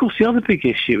 But of course, the other big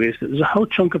issue is that there's a whole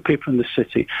chunk of people in the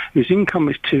city whose income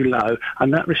is too low,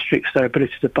 and that restricts their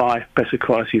ability to buy better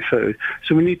quality food.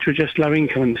 So we need to address low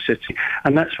income in the city,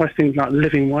 and that's why things like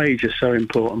living wage is so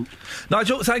important.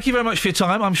 Nigel, thank you very much for your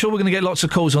time. I'm sure we're going to get lots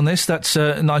of calls on this. That's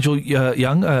Nigel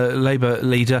Young, Labour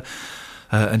leader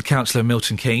and councillor in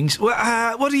Milton Keynes.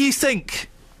 Well, what do you think?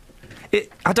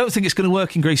 I don't think it's going to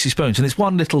work in Greasy Spoons, and it's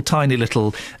one tiny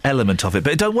little element of it,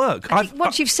 but it don't work.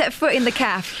 Once you've set foot in the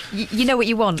cafe, you know what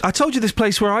you want. I told you this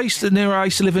place where I used to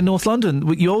live in North London.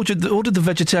 You ordered the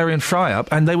vegetarian fry-up,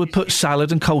 and they would put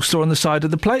salad and coleslaw on the side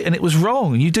of the plate, and it was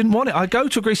wrong. You didn't want it. I go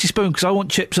to a Greasy Spoon because I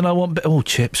want chips, and I want...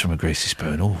 chips from a Greasy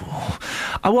Spoon.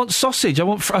 I want sausage. I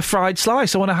want a fried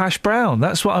slice. I want a hash brown.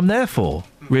 That's what I'm there for,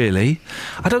 really.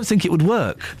 I don't think it would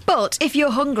work. But if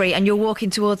you're hungry and you're walking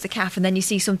towards the cafe and then you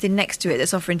see something next to it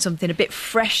that's offering something a bit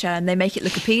fresher and they make it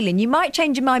look appealing, you might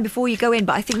change your mind before you go in,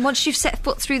 but I think once you've set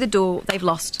foot through the door, they've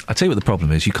lost. I tell you what the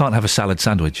problem is. You can't have a salad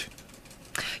sandwich.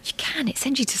 You can. It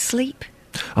sends you to sleep.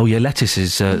 Oh, yeah, lettuce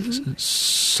is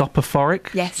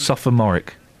soporific? Yes.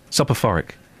 Soporific.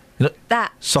 You know,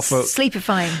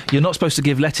 sleepifying. You're not supposed to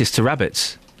give lettuce to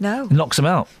rabbits. No. It knocks them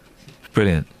out.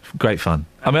 Brilliant. Great fun.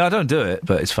 I mean, I don't do it,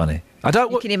 but it's funny. I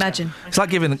don't. You can imagine. It's like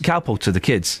giving cowpole to the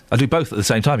kids. I do both at the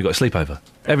same time. You've got a sleepover.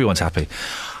 Everyone's happy.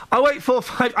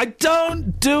 0845. I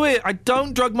don't do it. I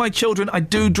don't drug my children. I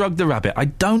do drug the rabbit. I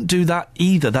don't do that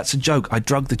either. That's a joke. I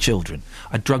drug the children.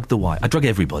 I drug the wife. I drug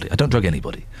everybody. I don't drug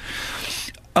anybody.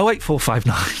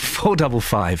 08459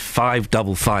 455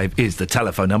 555 is the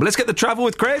telephone number. Let's get the travel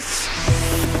with Chris.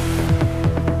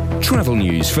 Travel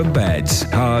news for beds,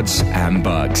 cards and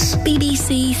bugs.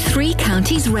 BBC Three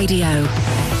Counties Radio.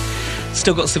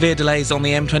 Still got severe delays on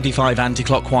the M25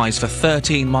 anti-clockwise for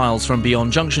 13 miles from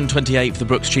beyond Junction 28 for the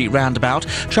Brook Street roundabout.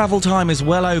 Travel time is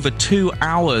well over 2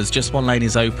 hours. Just one lane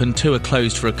is open, 2 are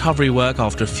closed for recovery work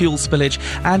after a fuel spillage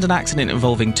and an accident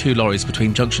involving 2 lorries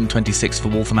between Junction 26 for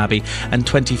Waltham Abbey and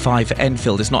 25 for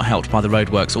Enfield. It's not helped by the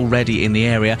roadworks already in the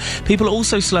area. People are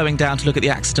also slowing down to look at the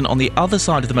accident on the other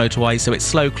side of the motorway, so it's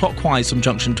slow clockwise from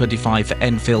Junction 25 for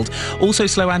Enfield. Also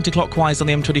slow anti-clockwise on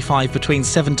the M25 between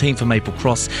 17 for Maple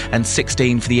Cross and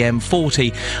 16 for the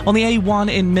M40. On the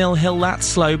A1 in Mill Hill, that's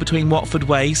slow between Watford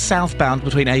Way, southbound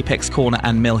between Apex Corner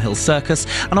and Mill Hill Circus.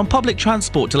 And on public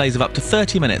transport, delays of up to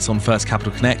 30 minutes on First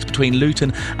Capital Connect between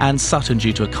Luton and Sutton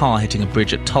due to a car hitting a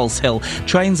bridge at Tulse Hill.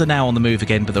 Trains are now on the move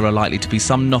again, but there are likely to be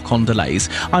some knock-on delays.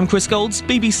 I'm Chris Golds,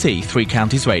 BBC Three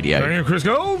Counties Radio. Thank you, Chris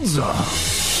Golds.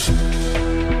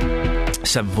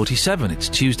 7:47. It's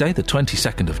Tuesday, the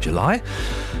 22nd of July.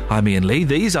 I'm Iain Lee.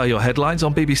 These are your headlines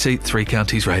on BBC Three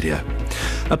Counties Radio.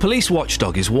 A police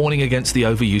watchdog is warning against the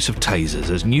overuse of tasers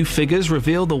as new figures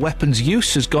reveal the weapon's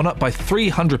use has gone up by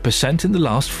 300% in the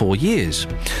last 4 years.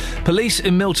 Police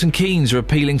in Milton Keynes are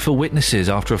appealing for witnesses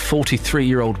after a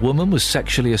 43-year-old woman was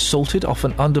sexually assaulted off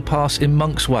an underpass in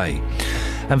Monk's Way.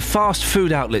 And fast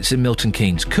food outlets in Milton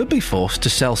Keynes could be forced to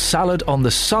sell salad on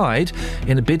the side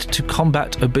in a bid to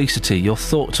combat obesity. Your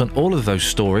thoughts on all of those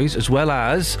stories, as well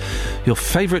as your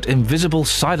favourite invisible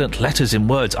silent letters in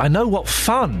words. I know what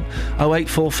fun!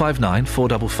 08459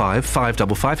 455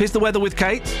 555. Here's the weather with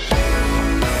Kate.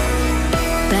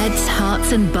 Beds,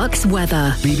 Hearts and Bucks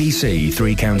weather. BBC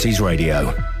Three Counties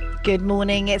Radio. Good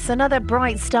morning. It's another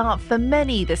bright start for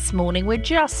many this morning. We're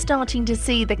just starting to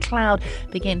see the cloud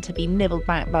begin to be nibbled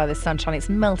back by the sunshine. It's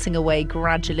melting away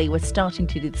gradually. We're starting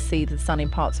to see the sun in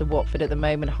parts of Watford at the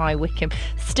moment, High Wycombe.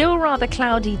 Still rather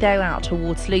cloudy, though, out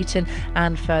towards Luton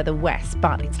and further west.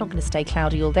 But it's not going to stay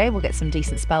cloudy all day. We'll get some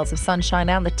decent spells of sunshine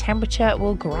now, and the temperature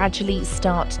will gradually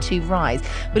start to rise.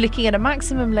 We're looking at a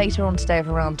maximum later on today of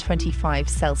around 25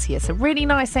 Celsius. A really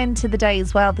nice end to the day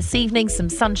as well. This evening, some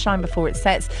sunshine before it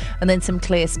sets, and then some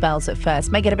clear spells at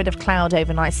first. May get a bit of cloud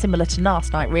overnight, similar to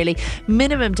last night, really.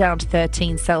 Minimum down to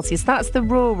 13 Celsius. That's the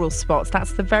rural spots.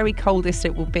 That's the very coldest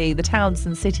it will be. The towns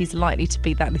and cities are likely to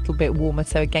be that little bit warmer,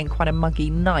 so again, quite a muggy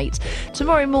night.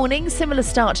 Tomorrow morning, similar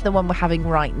start to the one we're having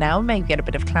right now. Maybe get a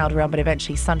bit of cloud around, but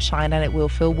eventually sunshine, and it will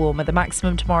feel warmer. The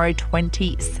maximum tomorrow,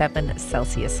 27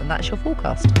 Celsius. And that's your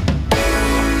forecast.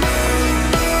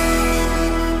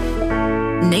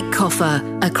 Nick Coffer,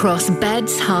 across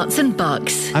Beds, Hearts and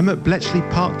Bucks. I'm at Bletchley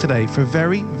Park today for a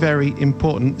very, very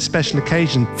important special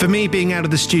occasion. For me, being out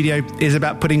of the studio is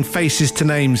about putting faces to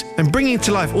names and bringing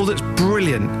to life all that's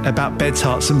brilliant about Beds,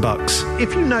 Hearts and Bucks.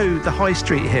 If you know the high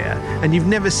street here and you've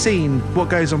never seen what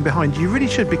goes on behind you really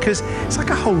should, because it's like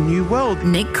a whole new world.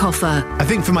 Nick Coffer. I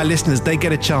think for my listeners, they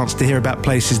get a chance to hear about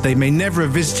places they may never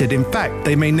have visited. In fact,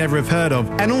 they may never have heard of.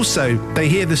 And also, they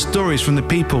hear the stories from the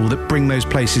people that bring those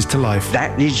places to life.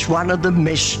 That is one of the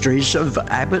mysteries of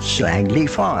Abbots Langley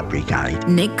Fire Brigade.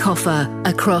 Nick Coffer,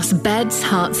 across Beds,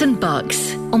 Hearts and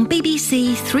Bucks, on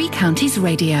BBC Three Counties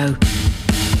Radio.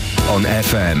 On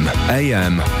FM,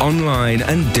 AM, online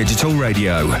and digital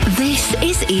radio. This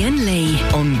is Iain Lee.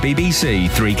 On BBC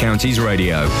Three Counties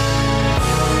Radio.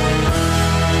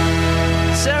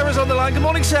 Sarah's on the line. Good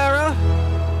morning, Sarah.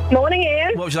 Morning,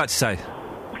 Ian. What would you like to say?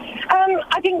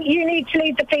 I think you need to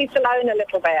leave the police alone a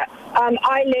little bit.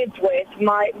 I live with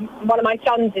one of my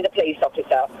sons is a police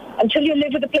officer. Until you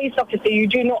live with a police officer, you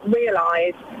do not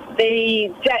realise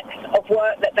the depth of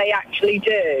work that they actually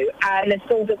do. And the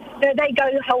sort of, they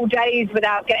go whole days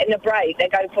without getting a break. They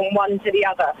go from one to the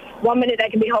other. 1 minute they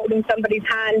can be holding somebody's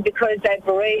hand because they're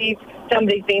bereaved,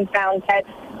 somebody's been found dead.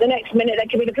 The next minute they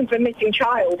can be looking for a missing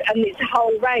child, and it's a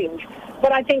whole range.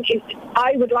 But I think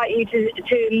I would like you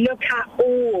to look at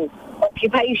all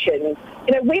occupations.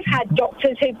 You know, we've had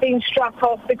doctors who've been struck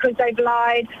off because they've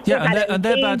lied. Yeah, and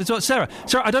they're bad as well. Sarah,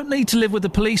 I don't need to live with a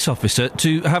police officer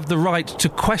to have the right to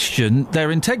question their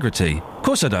integrity. Of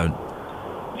course I don't.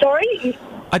 Sorry?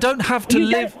 I don't have to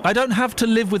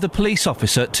live with a police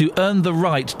officer to earn the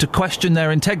right to question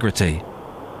their integrity.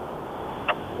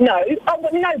 No,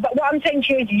 but what I'm saying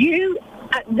to you is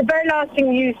the very last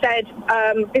thing you said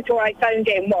before I phoned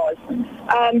in was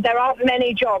there aren't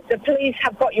many jobs. The police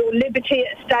have got your liberty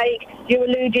at stake. You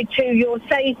alluded to your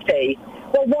safety.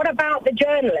 Well, what about the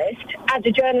journalist? As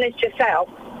a journalist yourself,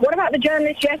 what about the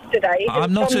journalist yesterday?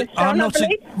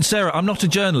 Sarah, I'm not a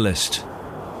journalist.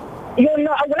 You're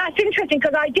not. Well, that's interesting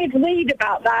because I did read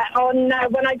about that on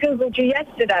when I googled you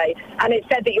yesterday, and it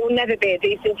said that you'll never be a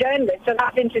decent journalist. So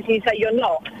that's interesting. You say you're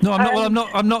not. No, I'm not. Well,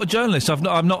 I'm not a journalist.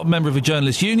 I'm not a member of a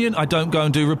journalist union. I don't go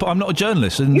and do. I'm not a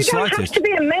journalist in the slightest. You don't have to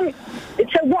be a member.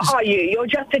 So what are you? You're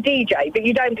just a DJ, but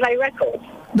you don't play records.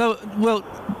 No,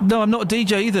 I'm not a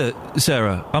DJ either,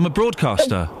 Sarah. I'm a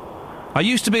broadcaster. I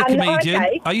used to be a comedian.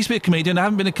 Okay. I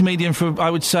haven't been a comedian for, I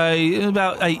would say,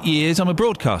 about 8 years. I'm a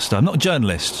broadcaster. I'm not a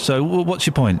journalist. So what's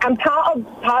your point? And part of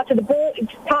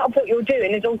what you're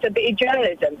doing is also be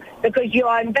journalism because you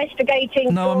are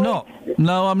investigating. No,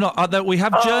 I'm not. We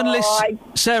have journalists,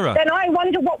 Sarah. Then I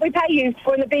wonder what we pay you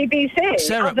for in the BBC.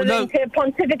 Sarah, other than to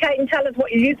pontificate and tell us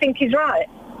what you think is right.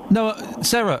 No,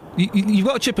 Sarah, you've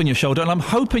got a chip on your shoulder, and I'm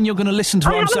hoping you're going to listen to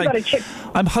what I'm saying. Got a chip.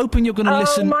 I'm hoping you're going to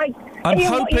listen.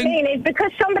 What you mean is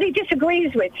because somebody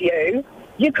disagrees with you,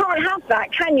 you can't have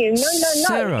that, can you? No,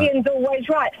 Sarah. Ian's always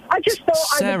right. I just thought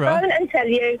I would phone and tell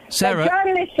you Sarah, that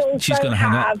journalists also she's going to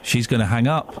hang up. She's going to hang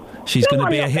up. She's going to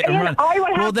be a hit and run.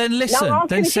 Well, then listen. No,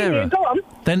 then Sarah. Go on.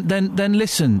 Then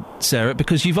listen, Sarah,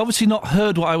 because you've obviously not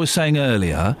heard what I was saying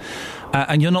earlier.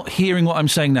 And you're not hearing what I'm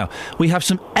saying now. We have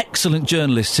some excellent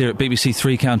journalists here at BBC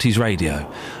Three Counties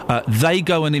Radio. They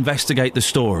go and investigate the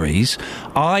stories.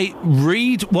 I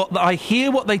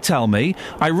hear what they tell me.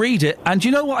 I read it, and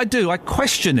you know what I do? I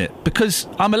question it because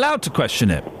I'm allowed to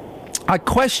question it. I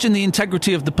question the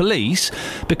integrity of the police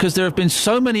because there have been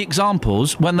so many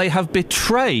examples when they have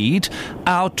betrayed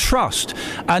our trust,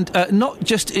 and not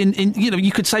just in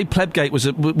you could say Plebgate was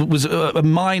a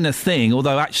minor thing,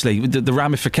 although actually the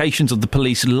ramifications of the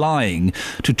police lying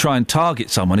to try and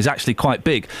target someone is actually quite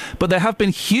big. But there have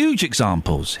been huge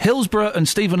examples. Hillsborough and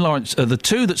Stephen Lawrence are the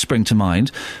two that spring to mind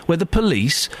where the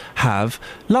police have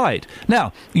lied.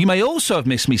 Now, you may also have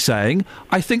missed me saying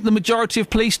I think the majority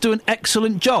of police do an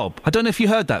excellent job. I don't know if you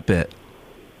heard that bit.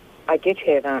 I did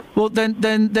hear that. Well, then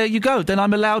there you go. Then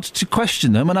I'm allowed to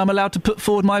question them and I'm allowed to put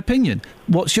forward my opinion.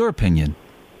 What's your opinion?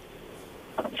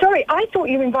 Sorry, I thought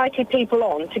you invited people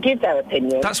on to give their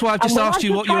opinion. That's why I've just asked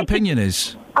you what your opinion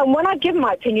is. And when I give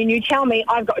my opinion, you tell me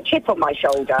I've got a chip on my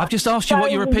shoulder. I've just asked you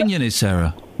what your opinion is,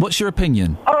 Sarah. What's your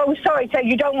opinion? Oh, sorry, so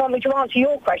you don't want me to answer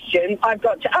your question. I've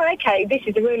got to... Oh, OK, this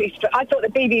is a really... I thought the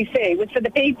BBC was for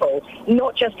the people,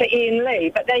 not just for Iain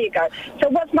Lee, but there you go. So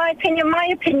what's my opinion? My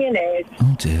opinion is...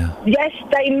 Oh, dear. Yes,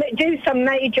 they do some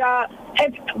major...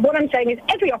 What I'm saying is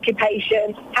every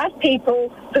occupation has people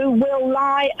who will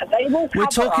lie, they will cover We're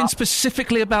talking up.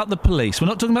 Specifically about the police. We're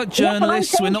not talking about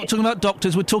journalists, we're not talking about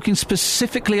doctors, we're talking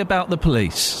specifically about the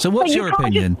police. So what's your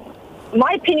opinion?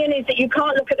 My opinion is that you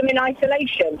can't look at them in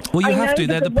isolation. Well, you have to.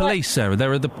 They're the police, Sarah. They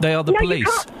are the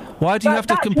police. Why do you have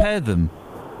to compare them?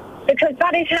 Because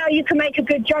that is how you can make a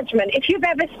good judgment. If you've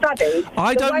ever studied...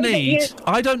 I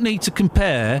don't need to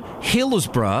compare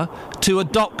Hillsborough to a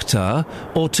doctor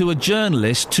or to a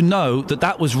journalist to know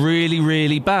that was really,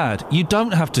 really bad. You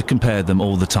don't have to compare them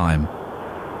all the time.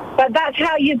 But that's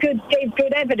how you give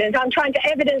good evidence. I'm trying to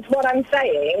evidence what I'm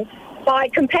saying by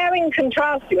comparing and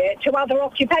contrasting it to other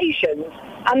occupations.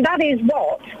 And that is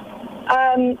what...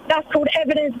 that's called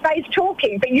evidence-based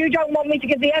talking, but you don't want me to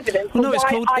give the evidence for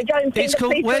why I don't think the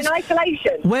police are in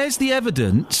isolation. Where's the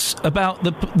evidence about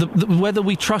the whether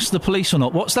we trust the police or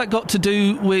not? What's that got to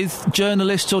do with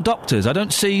journalists or doctors? I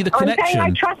don't see the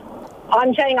connection.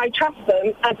 I'm saying I trust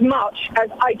them as much as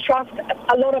I trust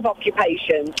a lot of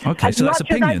occupations. Okay, so that's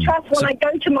opinion. As much as I trust when I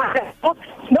go to my...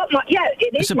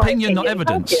 it is it's opinion, not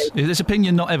evidence. It's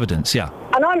opinion, not evidence, yeah.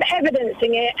 And I'm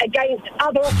evidencing it against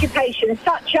other occupations,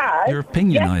 such as... You're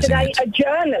opinionising yesterday, a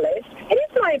journalist... It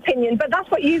is my opinion, but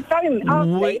that's what you asked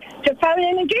me to phone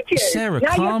in and give you. Sarah,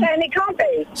 now you're saying it can't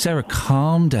be. Sarah,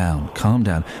 calm down.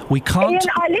 We can't... Iain,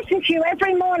 I listen to you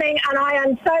every morning, and I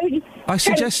am so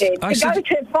tempted to go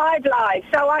to 5 Live.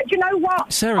 So, do you know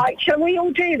what? Sarah... shall we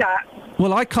all do that?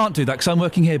 Well, I can't do that because I'm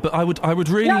working here, but I would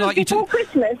really like you to... before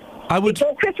Christmas.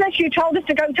 Before Christmas, you told us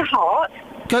to go to Hart.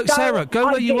 Sarah, go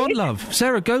where you want, love.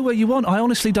 Sarah, go where you want. I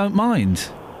honestly don't mind.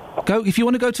 Go if you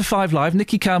want to go to 5 Live.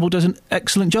 Nikki Campbell does an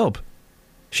excellent job.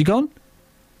 She gone?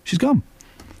 She's gone.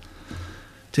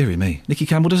 Dearie me. Nikki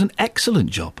Campbell does an excellent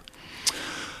job.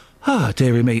 Ah,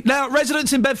 dearie me. Now,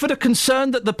 residents in Bedford are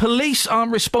concerned that the police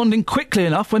aren't responding quickly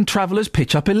enough when travellers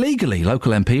pitch up illegally.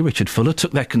 Local MP Richard Fuller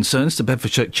took their concerns to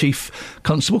Bedfordshire Chief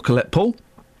Constable Colette Paul.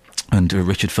 And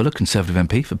Richard Fuller, Conservative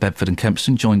MP for Bedford and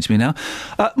Kempston, joins me now.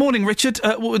 Morning, Richard.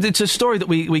 It's a story that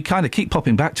we kind of keep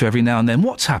popping back to every now and then.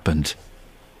 What's happened?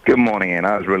 Good morning, Ian.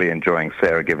 I was really enjoying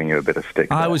Sarah giving you a bit of stick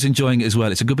there. I was enjoying it as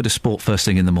well. It's a good bit of sport first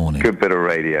thing in the morning. Good bit of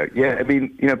radio. Yeah, I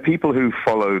mean, people who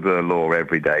follow the law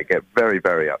every day get very,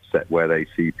 very upset where they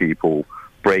see people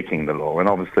breaking the law, and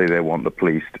obviously they want the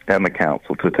police and the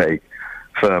council to take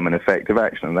firm and effective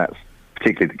action, and that's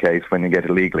particularly the case when you get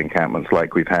illegal encampments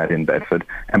like we've had in Bedford,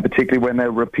 and particularly when there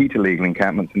are repeat illegal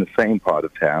encampments in the same part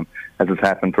of town, as has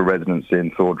happened for residents in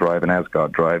Thor Drive and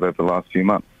Asgard Drive over the last few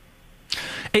months.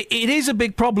 It is a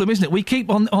big problem, isn't it? We keep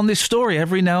on this story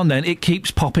every now and then. It keeps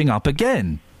popping up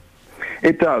again.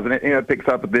 It does, and it picks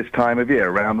up at this time of year,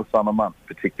 around the summer months,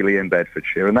 particularly in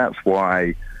Bedfordshire, and that's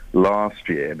why last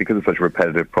year, because it's such a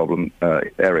repetitive problem,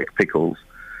 Eric Pickles,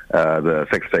 the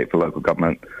Secretary of State for Local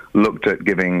Government, looked at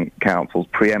giving councils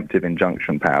preemptive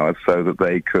injunction powers so that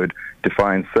they could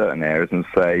define certain areas and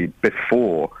say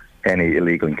before any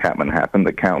illegal encampment happened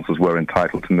that councils were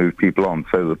entitled to move people on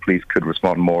so the police could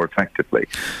respond more effectively.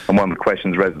 And one of the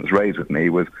questions residents raised with me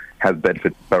was, has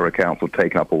Bedford Borough Council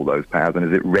taken up all those powers and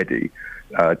is it ready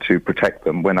to protect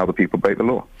them when other people break the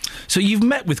law? So you've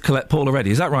met with Colette Paul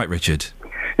already, is that right, Richard?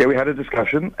 Yeah, we had a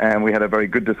discussion, and we had a very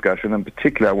good discussion, and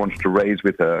particularly I wanted to raise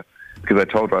with her, because I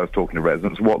told her I was talking to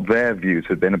residents, what their views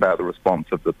had been about the response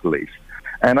of the police.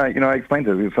 And I explained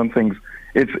to her some things.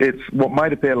 It's what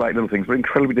might appear like little things, but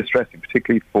incredibly distressing,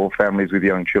 particularly for families with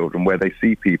young children, where they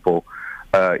see people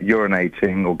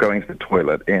urinating or going to the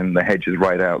toilet in the hedges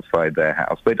right outside their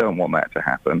house. They don't want that to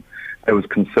happen. There was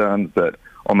concerns that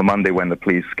on the Monday when the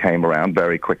police came around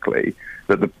very quickly,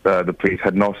 that the police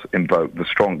had not invoked the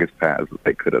strongest powers that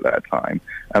they could at that time,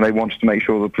 and they wanted to make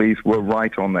sure the police were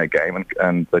right on their game,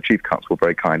 and the Chief Constable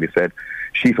very kindly said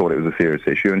she thought it was a serious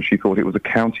issue, and she thought it was a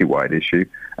county-wide issue,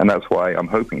 and that's why I'm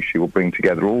hoping she will bring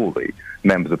together all the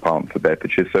members of Parliament for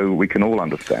Bedfordshire so we can all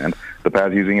understand the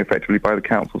powers using effectively by the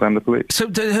councils and the police.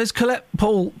 So has Colette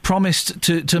Paul promised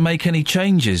to make any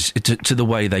changes to the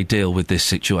way they deal with this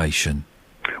situation?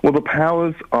 Well, the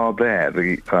powers are there.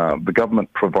 The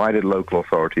government provided local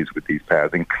authorities with these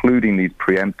powers, including these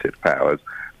preemptive powers,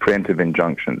 preemptive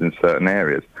injunctions in certain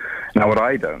areas. Now, what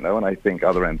I don't know, and I think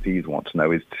other MPs want to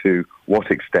know, is to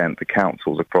what extent the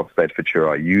councils across Bedfordshire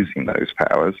are using those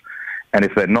powers, and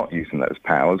if they're not using those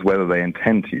powers, whether they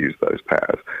intend to use those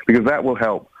powers, because that will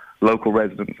help local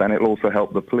residents and it will also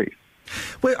help the police.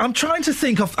 Well, I'm trying to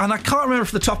think of, and I can't remember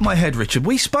off the top of my head, Richard,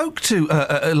 we spoke to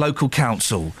a local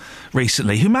council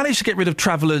recently who managed to get rid of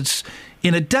travellers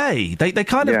in a day. They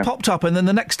kind of popped up and then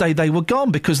the next day they were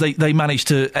gone because they managed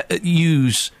to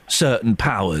use certain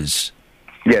powers.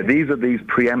 Yeah, these are these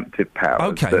preemptive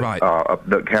powers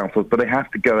that councils, but they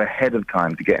have to go ahead of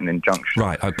time to get an injunction.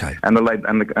 Right, okay. And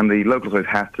the local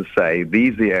authorities have to say,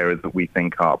 these are the areas that we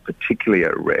think are particularly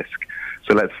at risk,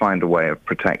 so let's find a way of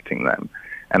protecting them.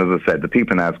 And as I said, the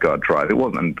people in Asgard Drive, it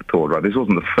wasn't Thor Drive, this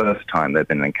wasn't the first time there'd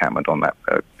been an encampment on that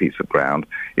piece of ground.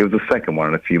 It was the second one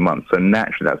in a few months. So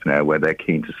naturally that's an area where they're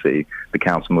keen to see the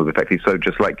council move effectively. So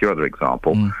just like your other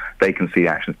example, they can see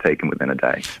actions taken within a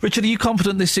day. Richard, are you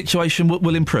confident this situation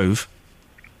will improve?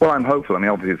 Well, I'm hopeful. I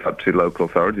mean, obviously it's up to local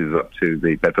authorities, it's up to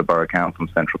the Bedford Borough Council and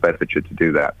Central Bedfordshire to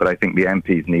do that. But I think the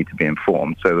MPs need to be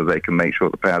informed so that they can make sure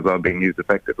the powers are being used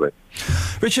effectively.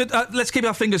 Richard, let's keep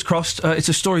our fingers crossed. It's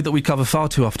a story that we cover far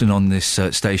too often on this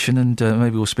station, and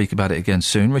maybe we'll speak about it again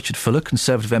soon. Richard Fuller,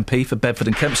 Conservative MP for Bedford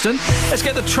and Kempston. Let's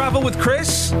get the travel with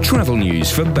Chris. Travel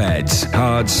news for beds,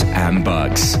 cards and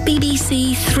bugs.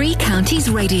 BBC Three Counties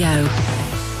Radio.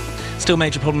 Still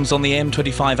major problems on the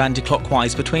M25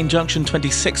 anti-clockwise between junction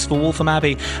 26 for Waltham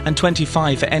Abbey and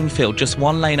 25 for Enfield. Just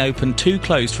one lane open, two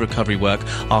closed for recovery work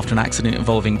after an accident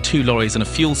involving two lorries and a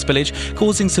fuel spillage,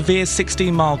 causing severe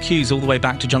 16-mile queues all the way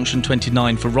back to junction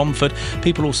 29 for Romford.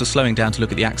 People also slowing down to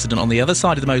look at the accident on the other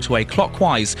side of the motorway,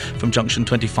 clockwise from junction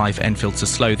 25 for Enfield, so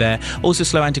slow there. Also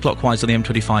slow anti-clockwise on the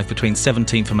M25 between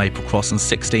 17 for Maple Cross and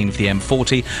 16 for the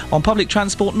M40. On public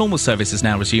transport, normal service is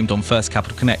now resumed on First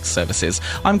Capital Connect services.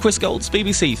 I'm Chris Golds,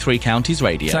 BBC Three Counties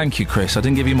Radio. Thank you, Chris. I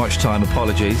didn't give you much time.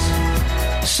 Apologies.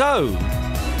 So,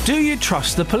 do you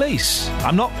trust the police?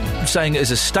 I'm not saying it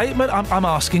as a statement. I'm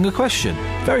asking a question.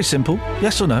 Very simple.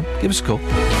 Yes or no? Give us a call.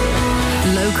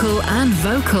 Local and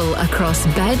vocal across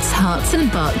beds, hearts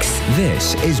and bucks.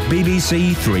 This is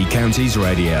BBC Three Counties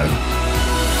Radio.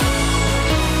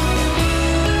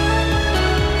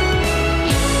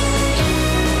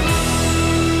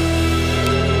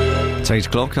 It's 8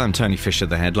 o'clock. I'm Tony Fisher.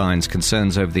 The headlines: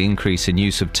 concerns over the increase in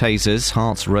use of tasers,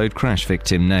 Herts road crash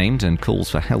victim named, and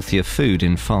calls for healthier food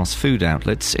in fast food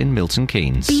outlets in Milton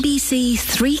Keynes. BBC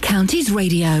Three Counties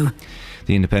Radio.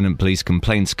 The Independent Police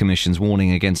Complaints Commission's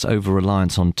warning against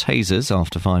over-reliance on tasers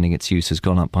after finding its use has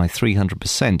gone up by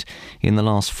 300% in the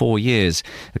last 4 years.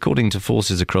 According to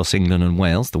forces across England and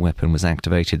Wales, the weapon was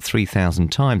activated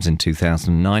 3,000 times in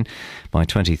 2009. By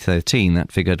 2013,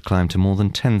 that figure had climbed to more than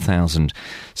 10,000.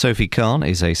 Sophie Khan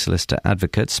is a solicitor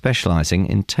advocate specialising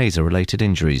in taser-related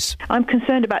injuries. I'm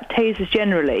concerned about tasers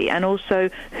generally and also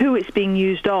who it's being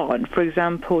used on. For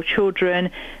example,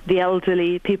 children, the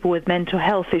elderly, people with mental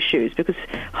health issues, because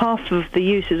half of the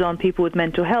use is on people with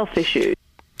mental health issues.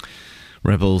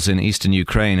 Rebels in eastern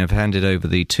Ukraine have handed over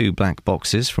the 2 black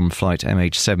boxes from flight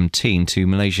MH17 to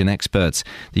Malaysian experts.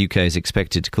 The UK is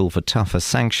expected to call for tougher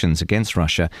sanctions against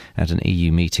Russia at an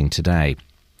EU meeting today.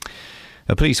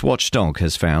 A police watchdog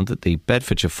has found that the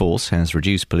Bedfordshire force has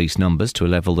reduced police numbers to a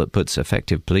level that puts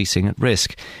effective policing at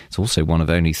risk. It's also one of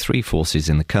only 3 forces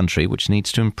in the country which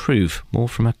needs to improve. More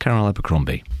from Carol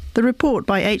Abercrombie. The report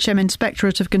by HM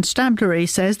Inspectorate of Constabulary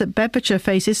says that Bedfordshire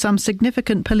faces some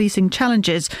significant policing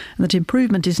challenges and that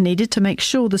improvement is needed to make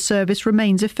sure the service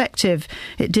remains effective.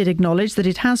 It did acknowledge that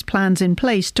it has plans in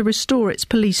place to restore its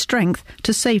police strength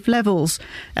to safe levels.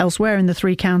 Elsewhere in the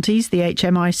 3 counties, the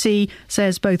HMIC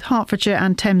says both Hertfordshire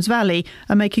and Thames Valley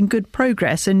are making good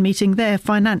progress in meeting their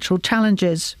financial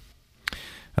challenges.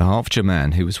 A Hertfordshire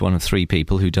man who was one of 3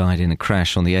 people who died in a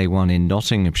crash on the A1 in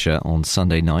Nottinghamshire on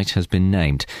Sunday night has been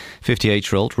named.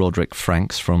 58-year-old Roderick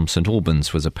Franks from St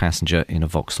Albans was a passenger in a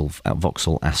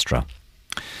Vauxhall Astra.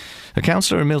 A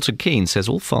councillor in Milton Keynes says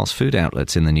all fast food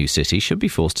outlets in the new city should be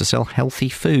forced to sell healthy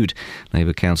food.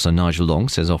 Labour councillor Nigel Long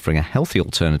says offering a healthy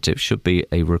alternative should be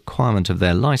a requirement of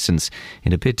their licence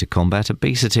in a bid to combat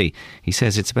obesity. He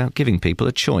says it's about giving people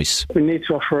a choice. We need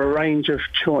to offer a range of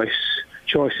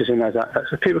choices in those outlets,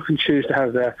 so people can choose to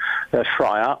have their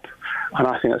fry up, and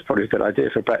I think that's probably a good idea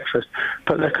for breakfast,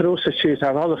 but they could also choose to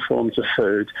have other forms of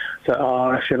food that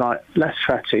are, if you like, less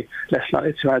fatty, less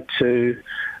likely to add to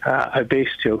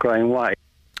obesity or growing weight.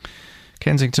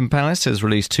 Kensington Palace has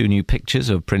released 2 new pictures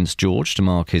of Prince George to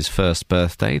mark his first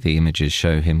birthday. The images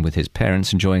show him with his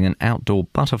parents enjoying an outdoor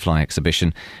butterfly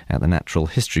exhibition at the Natural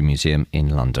History Museum in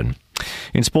London.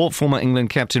 In sport, former England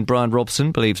captain Brian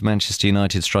Robson believes Manchester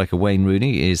United striker Wayne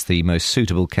Rooney is the most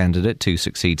suitable candidate to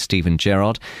succeed Steven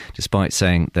Gerrard. Despite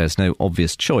saying there's no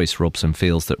obvious choice, Robson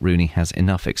feels that Rooney has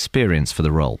enough experience for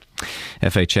the role.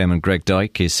 FA Chairman Greg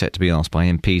Dyke is set to be asked by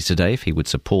MPs today if he would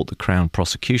support the Crown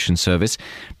Prosecution Service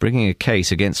bringing a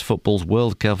case against football's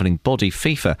world governing body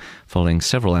FIFA following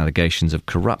several allegations of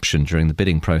corruption during the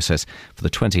bidding process for the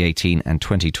 2018 and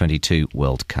 2022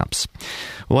 World Cups.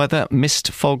 Weather,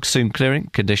 mist, fog soon clearing,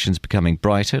 conditions becoming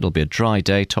brighter. It'll be a dry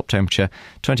day, top temperature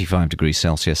 25 degrees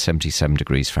Celsius, 77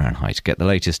 degrees Fahrenheit. Get the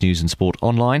latest news and sport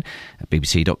online at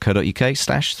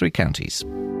bbc.co.uk/3 counties.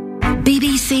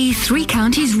 BBC Three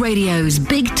Counties Radio's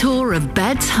big tour of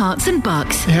beds, hearts and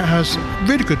bucks. It has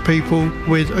really good people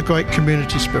with a great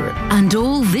community spirit. And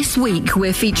all this week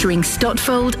we're featuring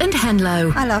Stotfold and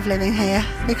Henlow. I love living here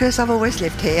because I've always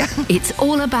lived here. It's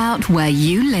all about where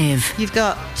you live. You've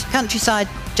got countryside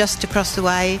just across the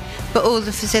way, but all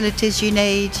the facilities you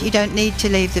need. You don't need to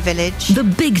leave the village. The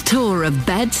big tour of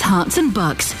beds, hearts and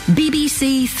bucks.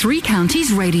 BBC Three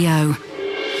Counties Radio.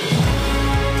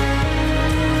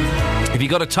 If you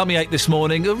got a tummy ache this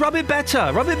morning, rub it better.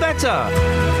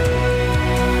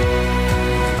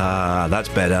 Ah, that's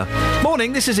better.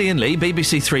 Morning, this is Iain Lee,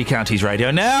 BBC Three Counties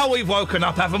Radio. Now we've woken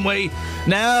up, haven't we?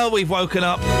 Now we've woken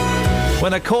up.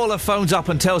 When a caller phones up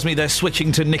and tells me they're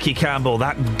switching to Nicky Campbell,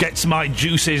 that gets my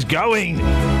juices going.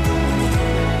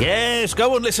 Yes,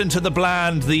 go and listen to the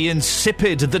bland, the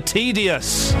insipid, the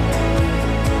tedious.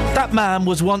 That man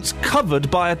was once covered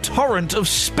by a torrent of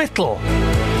spittle.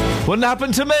 Wouldn't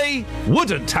happen to me.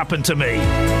 Wouldn't happen to me.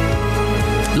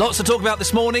 Lots to talk about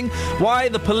this morning. Why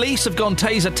the police have gone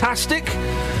taser-tastic.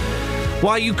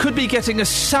 Why you could be getting a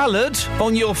salad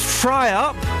on your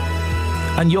fry-up.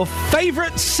 And your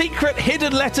favourite secret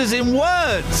hidden letters in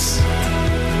words.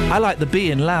 I like the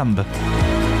B in lamb.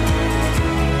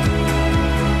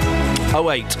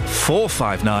 08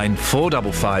 459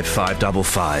 455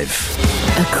 555.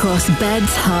 Across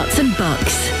beds, hearts and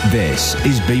bucks. This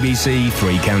is BBC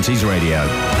Three Counties Radio.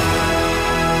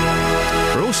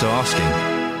 We're also asking,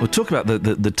 we'll talk about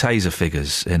the taser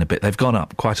figures in a bit. They've gone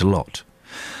up quite a lot.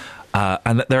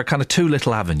 And there are kind of 2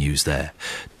 little avenues there.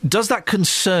 Does that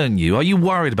concern you? Are you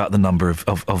worried about the number of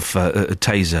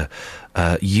taser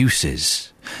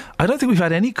uses? I don't think we've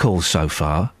had any calls so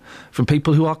far from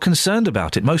people who are concerned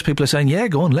about it. Most people are saying, yeah,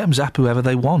 go on, let them zap whoever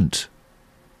they want.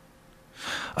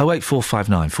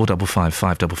 08459 455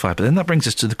 555. But then that brings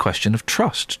us to the question of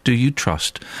trust. Do you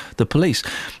trust the police?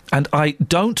 And I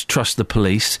don't trust the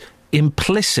police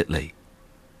implicitly.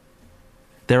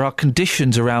 There are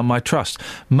conditions around my trust.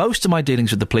 Most of my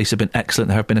dealings with the police have been excellent.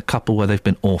 There have been a couple where they've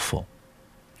been awful.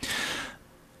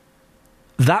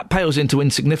 That pales into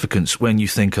insignificance when you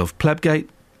think of Plebgate,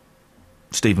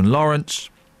 Stephen Lawrence,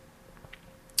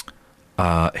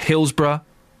 Hillsborough,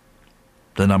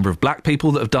 the number of black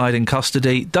people that have died in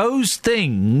custody. Those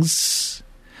things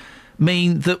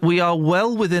mean that we are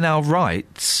well within our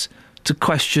rights to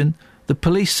question the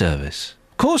police service.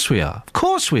 Of course we are. Of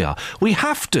course we are. We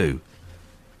have to.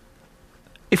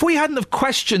 If we hadn't have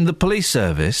questioned the police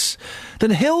service, then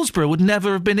Hillsborough would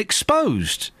never have been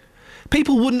exposed.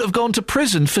 People wouldn't have gone to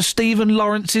prison for Stephen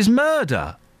Lawrence's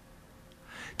murder.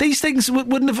 These things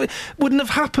wouldn't have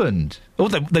happened. Or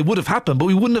they would have happened, but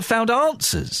we wouldn't have found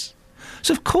answers.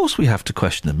 So of course we have to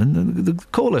question them. And the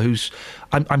caller, who's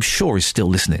I'm sure is still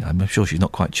listening. I'm sure she's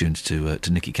not quite tuned to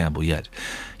Nicky Campbell yet.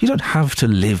 You don't have to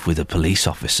live with a police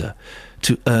officer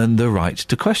to earn the right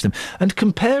to question them. And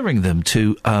comparing them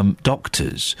to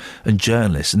doctors and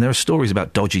journalists, and there are stories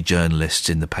about dodgy journalists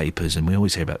in the papers, and we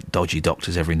always hear about dodgy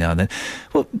doctors every now and then.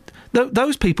 Well,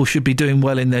 those people should be doing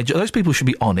well in their job. Those people should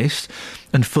be honest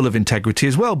and full of integrity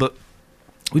as well, but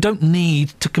we don't need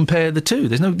to compare the two.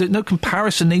 There's no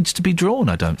comparison needs to be drawn,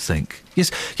 I don't think.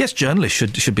 Yes, journalists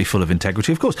should be full of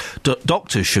integrity, of course.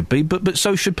 Doctors should be, but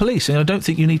so should police. And I don't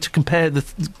think you need to compare them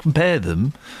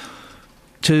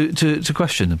to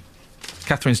question them.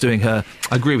 Catherine's doing her,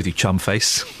 I agree with you, chum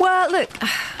face. Well, look,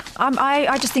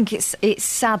 I just think it's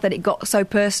sad that it got so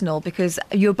personal, because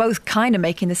you're both kind of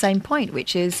making the same point,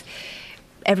 which is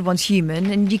everyone's human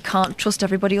and you can't trust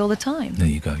everybody all the time. There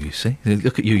you go, you see.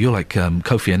 Look at you, you're like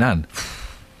Kofi Annan.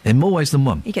 In more ways than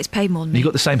one. He gets paid more than me. You've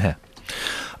got the same hair.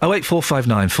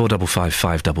 08459 455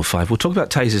 555. We'll talk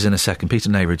about tasers in a second. Peter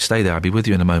Neyrid, stay there. I'll be with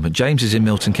you in a moment. James is in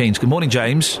Milton Keynes. Good morning,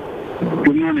 James.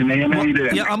 Good morning, Ian. How are you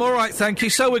doing? Yeah, I'm all right, thank you.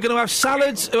 So we're going to have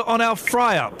salads on our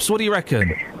fry-ups. What do you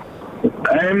reckon?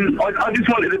 I just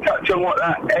wanted to touch on what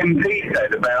that MP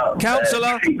said about...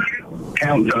 Councillor?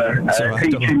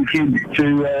 Teaching kids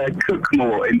to cook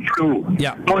more in school.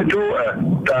 Yeah. My daughter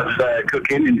does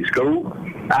cooking in school,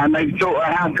 and they've taught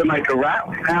her how to make a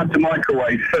wrap, how to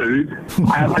microwave food,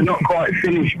 how to not quite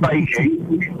finish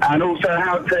baking, and also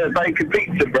how to bake a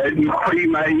pizza bread with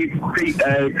pre-made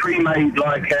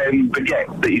like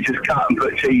baguette that you just cut and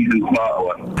put cheese and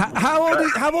tomato on.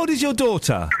 How old is your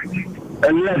daughter?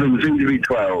 11, soon to be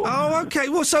 12. Oh, OK.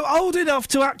 Well, so old enough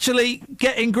to actually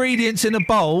get ingredients in a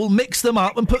bowl, mix them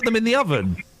up and put them in the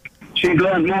oven? She's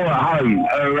learned more at home.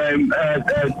 Her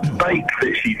bake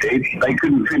that she did, they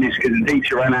couldn't finish because the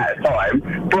teacher ran out of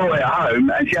time, brought it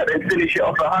home, and she had to finish it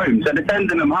off at home. So they're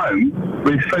sending them home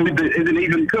with food that isn't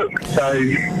even cooked. So...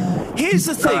 Here's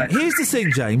the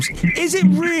thing, James. Is it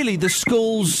really the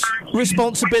school's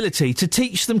responsibility to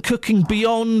teach them cooking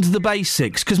beyond the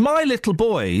basics? Because my little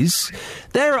boys,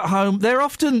 they're at home, they're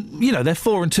often, they're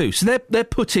 4 and 2, so they're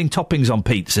putting toppings on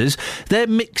pizzas, they're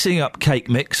mixing up cake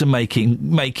mix and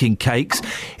making cakes.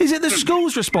 Is it the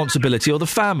school's responsibility or the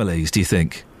family's, do you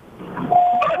think?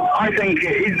 I think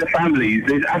it is the families.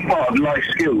 That's part of life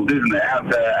skills, isn't it? How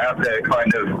to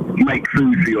kind of make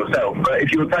food for yourself. But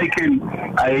if you're taking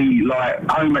a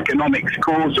home economics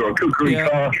course or a cookery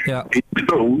class in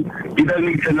school, you don't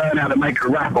need to learn how to make a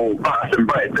wrap or butter some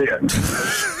bread, do you?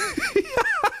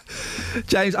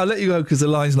 James, I'll let you go because the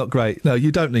line's not great. No,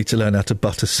 you don't need to learn how to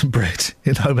butter some bread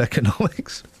in home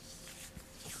economics.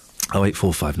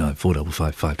 08459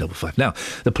 455 555. Now,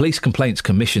 the Police Complaints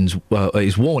Commission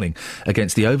is warning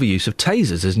against the overuse of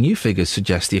tasers, as new figures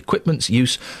suggest the equipment's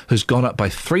use has gone up by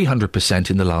 300%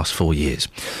 in the last 4 years.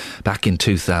 Back in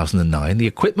 2009, the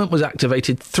equipment was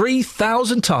activated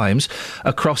 3,000 times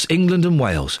across England and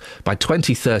Wales. By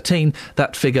 2013,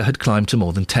 that figure had climbed to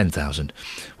more than 10,000.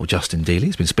 Well, Justin Dealey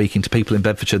has been speaking to people in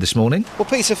Bedfordshire this morning. Well,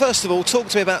 Peter, first of all, talk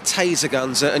to me about taser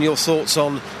guns and your thoughts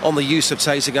on the use of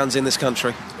taser guns in this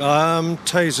country.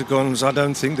 Taser guns, I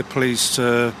don't think the police,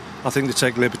 I think they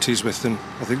take liberties with them.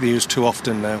 I think they use too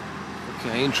often now.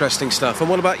 Okay, interesting stuff. And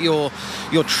what about your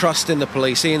trust in the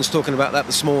police? Ian's talking about that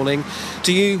this morning.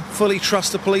 Do you fully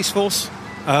trust the police force?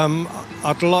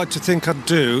 I'd like to think I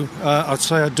do. I'd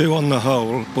say I do on the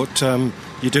whole, but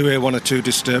you do hear one or two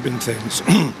disturbing things.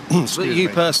 But you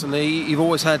personally, you've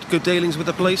always had good dealings with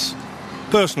the police?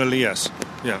 Personally, yes.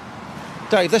 Yeah.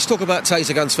 Dave, let's talk about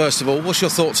taser guns first of all. What's your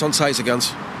thoughts on taser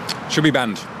guns? Should be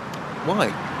banned.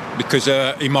 Why? Because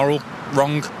immoral,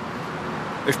 wrong.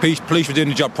 If police were doing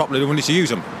the job properly, they wouldn't need to use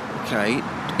them. OK.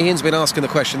 Ian's been asking the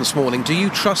question this morning. Do you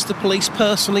trust the police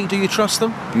personally? Do you trust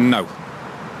them? No.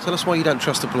 Tell us why you don't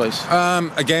trust the police.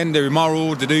 Again, they're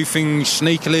immoral. They do things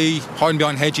sneakily, hiding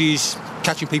behind hedges,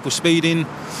 catching people speeding.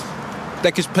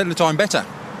 They could spend the time better.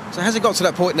 So has it got to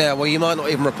that point now where you might not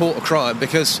even report a crime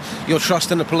because your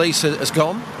trust in the police has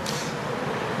gone?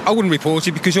 I wouldn't report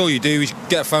it because all you do is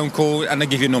get a phone call and they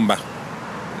give you a number.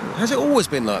 Has it always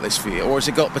been like this for you, or has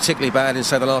it got particularly bad in,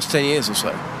 say, the last 10 years or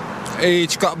so?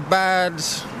 It's got bad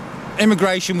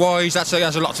immigration-wise. That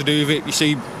has a lot to do with it. You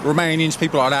see Romanians,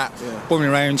 people like that, bumming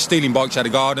around, stealing bikes out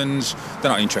of gardens.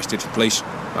 They're not interested, police.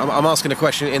 I'm asking a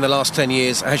question. In the last 10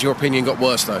 years, has your opinion got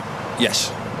worse, though?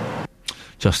 Yes.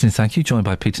 Justin, thank you. Joined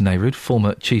by Peter Neyroud,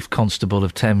 former Chief Constable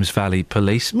of Thames Valley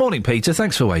Police. Morning, Peter.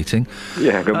 Thanks for waiting.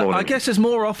 Yeah, good morning. I guess as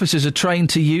more officers are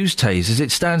trained to use tasers, it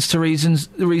stands to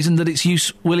the reason that its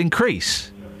use will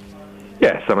increase.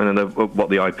 Yes, I mean, what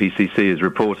the IPCC is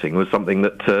reporting was something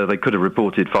that they could have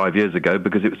reported 5 years ago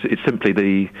because it's simply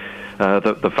the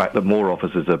fact that more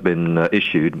officers have been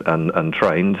issued and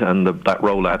trained, and that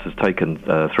rollout has taken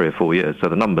 3 or 4 years. So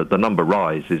the number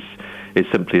rise is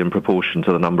simply in proportion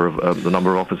to the number of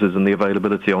officers and the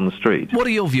availability on the street. What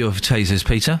are your view of tasers,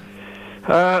 Peter?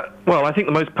 Well, I think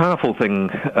the most powerful thing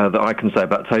that I can say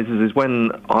about tasers is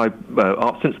when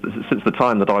since the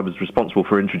time that I was responsible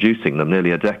for introducing them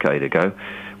nearly a decade ago,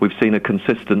 we've seen a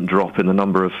consistent drop in the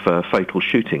number of fatal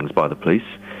shootings by the police.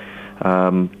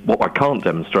 What I can't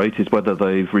demonstrate is whether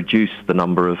they've reduced the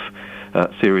number of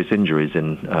serious injuries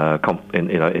when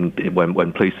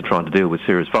police are trying to deal with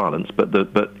serious violence. But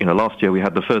last year we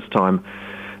had the first time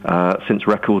since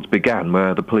records began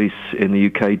where the police in the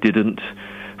UK didn't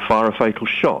fire a fatal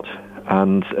shot,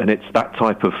 and it's that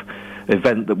type of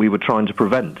event that we were trying to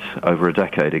prevent over a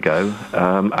decade ago,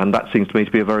 and that seems to me to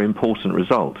be a very important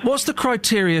result. What's the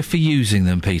criteria for using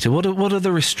them, Peter? What are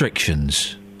the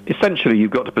restrictions? Essentially, you've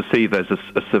got to perceive there's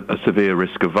a severe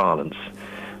risk of violence.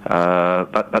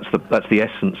 That's the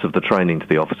essence of the training to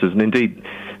the officers, and indeed,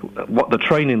 what the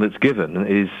training that's given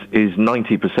is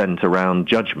 90% around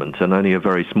judgment and only a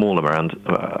very small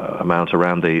amount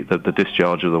around the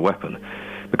discharge of the weapon.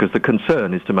 Because the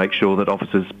concern is to make sure that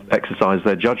officers exercise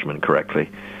their judgment correctly.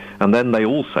 And then they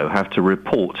also have to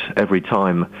report every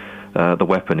time the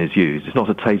weapon is used. It's not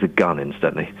a taser gun,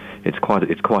 incidentally. It's quite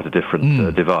a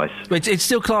different device. It's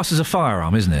still classed as a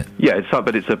firearm, isn't it? Yeah,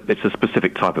 but it's a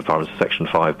specific type of firearm. It's a Section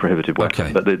 5 prohibited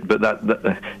weapon. Okay. But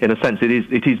that in a sense, it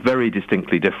is very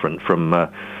distinctly different from a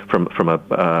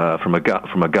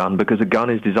gun, because a gun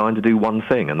is designed to do one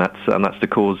thing, and that's to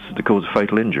cause a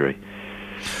fatal injury.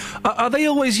 Are they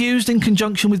always used in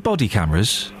conjunction with body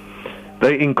cameras?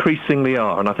 They increasingly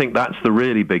are, and I think that's the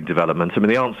really big development. I mean,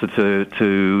 the answer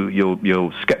to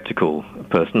your sceptical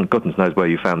person, goodness knows where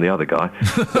you found the other guy,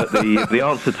 but the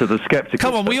answer to the sceptical...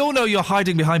 Come on, we all know you're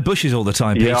hiding behind bushes all the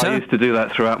time, Peter. Yeah, I used to do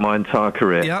that throughout my entire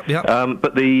career. Yep.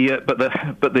 But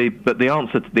the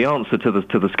answer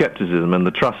to the scepticism and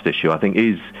the trust issue, I think,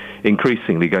 is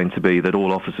increasingly going to be that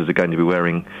all officers are going to be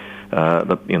wearing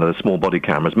the small body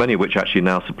cameras, many of which actually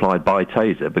now supplied by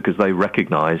Taser, because they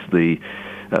recognise the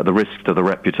risk to the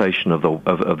reputation of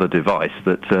the device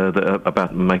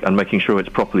and making sure it's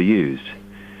properly used.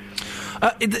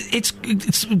 It's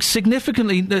a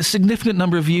significant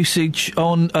number of usage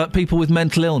on people with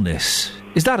mental illness.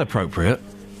 Is that appropriate?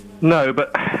 No,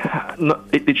 but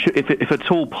if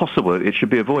at all possible, it should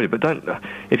be avoided. But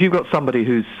if you've got somebody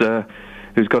who's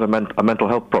got a mental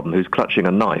health problem, who's clutching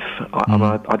a knife,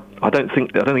 I don't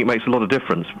think it makes a lot of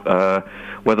difference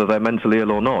whether they're mentally ill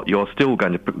or not. You're still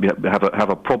going to have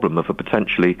a problem of a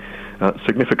potentially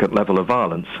significant level of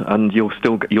violence, and you're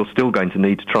still going to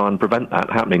need to try and prevent that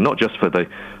happening, not just for the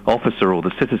officer or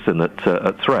the citizen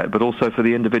at threat, but also for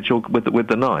the individual with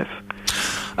the knife.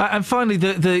 And finally,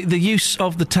 the use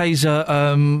of the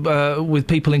taser with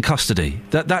people in custody,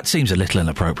 that seems a little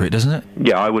inappropriate, doesn't it?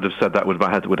 Yeah, I would have said that would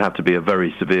have to be a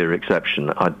very severe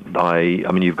exception. I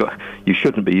mean, you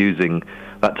shouldn't be using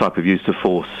that type of use of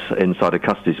force inside a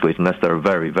custody suite unless there are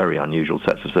very, very unusual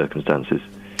sets of circumstances.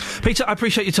 Peter, I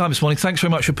appreciate your time this morning. Thanks very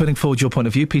much for putting forward your point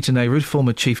of view. Peter Neyroud,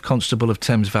 former Chief Constable of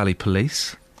Thames Valley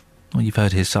Police. Well, you've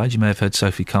heard his side. You may have heard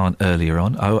Sophie Khan earlier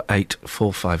on.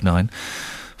 08459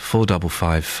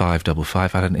 455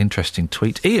 555. I had an interesting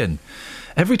tweet. Iain,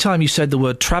 every time you said the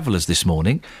word travellers this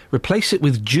morning, replace it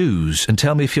with Jews and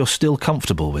tell me if you're still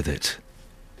comfortable with it.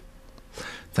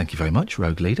 Thank you very much,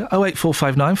 Rogue Leader.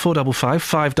 08459 455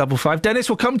 555. Dennis,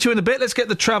 we'll come to you in a bit. Let's get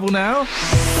the travel now.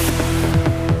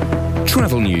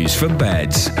 Travel news for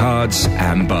beds, cards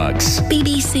and bugs.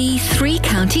 BBC Three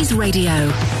Counties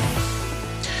Radio.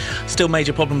 Still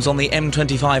major problems on the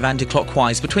M25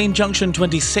 anti-clockwise between junction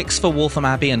 26 for Waltham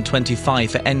Abbey and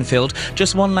 25 for Enfield.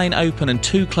 Just one lane open and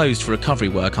two closed for recovery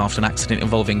work after an accident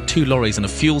involving two lorries and a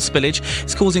fuel spillage.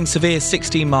 It's causing severe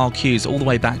 16-mile queues all the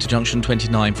way back to junction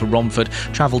 29 for Romford.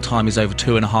 Travel time is over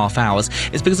 2.5 hours.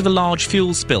 It's because of a large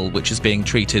fuel spill which is being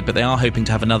treated, but they are hoping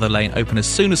to have another lane open as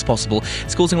soon as possible.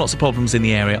 It's causing lots of problems in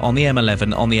the area on the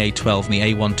M11, on the A12 and the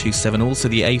A127, also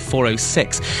the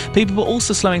A406. People were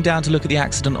also slowing down to look at the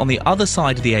accident on the other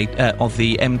side of the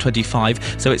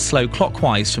M25, so it's slow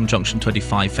clockwise from junction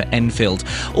 25 for Enfield.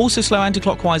 Also slow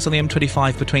anti-clockwise on the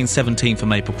M25 between 17 for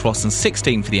Maple Cross and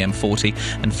 16 for the M40,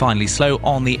 and finally slow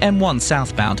on the M1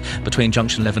 southbound between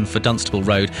junction 11 for Dunstable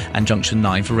Road and junction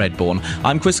 9 for Redbourne.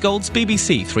 I'm Chris Golds,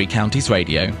 BBC Three Counties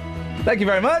Radio. Thank you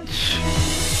very much.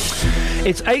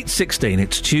 It's 8:16.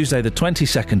 It's Tuesday, the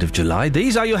 22nd of July.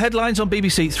 These are your headlines on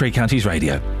BBC Three Counties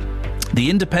Radio. The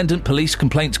Independent Police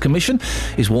Complaints Commission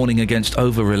is warning against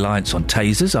over-reliance on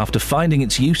tasers after finding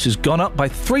its use has gone up by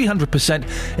 300%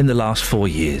 in the last 4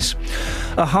 years.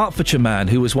 A Hertfordshire man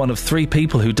who was one of 3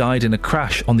 people who died in a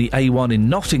crash on the A1 in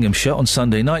Nottinghamshire on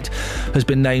Sunday night has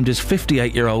been named as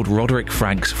 58-year-old Roderick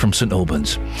Franks from St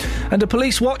Albans. And a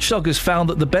police watchdog has found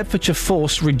that the Bedfordshire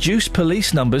force reduced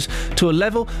police numbers to a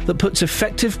level that puts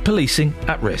effective policing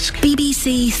at risk.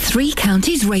 BBC Three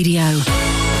Counties Radio.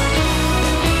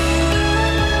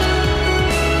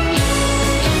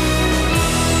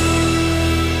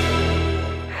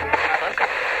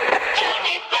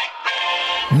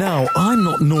 Now, I'm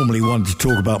not normally one to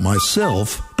talk about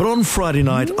myself, but on Friday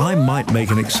night I might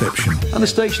make an exception. And the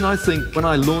station, I think, when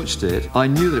I launched it, I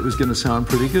knew that it was going to sound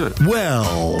pretty good.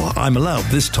 Well, I'm allowed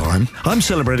this time. I'm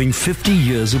celebrating 50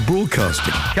 years of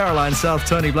broadcasting. Caroline South,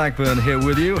 Tony Blackburn here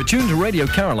with you. Tune to Radio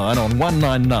Caroline on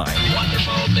 199.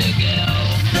 Wonderful Big L,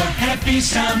 the happy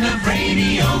sound of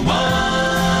Radio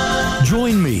 1.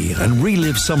 Join me and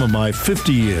relive some of my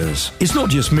 50 years. It's not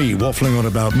just me waffling on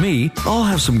about me. I'll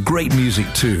have some great music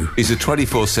too. He's a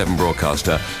 24/7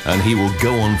 broadcaster and he will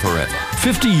go on forever.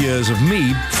 50 years of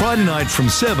me, Friday night from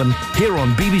 7, here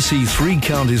on BBC Three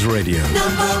Counties Radio.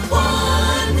 Number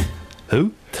 1.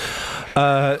 Who?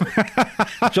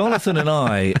 Jonathan and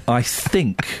I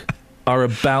think, are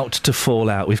about to fall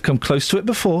out. We've come close to it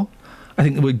before. I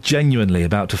think we're genuinely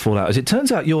about to fall out. As it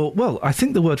turns out, I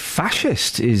think the word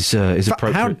fascist is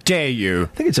appropriate. How dare you?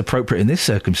 I think it's appropriate in this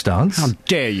circumstance. How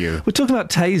dare you? We're talking about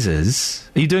tasers.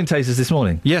 Are you doing tasers this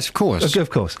morning? Yes, of course. Okay, of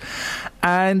course.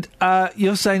 And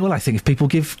you're saying, well, I think if people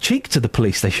give cheek to the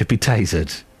police, they should be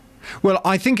tasered. Well,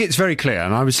 I think it's very clear,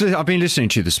 and I've been listening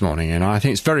to you this morning, and I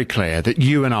think it's very clear that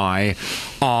you and I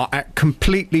are at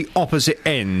completely opposite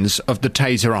ends of the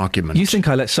taser argument. You think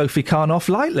I let Sophie Khan off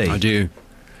lightly? I do.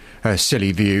 Her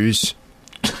silly views.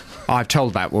 I've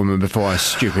told that woman before her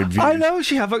stupid views. I know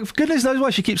she have. Goodness knows why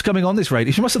she keeps coming on this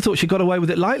radio. She must have thought she got away with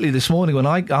it lightly this morning when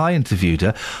I interviewed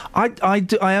her. I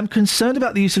am concerned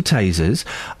about the use of tasers.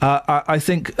 I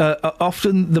think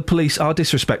often the police are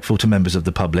disrespectful to members of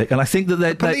the public, and I think that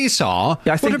the police are.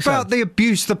 Yeah, what about the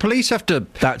abuse the police have to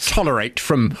tolerate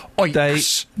from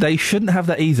oiks? They shouldn't have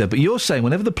that either. But you're saying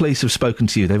whenever the police have spoken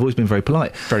to you, they've always been very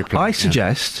polite. Very polite. I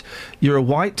suggest you're a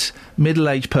white,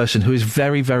 middle-aged person who is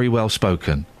very, very well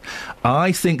spoken.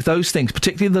 I think those things,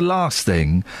 particularly the last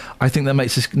thing, I think that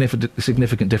makes a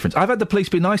significant difference. I've had the police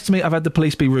be nice to me, I've had the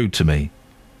police be rude to me.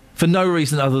 For no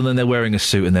reason other than they're wearing a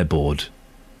suit and they're bored.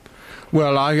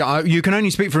 Well, you can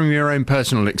only speak from your own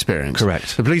personal experience.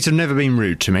 Correct. The police have never been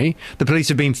rude to me. The police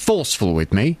have been forceful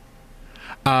with me.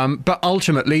 But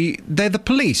ultimately, they're the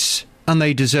police, and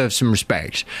they deserve some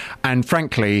respect. And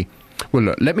frankly... Well,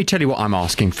 look, let me tell you what I'm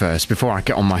asking first before I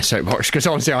get on my soapbox, because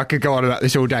honestly I could go on about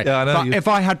this all day. Yeah, I know. But if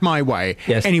I had my way,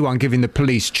 anyone giving the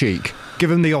police cheek,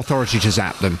 give them the authority to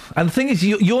zap them. And the thing is,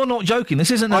 you're not joking. This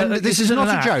isn't this isn't not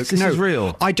a act. joke. This is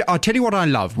real. I'll tell you what I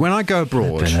love. When I go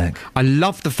abroad, I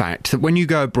love the fact that when you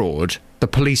go abroad, the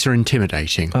police are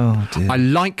intimidating. Oh, dear. I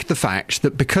like the fact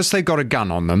that because they've got a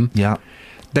gun on them... Yeah.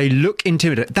 They look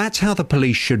intimidating. That's how the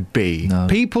police should be. No.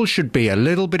 People should be a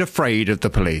little bit afraid of the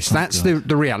police. That's the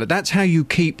reality. That's how you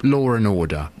keep law and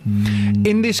order.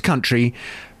 In this country,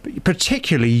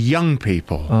 particularly young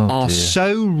people are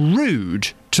so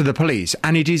rude to the police,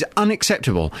 and it is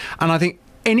unacceptable. And I think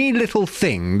any little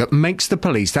thing that makes the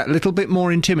police that little bit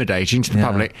more intimidating to the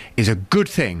public is a good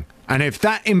thing. And if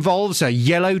that involves a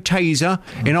yellow taser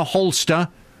in a holster,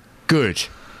 good.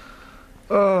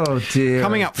 Oh, dear.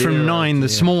 Coming up from 9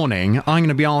 this morning, I'm going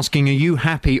to be asking, are you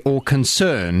happy or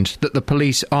concerned that the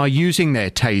police are using their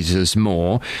tasers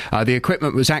more? The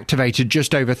equipment was activated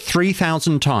just over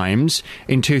 3,000 times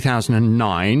in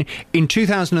 2009. In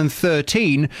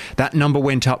 2013, that number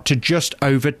went up to just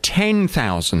over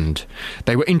 10,000.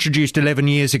 They were introduced 11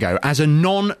 years ago as a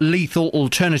non-lethal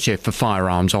alternative for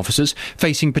firearms officers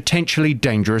facing potentially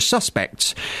dangerous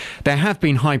suspects. There have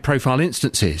been high-profile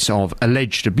instances of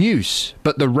alleged abuse,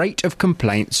 but the rate of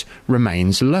complaints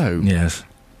remains low. Yes.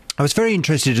 I was very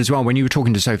interested as well when you were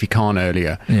talking to Sophie Khan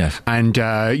earlier. Yes. And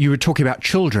you were talking about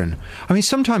children. I mean,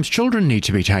 sometimes children need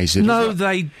to be tasered. No,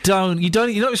 they don't.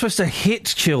 You're not supposed to hit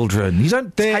children. You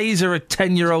don't taser a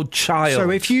 10-year-old child. So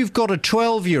if you've got a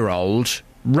 12-year-old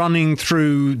running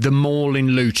through the mall in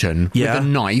Luton with a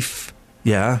knife...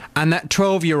 Yeah. And that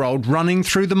 12-year-old running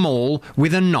through the mall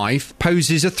with a knife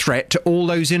poses a threat to all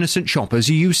those innocent shoppers.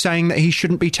 Are you saying that he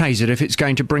shouldn't be tasered if it's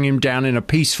going to bring him down in a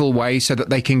peaceful way so that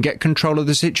they can get control of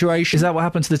the situation? Is that what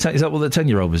happened to is that what the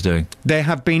 10-year-old was doing? There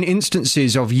have been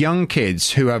instances of young kids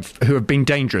who have been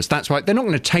dangerous. That's why they're not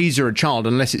going to taser a child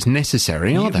unless it's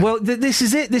necessary, are they? Well, this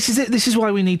is it. This is why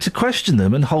we need to question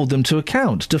them and hold them to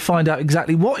account to find out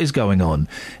exactly what is going on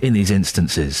in these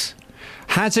instances.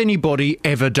 Has anybody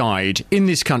ever died in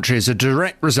this country as a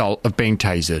direct result of being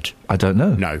tasered? I don't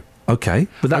know. No. Okay,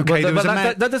 but that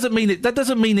doesn't mean that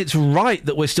doesn't mean it's right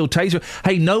that we're still tasering.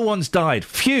 Hey, no one's died.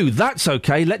 Phew, that's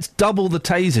okay. Let's double the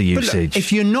taser usage. Look,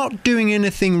 if you're not doing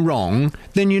anything wrong,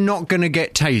 then you're not going to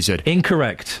get tasered.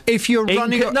 Incorrect. If you're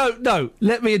running... No,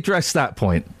 let me address that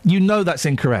point. You know that's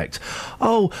incorrect.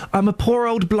 Oh, I'm a poor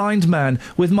old blind man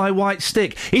with my white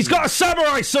stick. He's got a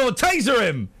samurai sword. Taser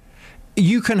him.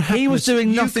 You can have he was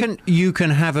doing nothing. You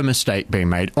can have a mistake being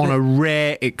made on a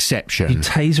rare exception. You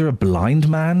taser a blind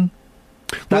man?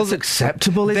 That's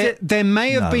acceptable, is it? There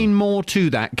may have been more to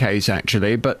that case,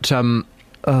 actually, but...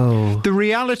 The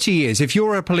reality is, if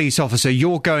you're a police officer,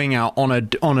 you're going out on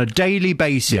a daily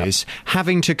basis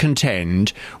having to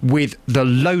contend with the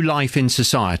low-life in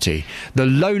society. The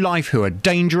low-life who are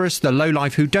dangerous, the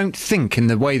low-life who don't think in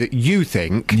the way that you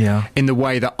think, in the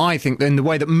way that I think, in the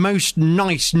way that most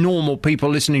nice, normal people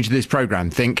listening to this programme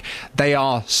think. They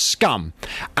are scum.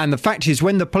 And the fact is,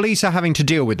 when the police are having to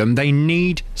deal with them, they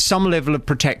need some level of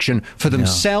protection for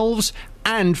themselves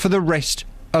and for the rest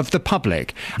of the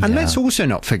public. And let's also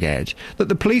not forget that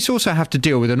the police also have to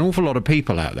deal with an awful lot of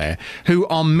people out there who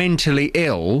are mentally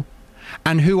ill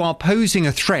and who are posing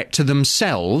a threat to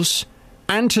themselves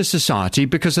and to society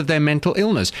because of their mental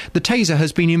illness. The taser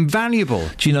has been invaluable.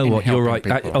 Do you know what? You're right.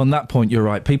 On that point, you're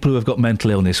right. People who have got mental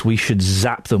illness, we should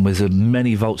zap them with as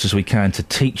many volts as we can to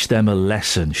teach them a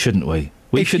lesson, shouldn't we?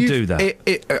 We should do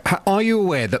that. Are you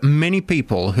aware that many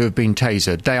people who have been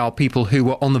tasered, they are people who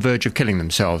were on the verge of killing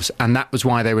themselves, and that was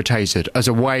why they were tasered, as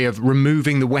a way of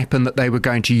removing the weapon that they were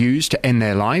going to use to end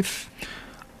their life?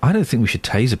 I don't think we should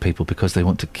taser people because they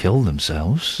want to kill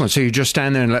themselves. Well, so you just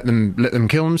stand there and let them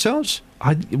kill themselves?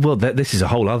 This is a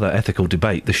whole other ethical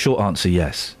debate. The short answer,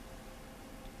 yes.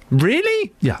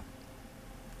 Really? Yeah.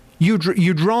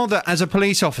 You'd rather, as a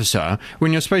police officer,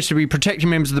 when you're supposed to be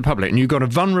protecting members of the public, and you've got a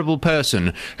vulnerable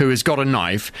person who has got a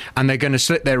knife and they're going to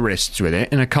slit their wrists with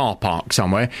it in a car park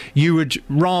somewhere, you would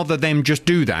rather them just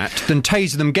do that than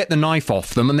taser them, get the knife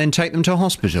off them, and then take them to a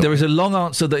hospital. There is a long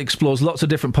answer that explores lots of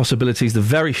different possibilities. The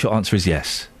very short answer is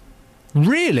yes.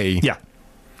 Really? Yeah.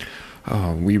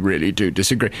 Oh, we really do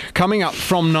disagree. Coming up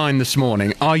from 9 this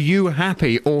morning, are you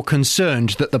happy or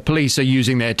concerned that the police are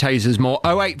using their tasers more?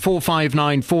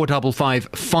 08459 455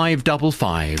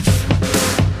 555.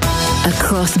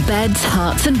 Across beds,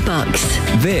 hearts and bucks.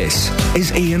 This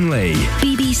is Iain Lee.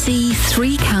 BBC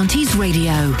Three Counties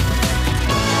Radio.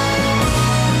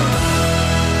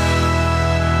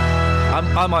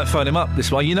 I might phone him up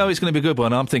this way. You know it's going to be a good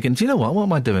one. I'm thinking, do you know what? What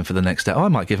am I doing for the next day? I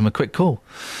might give him a quick call.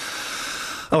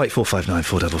 08459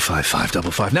 455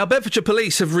 555. Now, Bedfordshire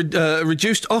Police have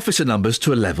reduced officer numbers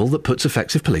to a level that puts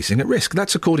effective policing at risk.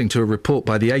 That's according to a report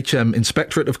by the HM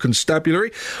Inspectorate of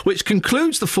Constabulary, which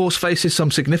concludes the force faces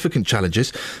some significant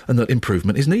challenges and that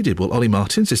improvement is needed. Well, Ollie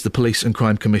Martins is the Police and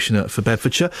Crime Commissioner for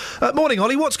Bedfordshire. Morning,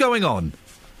 Ollie. What's going on?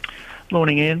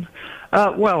 Morning, Ian.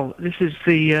 Well, this is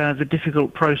the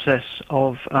difficult process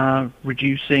of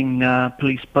reducing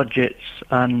police budgets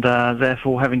and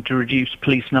therefore having to reduce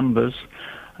police numbers.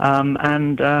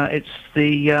 It's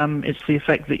the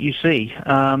effect that you see.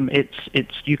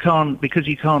 You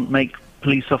can't make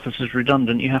police officers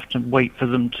redundant. You have to wait for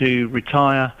them to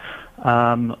retire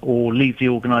or leave the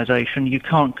organisation. You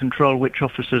can't control which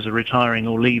officers are retiring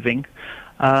or leaving.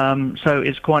 So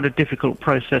it's quite a difficult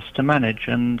process to manage,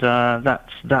 and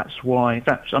that's why.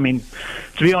 I mean,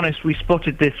 to be honest, we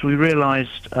spotted this. We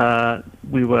realised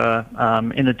we were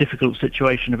in a difficult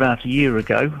situation about a year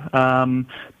ago.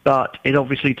 But it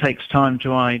obviously takes time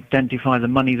to identify the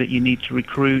money that you need to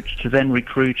recruit,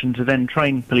 and to then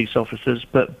train police officers.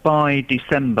 But by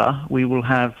December, we will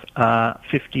have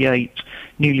 58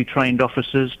 newly trained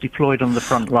officers deployed on the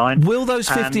front line. Will those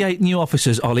 58 new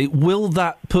officers, Ollie, will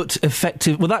that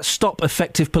stop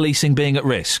effective policing being at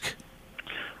risk?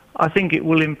 I think it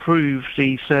will improve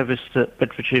the service that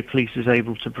Bedfordshire Police is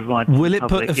able to provide to the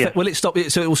public. Will it stop?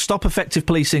 So it will stop effective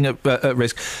policing at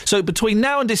risk. So between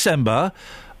now and December,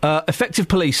 effective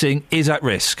policing is at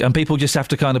risk, and people just have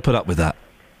to kind of put up with that.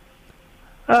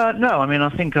 No, I mean, I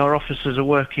think our officers are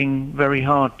working very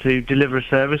hard to deliver a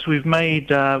service. We've made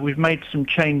some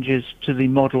changes to the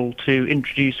model to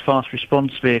introduce fast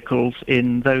response vehicles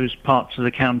in those parts of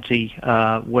the county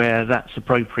where that's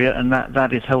appropriate, and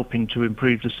that is helping to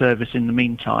improve the service in the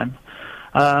meantime.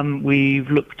 We've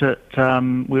looked at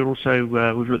PCSO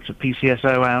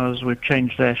hours. We've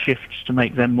changed their shifts to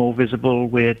make them more visible.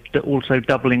 We're also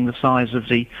doubling the size of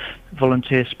the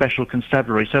volunteer special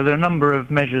constabulary. So there are a number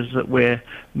of measures that we're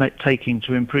taking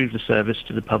to improve the service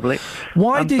to the public.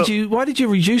 Why did you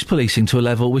reduce policing to a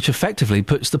level which effectively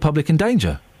puts the public in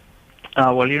danger?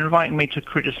 Well, you're inviting me to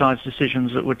criticise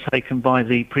decisions that were taken by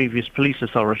the previous police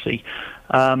authority,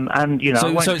 and I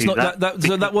won't so it's do not that.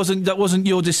 so that wasn't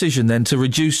your decision then to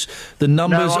reduce the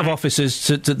numbers of officers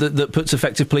that puts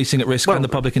effective policing at risk and the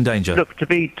public in danger. Look, to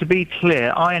be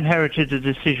clear, I inherited a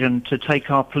decision to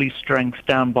take our police strength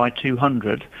down by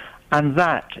 200, and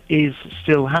that is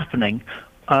still happening.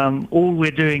 All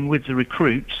we're doing with the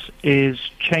recruits is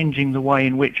changing the way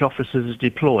in which officers are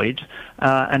deployed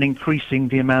and increasing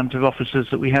the amount of officers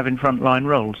that we have in frontline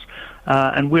roles.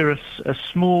 And we're a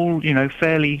small,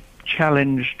 fairly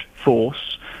challenged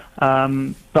force,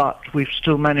 but we've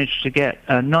still managed to get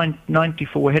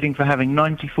 94. We're heading for having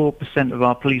 94% of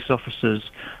our police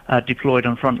officers deployed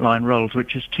on frontline roles,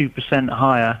 which is 2%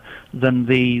 higher than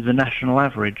the national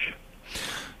average.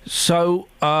 So,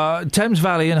 Thames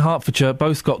Valley and Hertfordshire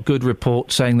both got good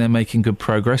reports saying they're making good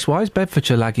progress. Why is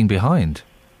Bedfordshire lagging behind?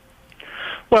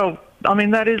 Well, I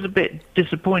mean, that is a bit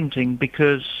disappointing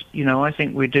because, I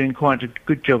think we're doing quite a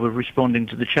good job of responding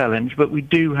to the challenge, but we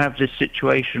do have this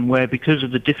situation where, because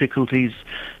of the difficulties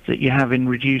that you have in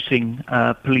reducing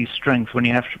police strength, when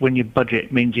your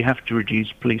budget means you have to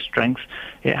reduce police strength,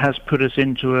 it has put us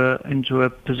into a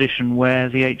position where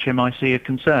the HMIC are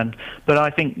concerned. But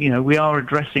I think, we are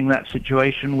addressing that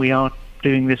situation. We are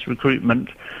doing this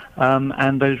recruitment,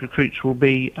 and those recruits will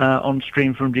be on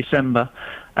stream from December.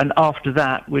 And after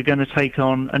that, we're going to take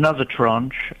on another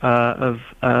tranche of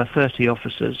 30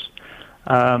 officers.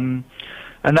 And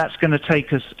that's going to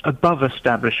take us above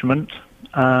establishment,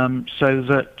 so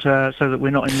that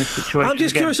we're not in this situation. I'm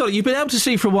just curious, Ollie, you've been able to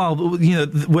see for a while,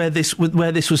 where this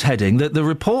was heading. That the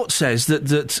report says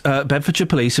that Bedfordshire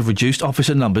Police have reduced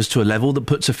officer numbers to a level that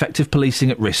puts effective policing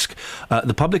at risk.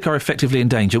 The public are effectively in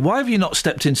danger. Why have you not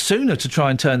stepped in sooner to try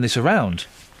and turn this around?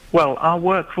 Well, our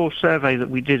workforce survey that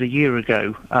we did a year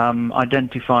ago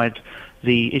identified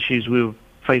the issues we were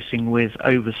facing with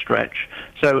overstretch.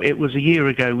 So it was a year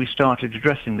ago we started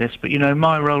addressing this, but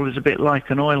my role is a bit like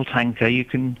an oil tanker. You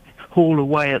can haul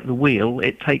away at the wheel,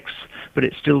 but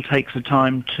it still takes a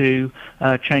time to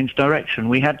change direction.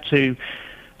 We had to,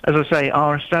 as I say,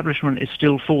 our establishment is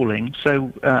still falling,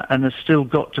 so and has still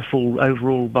got to fall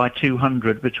overall by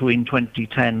 200 between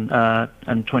 2010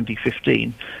 and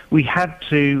 2015. We had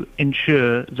to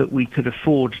ensure that we could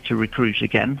afford to recruit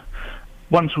again.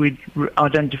 Once we'd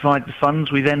identified the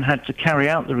funds, we then had to carry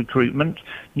out the recruitment.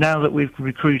 Now that we've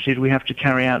recruited, we have to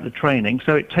carry out the training.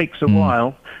 So it takes a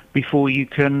while before you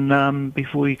can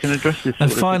address this.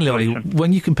 And finally, Ollie,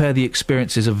 when you compare the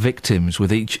experiences of victims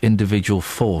with each individual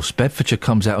force, Bedfordshire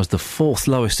comes out as the fourth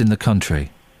lowest in the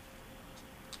country.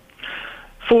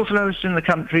 Fourth lowest in the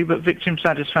country, but victim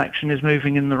satisfaction is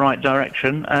moving in the right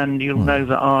direction, and you'll know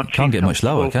that our chief can't get much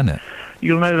lower, can it?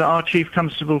 You'll know that our Chief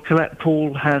Constable, Colette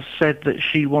Paul, has said that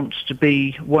she wants to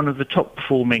be one of the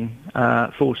top-performing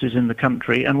forces in the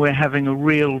country, and we're having a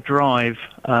real drive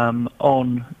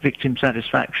on victim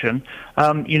satisfaction,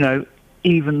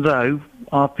 even though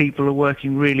our people are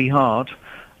working really hard,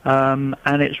 and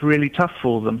it's really tough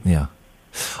for them. Yeah.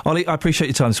 Ollie, I appreciate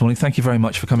your time this morning. Thank you very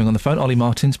much for coming on the phone. Ollie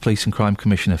Martins, Police and Crime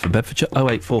Commissioner for Bedfordshire,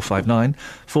 08459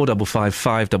 455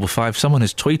 555. Someone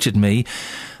has tweeted me,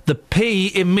 the P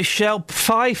in Michelle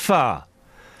Pfeiffer.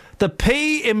 The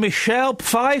P in Michelle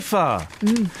Pfeiffer.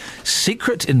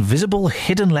 Secret, invisible,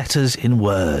 hidden letters in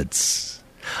words.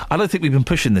 I don't think we've been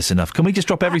pushing this enough. Can we just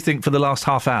drop everything for the last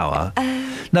half hour?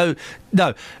 No.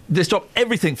 Just drop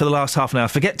everything for the last half an hour.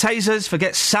 Forget tasers,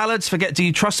 forget salads, forget do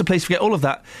you trust the police, forget all of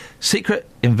that. Secret,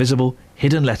 invisible,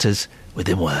 hidden letters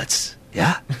within words.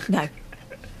 Yeah? No.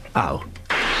 Oh.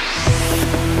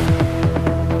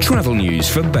 Travel news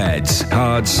for beds,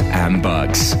 cards and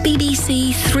bugs.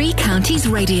 BBC Three Counties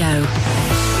Radio.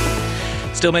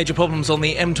 Still major problems on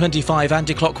the M25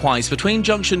 anti-clockwise between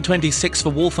junction 26 for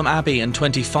Waltham Abbey and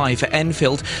 25 for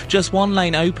Enfield. Just one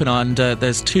lane open and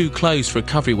there's two closed for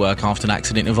recovery work after an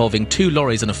accident involving two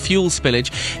lorries and a fuel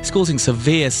spillage. It's causing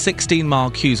severe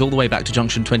 16-mile queues all the way back to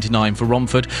junction 29 for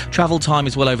Romford. Travel time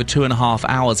is well over 2.5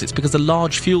 hours. It's because a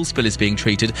large fuel spill is being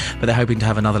treated, but they're hoping to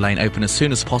have another lane open as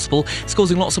soon as possible. It's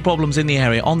causing lots of problems in the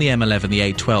area on the M11,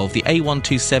 the A12, the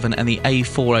A127 and the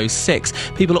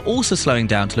A406. People are also slowing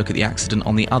down to look at the accident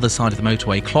on the other side of the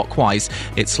motorway clockwise.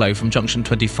 It's slow from junction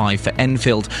 25 for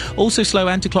Enfield. Also slow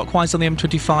anti-clockwise on the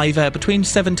M25 between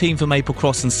 17 for Maple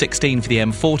Cross and 16 for the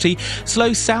M40.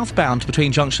 Slow southbound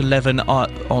between junction 11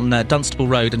 on Dunstable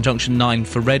Road and junction 9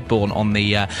 for Redbourne on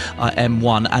the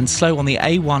M1, and slow on the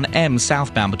A1M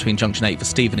southbound between junction 8 for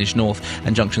Stevenage North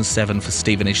and junction 7 for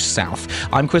Stevenage South.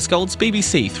 I'm Chris Golds,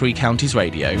 BBC Three Counties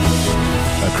Radio.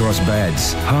 Across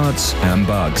beds, hearts and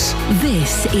bugs.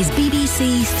 This is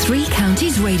BBC Three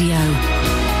Counties Radio.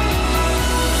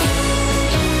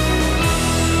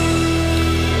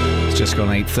 It's just gone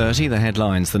 8:30. The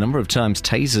headlines. The number of times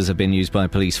tasers have been used by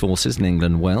police forces in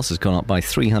England and Wales has gone up by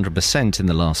 300% in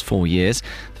the last 4 years.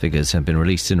 The figures have been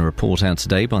released in a report out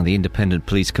today by the Independent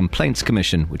Police Complaints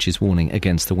Commission, which is warning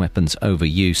against the weapon's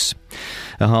overuse.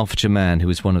 A Hertfordshire man who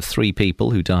was one of 3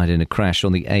 people who died in a crash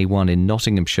on the A1 in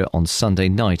Nottinghamshire on Sunday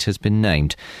night has been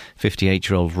named.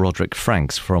 58-year-old Roderick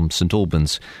Franks from St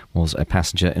Albans was a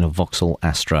passenger in a Vauxhall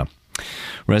Astra.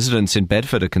 Residents in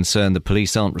Bedford are concerned the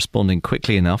police aren't responding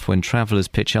quickly enough when travellers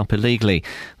pitch up illegally.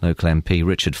 Local MP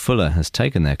Richard Fuller has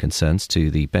taken their concerns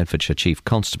to the Bedfordshire Chief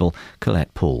Constable,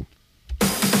 Colette Poole.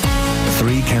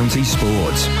 Three Counties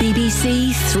Sports.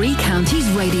 BBC Three Counties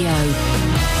Radio.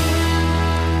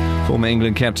 Former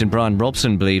England captain Brian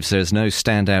Robson believes there is no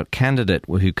standout candidate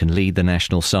who can lead the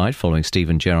national side following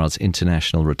Steven Gerrard's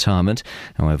international retirement.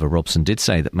 However, Robson did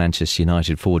say that Manchester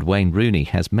United forward Wayne Rooney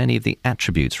has many of the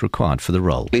attributes required for the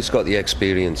role. He's got the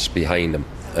experience behind him,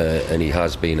 and he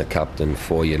has been a captain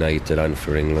for United and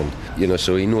for England.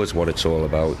 So he knows what it's all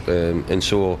about. And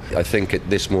so I think at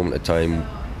this moment of time,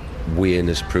 Wayne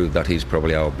has proved that he's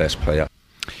probably our best player.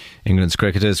 England's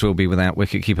cricketers will be without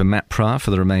wicketkeeper Matt Pryor for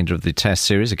the remainder of the Test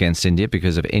series against India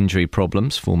because of injury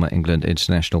problems. Former England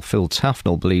international Phil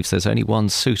Tufnell believes there's only one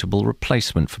suitable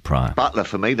replacement for Pryor. Butler,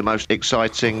 for me, the most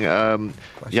exciting young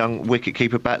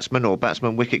wicketkeeper batsman or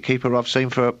batsman wicketkeeper I've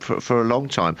seen for a long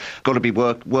time. Got to be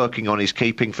working on his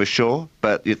keeping for sure,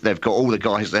 but they've got all the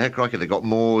guys there, crikey. They've got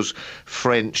Moores,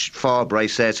 French,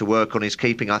 Farbrace there to work on his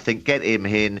keeping. I think get him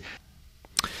in.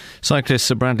 Cyclist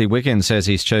Sir Bradley Wiggins says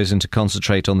he's chosen to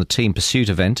concentrate on the team pursuit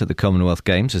event at the Commonwealth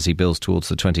Games as he builds towards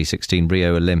the 2016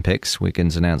 Rio Olympics.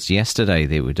 Wiggins announced yesterday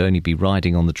that he would only be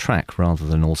riding on the track rather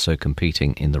than also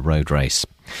competing in the road race.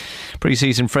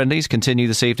 Pre-season friendlies continue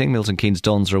this evening. Milton Keynes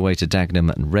Dons are away to Dagenham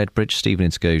and Redbridge.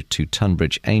 Stevenage go to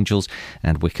Tunbridge Angels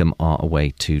and Wickham are away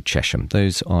to Chesham.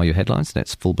 Those are your headlines.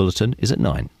 Next full bulletin is at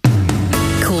 9.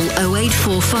 Call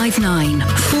 08459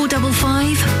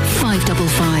 455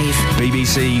 555.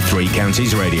 BBC Three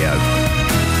Counties Radio.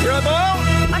 You're right, Bob?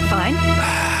 I'm fine.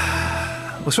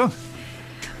 What's wrong?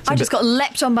 I just got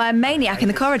leapt on by a maniac in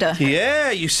the corridor.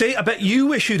 Yeah, you see, I bet you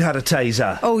wish you'd had a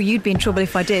taser. Oh, you'd be in trouble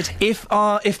if I did. If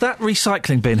that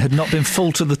recycling bin had not been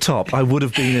full to the top, I would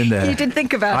have been in there. You didn't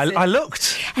think about it. I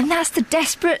looked. And that's the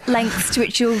desperate lengths to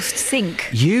which you'll sink.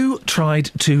 You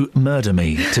tried to murder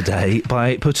me today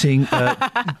by putting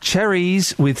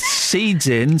cherries with seeds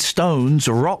in, stones,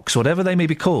 rocks, whatever they may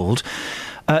be called,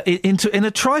 in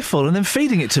a trifle and then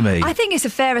feeding it to me. I think it's a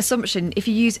fair assumption if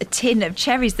you use a tin of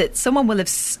cherries that someone will have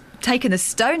taken the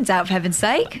stones out, for heaven's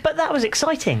sake. But that was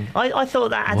exciting. I thought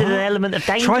that added an element of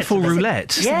danger. Trifle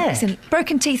roulette? Yeah. Listen,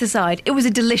 broken teeth aside, it was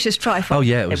a delicious trifle. Oh,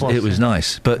 yeah, it was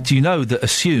nice. But do you know that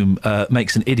assume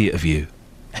makes an idiot of you?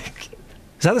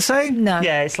 Is that the saying? No.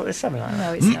 Yeah, it's something like that.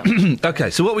 No, it's not. OK,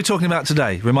 so what are we talking about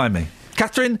today? Remind me.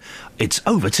 Catherine, it's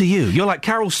over to you. You're like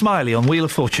Carol Smiley on Wheel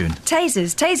of Fortune.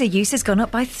 Taser use has gone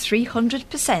up by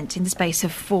 300% in the space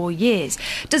of 4 years.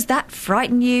 Does that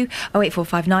frighten you?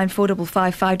 08459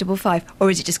 455 555. Or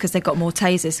is it just because they've got more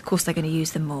tasers? Of course they're going to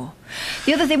use them more.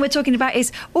 The other thing we're talking about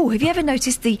is, have you ever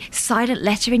noticed the silent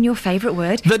letter in your favourite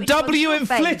word? The W in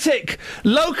Flitwick.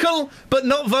 Local but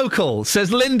not vocal,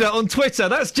 says Linda on Twitter.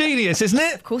 That's genius, isn't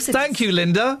it? Of course it is. Thank you,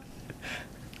 Linda.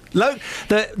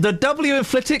 The W in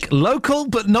Flitwick, local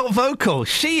but not vocal.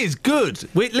 She is good.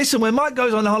 Listen, when Mike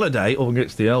goes on holiday or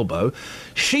gets the elbow,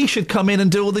 she should come in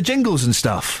and do all the jingles and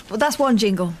stuff. Well, that's one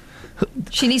jingle.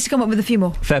 She needs to come up with a few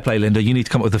more. Fair play, Linda. You need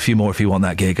to come up with a few more if you want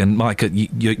that gig. And Mike,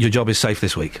 your job is safe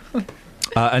this week.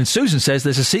 And Susan says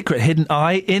there's a secret hidden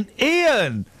eye in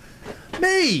Iain.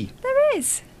 Me. There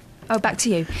is. Oh, back to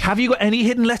you. Have you got any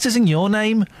hidden letters in your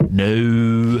name?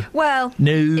 No. Well,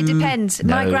 no. It depends.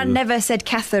 No. My gran never said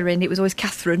Catherine. It was always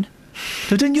Catherine.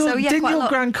 So didn't your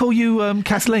gran call you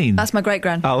Kathleen? That's my great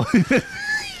gran. Oh.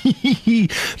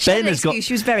 Ben has got.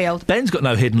 She was very old. Ben's got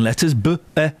no hidden letters.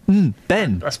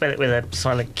 Ben. I spell it with a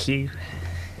silent Q.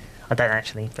 I don't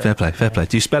actually. Fair play.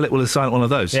 Do you spell it with a silent one of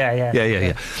those? Yeah.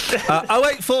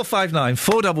 08459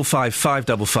 455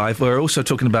 555. We're also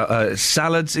talking about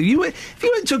salads. If you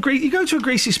go to a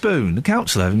Greasy Spoon, the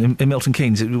councillor in Milton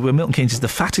Keynes, where Milton Keynes is the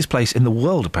fattest place in the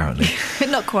world, apparently.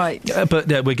 Not quite.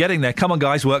 But we're getting there. Come on,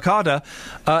 guys, work harder.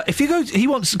 If you go, he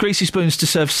wants Greasy Spoons to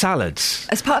serve salads.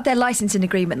 As part of their licensing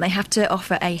agreement, they have to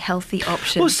offer a healthy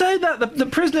option. Well, say that the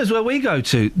prisoners where we go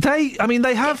to, they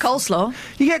have coleslaw.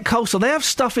 You get coleslaw. They have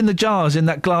stuff in the jars in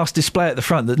that glass display at the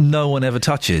front that no one ever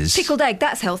touches. Pickled egg,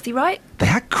 that's healthy, right? They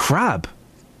had crab.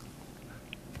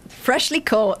 Freshly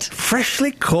caught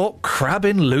crab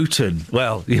in Luton.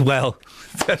 Well,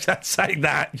 saying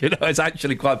that, it's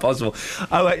actually quite possible.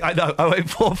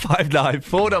 08459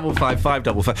 455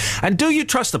 555. And do you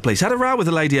trust the police? I had a row with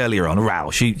a lady earlier on. A row.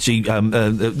 She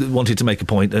wanted to make a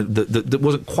point that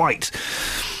wasn't quite,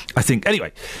 I think.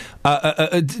 Anyway,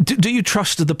 do you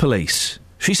trust the police?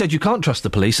 She said you can't trust the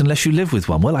police unless you live with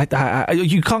one. Well,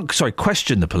 you can't,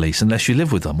 question the police unless you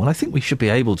live with them. Well, I think we should be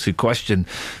able to question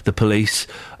the police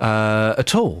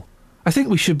at all. I think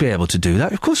we should be able to do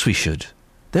that. Of course we should.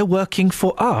 They're working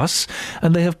for us,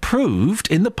 and they have proved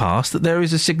in the past that there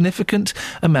is a significant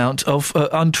amount of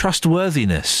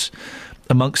untrustworthiness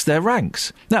amongst their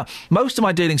ranks. Now, most of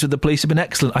my dealings with the police have been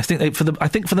excellent. I think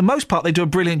for the most part they do a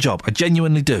brilliant job. I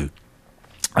genuinely do.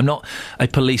 I'm not a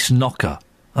police knocker.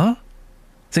 Huh?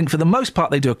 I think for the most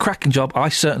part they do a cracking job. I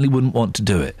certainly wouldn't want to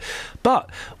do it. But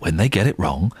when they get it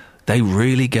wrong, they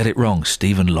really get it wrong.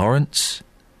 Stephen Lawrence,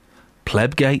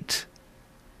 Plebgate,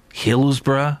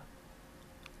 Hillsborough.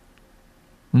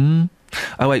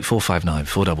 08459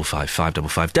 455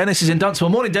 555. Dennis is in Dunstable.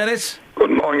 Morning, Dennis.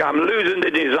 Good morning. I'm losing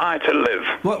the desire to live.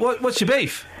 What's your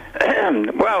beef?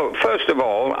 Well, first of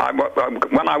all,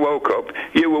 when I woke up,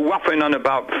 you were waffling on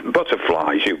about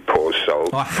butterflies, you poor soul.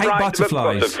 I hate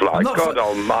butterflies. God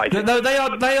almighty. No, they are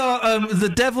the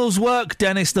devil's work,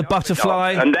 Dennis, the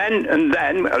butterfly. And then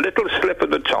a little slip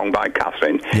of the tongue by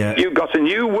Catherine. Yeah. You got a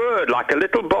new word, like a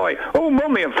little boy. Oh,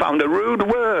 Mummy, I found a rude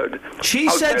word. She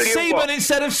said semen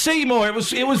instead of Seymour. It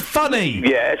was funny.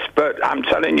 Yes, but I'm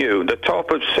telling you, the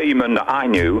top of semen that I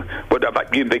knew,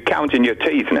 you'd be counting your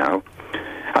teeth now.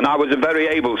 And I was a very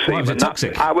able seaman. Was it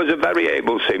toxic? I was a very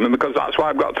able seaman because that's why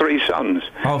I've got 3 sons.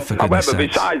 Oh, for goodness However,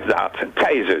 sakes. besides that,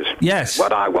 tasers. Yes.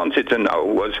 What I wanted to know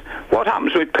was what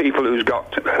happens with people who's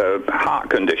got heart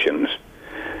conditions.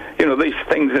 These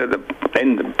things are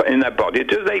in their body.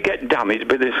 Do they get damaged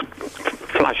by this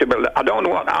flash of... I don't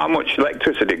know how much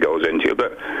electricity goes into you,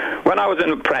 but when I was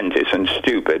an apprentice and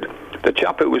stupid, the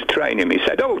chap who was training me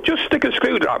said, "Oh, just stick a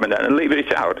screwdriver in there and leave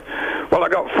it out." Well, I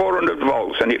got 400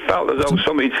 volts, and it felt as though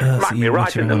somebody smacked me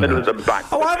right in the middle of the back.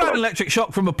 Oh, I've had an electric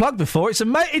shock from a plug before. It's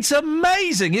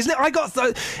amazing, isn't it? I got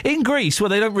in Greece, where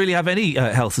they don't really have any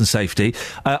health and safety.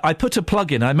 I put a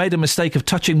plug in. I made a mistake of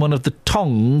touching one of the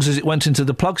tongs as it went into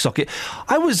the plug socket.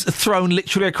 I was thrown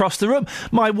literally across the room.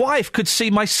 My wife could see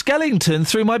my skeleton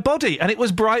through my body, and it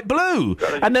was bright blue.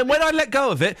 And then when I let go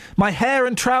of it, my hair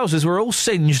and trousers were all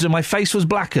singed, and my face was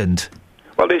blackened.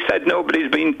 Well, they said nobody's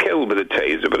been killed with a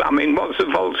taser, but I mean, what's the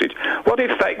voltage? What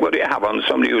effect would it have on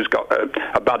somebody who's got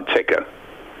a bad ticker?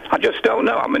 I just don't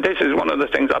know. I mean, this is one of the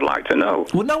things I'd like to know.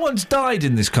 Well, no one's died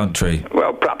in this country.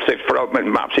 Well, perhaps he's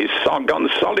gone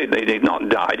solid. He's not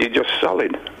died, he's just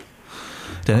solid.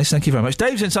 Dennis, thank you very much.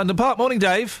 Dave's in Sundon Park. Morning,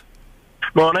 Dave.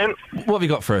 Morning. What have you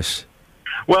got for us?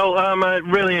 Well, I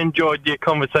really enjoyed your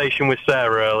conversation with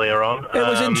Sarah earlier on. It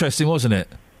was interesting, wasn't it?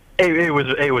 It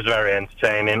was very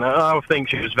entertaining. I think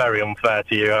she was very unfair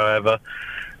to you, however.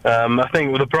 I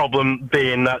think the problem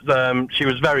being that she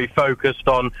was very focused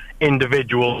on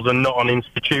individuals and not on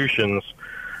institutions,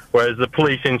 whereas the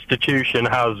police institution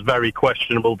has very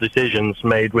questionable decisions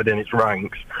made within its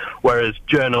ranks, whereas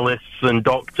journalists and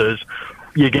doctors...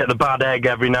 You get the bad egg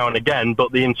every now and again,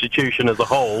 but the institution as a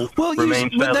whole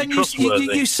remains fairly trustworthy.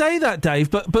 You say that,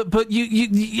 Dave, but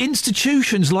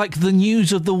institutions like the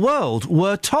News of the World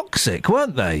were toxic,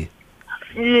 weren't they?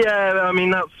 Yeah, I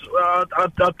mean,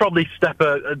 I'd probably step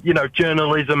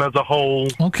journalism as a whole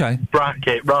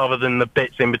bracket rather than the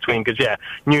bits in between, because,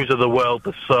 News of the World,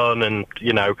 The Sun, and,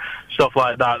 stuff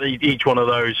like that, each one of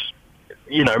those,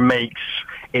 makes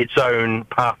its own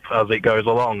path as it goes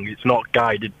along. It's not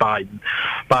guided by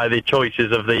the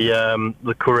choices of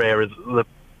the career, the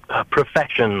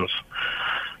professions.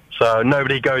 So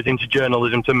nobody goes into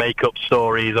journalism to make up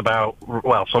stories about,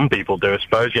 well, some people do, I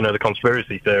suppose, the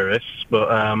conspiracy theorists, but,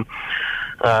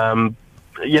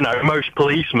 most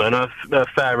policemen are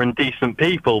fair and decent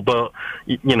people, but,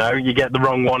 you get the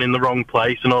wrong one in the wrong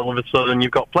place and all of a sudden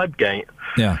you've got plebgate.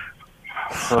 Yeah.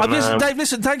 Dave,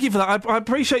 listen, thank you for that. I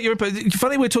appreciate your input. It's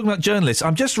funny we're talking about journalists.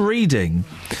 I'm just reading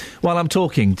while I'm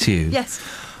talking to you. Yes.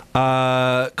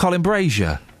 Colin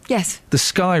Brazier. Yes. The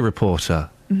Sky reporter.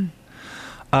 Mm.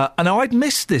 And I'd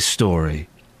missed this story.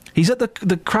 He's at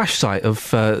the crash site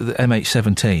of the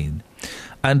MH17,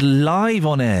 and live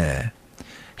on air,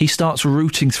 he starts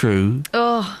rooting through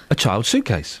a child's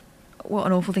suitcase. What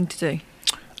an awful thing to do.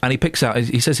 And he picks out,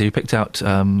 he says he picked out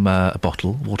a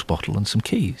water bottle, and some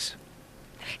keys.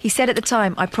 He said at the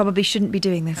time, I probably shouldn't be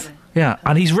doing this. Yeah,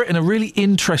 and he's written a really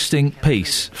interesting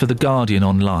piece for The Guardian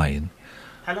online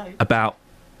about...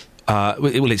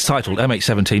 it's titled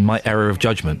MH17, My Error of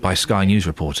Judgment by Sky News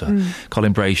reporter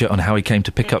Colin Brazier on how he came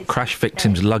to pick up crash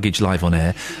victims' luggage live on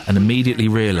air and immediately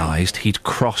realised he'd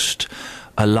crossed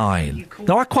a line.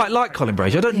 Now, I quite like Colin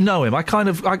Brazier. I don't know him.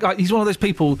 He's one of those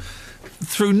people,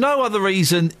 through no other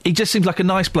reason, he just seems like a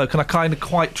nice bloke and I kind of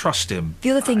quite trust him.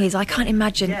 The other thing is, I can't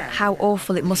imagine how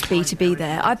awful it must be to be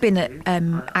there. I've been at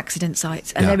accident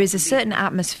sites and there is a certain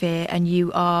atmosphere and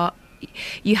you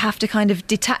have to kind of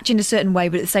detach in a certain way,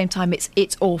 but at the same time,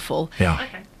 it's awful. Yeah.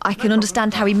 Okay. I can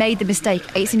understand how he made the mistake.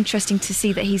 It's interesting to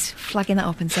see that he's flagging that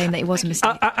up and saying that it was a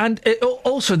mistake. And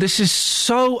also, this is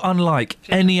so unlike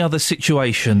any other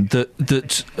situation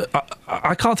that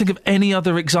I can't think of any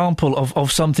other example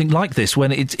of something like this,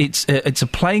 when it's a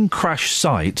plane crash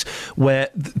site where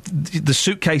the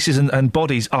suitcases and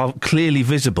bodies are clearly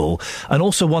visible, and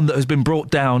also one that has been brought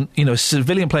down, a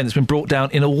civilian plane that's been brought down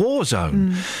in a war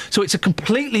zone. So it's a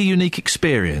completely unique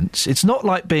experience. It's not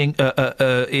like being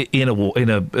in a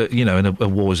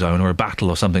war zone or a battle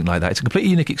or something like that. It's a completely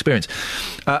unique experience.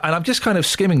 And I'm just kind of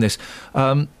skimming this.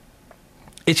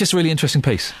 It's just a really interesting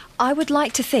piece. I would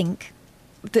like to think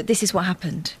that this is what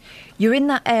happened. You're in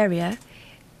that area.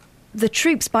 The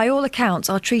troops, by all accounts,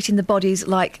 are treating the bodies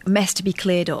like mess to be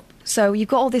cleared up. So you've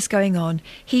got all this going on.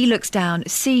 He looks down,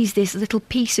 sees this little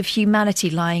piece of humanity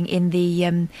lying in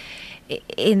the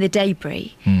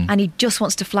debris, and he just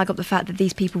wants to flag up the fact that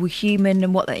these people were human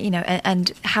and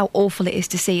and how awful it is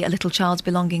to see a little child's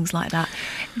belongings like that.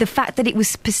 The fact that it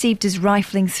was perceived as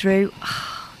rifling through.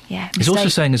 He's also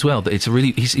saying as well that it's a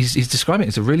really. He's describing it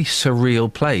as a really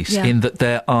surreal place in that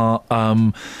there are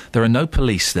no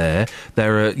police there.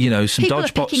 There are some people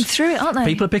dodge are picking through it, aren't they?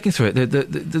 People are picking through it.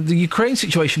 The Ukraine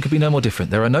situation could be no more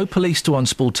different. There are no police to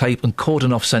unspool tape and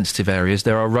cordon off sensitive areas.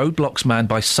 There are roadblocks manned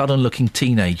by sullen-looking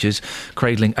teenagers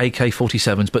cradling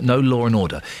AK-47s, but no law and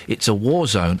order. It's a war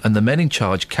zone, and the men in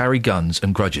charge carry guns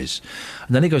and grudges.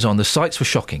 And then he goes on. The sights were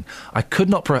shocking. I could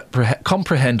not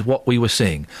comprehend what we were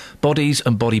seeing. Bodies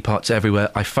and body parts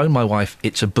everywhere. I phoned my wife.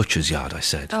 It's a butcher's yard, I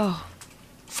said. Oh.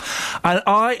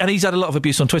 And he's had a lot of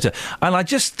abuse on Twitter. And I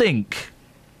just think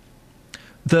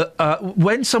that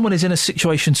when someone is in a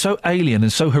situation so alien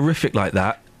and so horrific like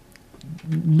that,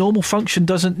 normal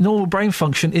brain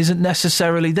function isn't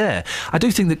necessarily there. I do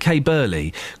think that Kay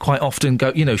Burley quite often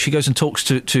she goes and talks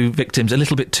to victims a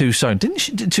little bit too soon.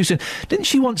 Didn't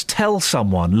she once tell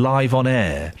someone live on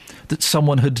air that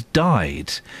someone had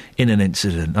died in an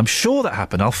incident? I'm sure that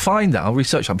happened. I'll find that. I'll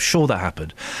research. I'm sure that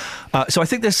happened. So I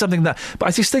think there's something that... But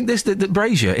I just think that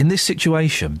Brazier, in this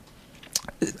situation...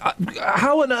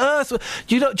 how on earth...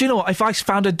 Do you know what? If I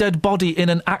found a dead body in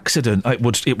an accident, it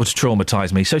would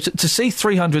traumatise me. So to see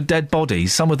 300 dead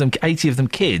bodies, some of them, 80 of them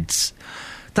kids,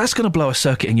 that's going to blow a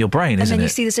circuit in your brain, isn't it? And then you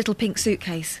see this little pink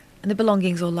suitcase and the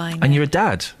belongings all lying there. And you're a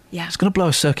dad. Yeah. It's going to blow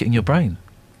a circuit in your brain.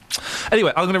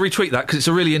 Anyway, I'm going to retweet that because it's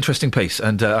a really interesting piece,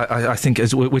 and I think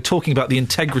as we're talking about the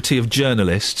integrity of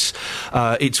journalists,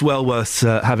 it's well worth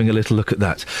having a little look at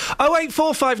that.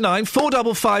 08459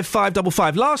 455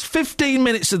 555. Last 15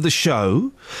 minutes of the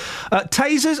show.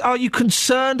 Tasers, are you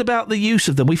concerned about the use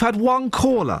of them? We've had one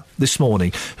caller this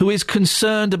morning who is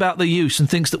concerned about the use and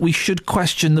thinks that we should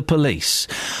question the police.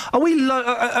 Are we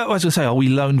I was going to say, are we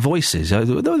lone voices?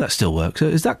 That still works.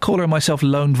 Is that caller and myself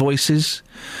lone voices?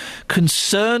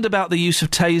 Concerned about the use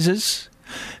of tasers,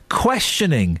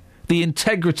 questioning the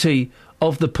integrity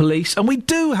of the police, and we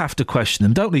do have to question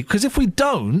them, don't we? Because if we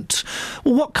don't,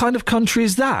 well, what kind of country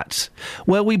is that?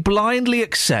 Where we blindly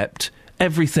accept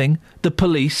everything the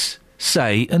police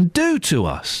say and do to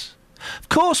us. Of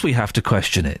course we have to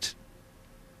question it.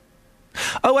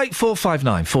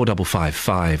 08459 455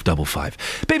 555.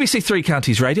 BBC Three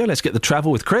Counties Radio. Let's get the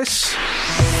travel with Chris.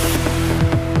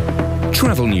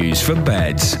 Travel news for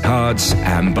beds, cards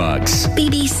and bugs.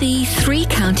 BBC Three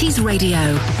Counties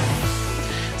Radio.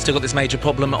 Still got this major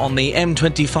problem on the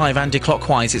M25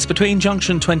 anti-clockwise. It's between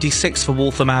junction 26 for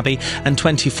Waltham Abbey and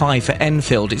 25 for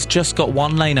Enfield. It's just got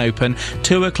one lane open.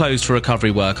 Two are closed for recovery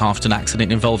work after an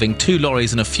accident involving two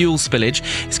lorries and a fuel spillage.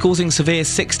 It's causing severe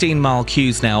 16-mile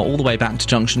queues now all the way back to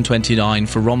junction 29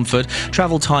 for Romford.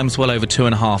 Travel times well over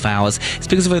 2.5 hours. It's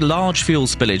because of a large fuel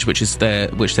spillage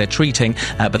which they're treating,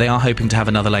 but they are hoping to have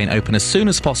another lane open as soon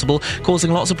as possible,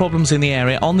 causing lots of problems in the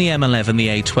area on the M11, the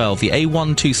A12, the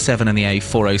A127 and the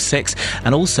A406.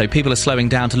 And also people are slowing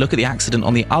down to look at the accident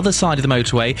on the other side of the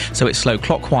motorway, so it's slow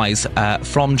clockwise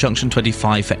from junction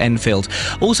 25 for Enfield.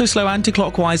 Also slow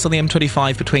anti-clockwise on the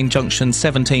M25 between junction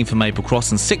 17 for Maple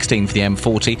Cross and 16 for the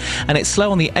M40, and it's slow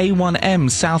on the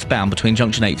A1M southbound between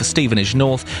junction 8 for Stevenage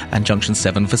North and junction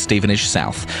 7 for Stevenage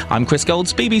South. I'm Chris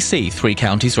Golds, BBC Three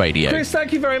Counties Radio. Chris,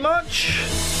 thank you very much.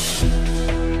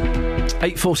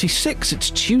 8:46,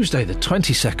 it's Tuesday the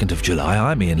 22nd of July.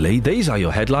 I'm Iain Lee. These are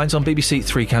your headlines on BBC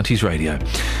Three Counties Radio.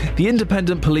 The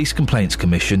Independent Police Complaints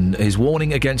Commission is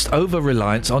warning against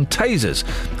over-reliance on tasers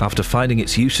after finding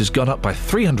its use has gone up by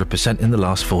 300% in the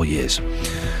last 4 years.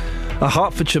 A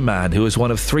Hertfordshire man who was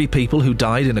one of 3 people who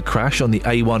died in a crash on the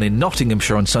A1 in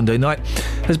Nottinghamshire on Sunday night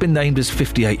has been named as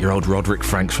 58-year-old Roderick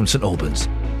Franks from St Albans.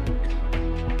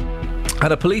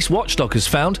 And a police watchdog has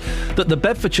found that the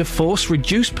Bedfordshire force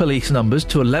reduced police numbers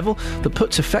to a level that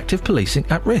puts effective policing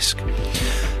at risk.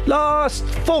 Last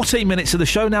 14 minutes of the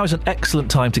show now is an excellent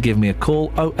time to give me a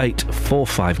call.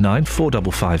 08459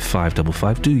 455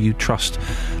 555. Do you trust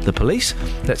the police?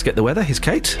 Let's get the weather. Here's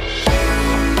Kate.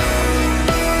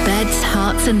 Beds,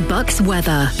 Herts and Bucks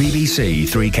weather. BBC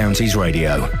Three Counties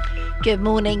Radio. Good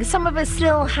morning. Some of us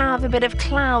still have a bit of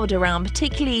cloud around,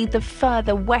 particularly the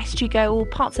further west you go, all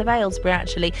parts of Aylesbury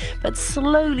actually, but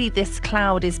slowly this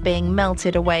cloud is being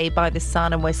melted away by the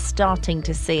sun and we're starting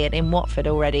to see it in Watford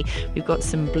already. We've got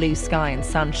some blue sky and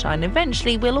sunshine.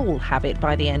 Eventually we'll all have it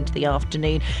by the end of the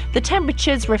afternoon. The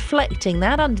temperature's reflecting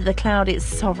that. Under the cloud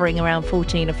it's hovering around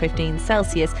 14 or 15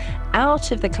 Celsius.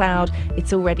 Out of the cloud,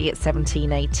 it's already at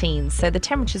 17, 18. So the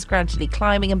temperature's gradually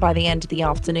climbing, and by the end of the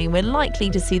afternoon, we're likely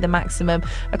to see the maximum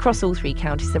across all 3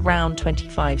 counties around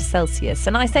 25 Celsius.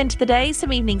 A nice end to the day,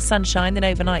 some evening sunshine, then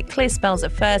overnight clear spells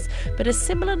at first, but a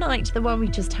similar night to the one we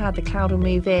just had. The cloud will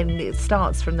move in. It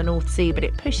starts from the North Sea, but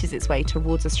it pushes its way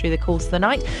towards us through the course of the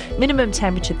night. Minimum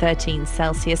temperature 13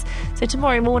 Celsius. So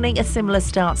tomorrow morning, a similar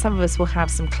start. Some of us will have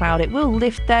some cloud. It will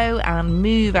lift, though, and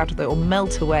move out of the, or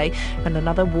melt away, and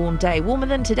another warm day. Warmer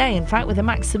than today, in fact, with a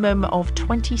maximum of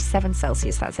 27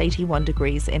 Celsius. That's 81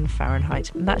 degrees in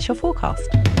Fahrenheit. And that's your forecast.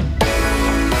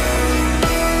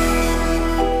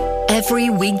 Every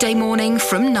weekday morning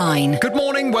from 9. Good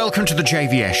morning, welcome to the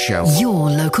JVS show.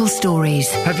 Your local stories.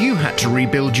 Have you had to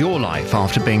rebuild your life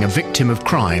after being a victim of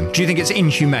crime? Do you think it's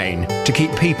inhumane to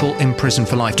keep people in prison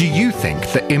for life? Do you think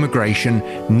that immigration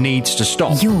needs to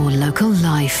stop? Your local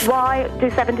life. Why do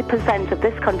 70% of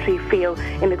this country feel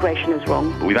immigration is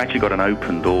wrong? We've actually got an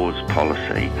open doors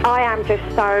policy. I am just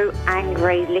so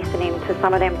angry listening to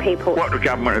some of them people. What the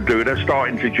government will do, they'll start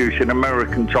introducing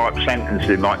American-type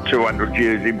sentencing, like 200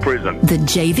 years in prison. The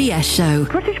JVS show.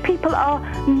 British people are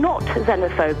not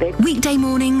xenophobic. Weekday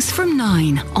mornings from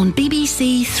 9 on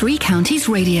BBC Three Counties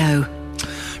Radio.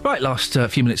 Right, last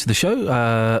few minutes of the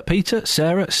show. Peter,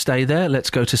 Sarah, stay there. Let's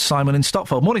go to Simon in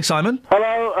Stotfold. Morning, Simon.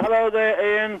 Hello there,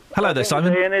 Iain. Hello there,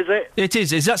 Simon. Iain, is it? It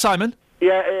is. Is that Simon?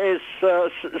 Yeah, it is.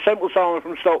 Simple Simon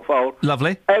from Stotfold.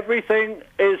 Lovely. Everything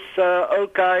is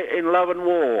okay in love and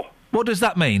war. What does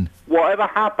that mean? Whatever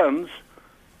happens,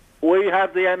 we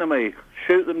have the enemy.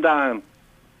 Shoot them down.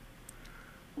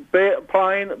 Be it a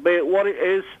plane, be it what it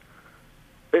is,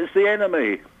 it's the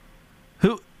enemy.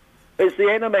 Who? It's the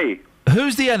enemy.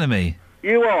 Who's the enemy?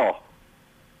 You are.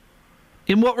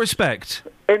 In what respect?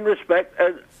 In respect,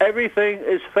 everything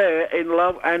is fair in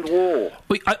love and war.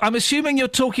 I'm assuming you're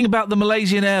talking about the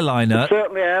Malaysian airliner. I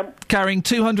certainly am. Carrying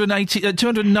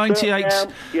 298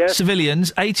 yes.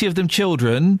 civilians, 80 of them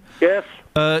children. Yes.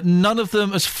 None of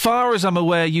them, as far as I'm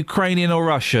aware, Ukrainian or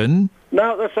Russian.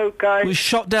 No, that's okay. Was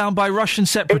shot down by Russian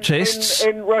separatists.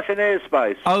 In Russian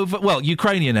airspace.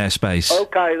 Ukrainian airspace.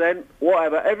 Okay, then,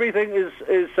 whatever. Everything is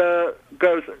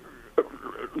goes...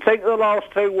 Think of the last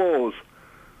 2 wars.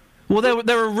 Well,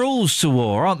 there are rules to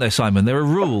war, aren't there, Simon? There are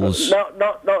rules.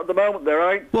 Not at the moment,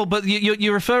 there ain't. Well, but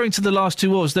you're referring to the last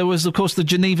two wars. There was, of course, the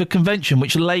Geneva Convention,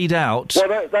 which laid out Well,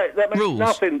 that means rules.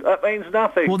 nothing. That means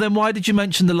nothing. Well, then why did you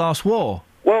mention the last war?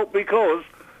 Well, because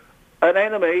an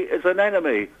enemy is an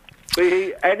enemy, be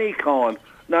he any kind.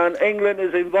 Now, and England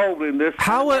is involved in this.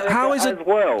 How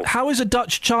is a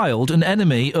Dutch child an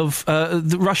enemy of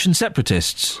the Russian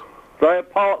separatists? They're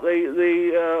part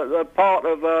they're part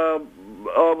of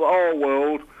our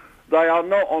world. They are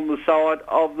not on the side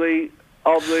of the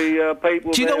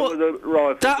people. Do you know what? With the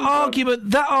rifles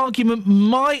That argument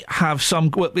might have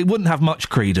some. Well, it wouldn't have much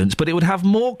credence, but it would have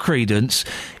more credence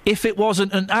if it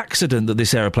wasn't an accident that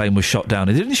this aeroplane was shot down.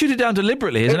 They didn't shoot it down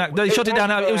deliberately. They shot it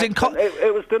down. It was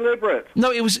it was deliberate.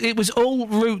 No, it was all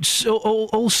routes.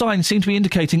 All signs seem to be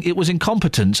indicating it was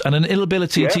incompetence and an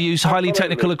inability to use highly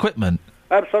technical equipment.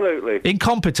 Absolutely.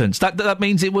 Incompetence. That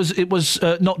means it was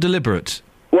not deliberate.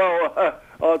 Well,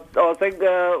 I think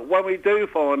when we do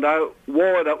find out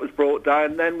why that was brought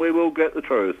down, then we will get the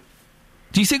truth.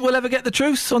 Do you think we'll ever get the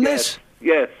truth on this?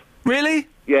 Yes. Really?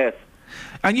 Yes.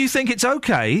 And you think it's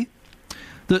okay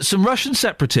that some Russian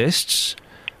separatists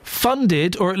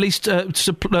funded, or at least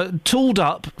tooled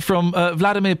up from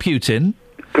Vladimir Putin...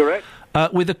 Correct.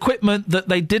 With equipment that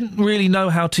they didn't really know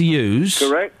how to use...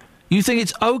 Correct. You think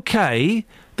it's okay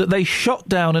that they shot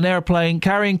down an aeroplane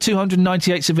carrying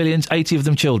 298 civilians, 80 of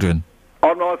them children?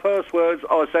 On my first words,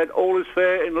 I said all is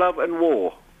fair in love and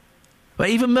war. But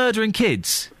even murdering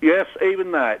kids? Yes,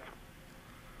 even that.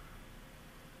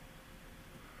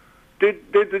 Did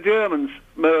the Germans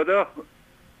murder?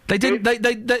 They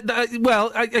didn't.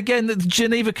 Well, again, the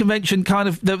Geneva Convention kind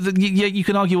of. You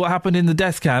can argue what happened in the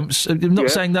death camps. I'm not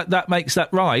saying that makes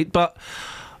that right, but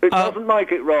it doesn't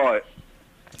make it right.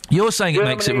 You're saying it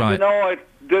makes it right. Denied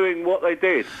doing what they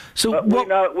did. So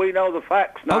but we know the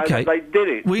facts now that they did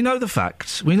it. We know the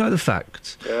facts.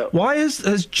 Yeah. Why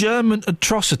has German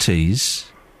atrocities?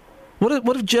 What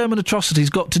have German atrocities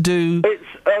got to do? It's,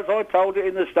 as I told you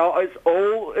in the start, it's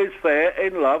all is fair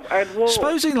in love and war.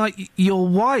 Supposing, like, your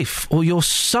wife or your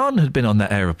son had been on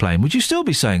that aeroplane, would you still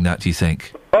be saying that, do you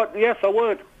think? Yes, I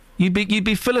would. You'd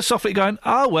be philosophically going,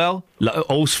 well,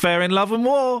 all's fair in love and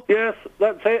war. Yes,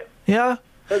 that's it. Yeah?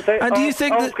 That's it. And do you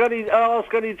think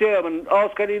ask any German,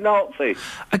 ask any Nazi.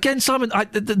 Again, Simon,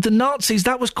 the Nazis,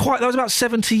 that was about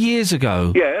 70 years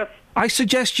ago. Yes. I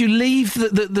suggest you leave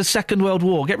the Second World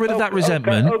War. Get rid of that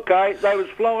resentment. Okay, they was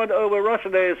flying over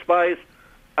Russian airspace,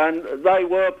 and they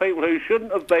were people who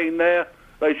shouldn't have been there.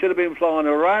 They should have been flying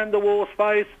around the war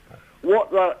space.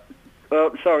 What are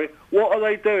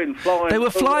they doing flying? They were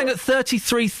flying at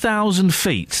 33,000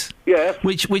 feet. Yes.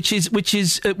 Which would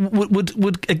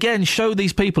again show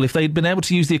these people, if they'd been able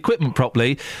to use the equipment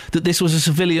properly, that this was a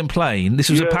civilian plane. This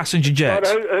was a passenger jet.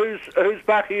 But whose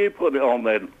back are you putting it on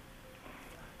then?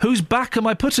 Whose back am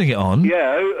I putting it on?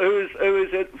 Yeah, who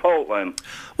is at fault then?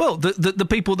 Well, the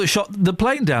people that shot the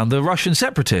plane down, the Russian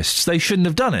separatists, they shouldn't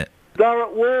have done it. They're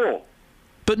at war.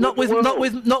 But not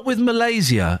with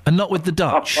Malaysia and not with the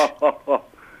Dutch.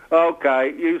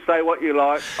 Okay, you say what you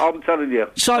like. I'm telling you.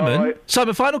 Simon,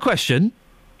 final question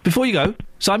before you go.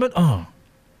 Simon,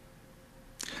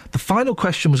 the final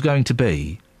question was going to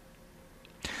be: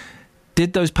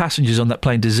 did those passengers on that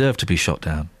plane deserve to be shot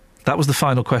down? That was the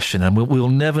final question, and we'll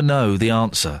never know the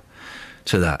answer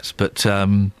to that. But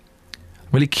I'm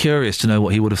really curious to know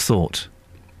what he would have thought.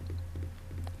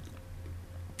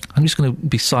 I'm just going to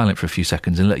be silent for a few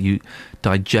seconds and let you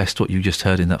digest what you just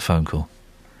heard in that phone call.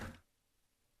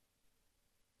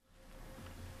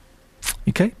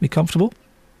 Okay, you comfortable?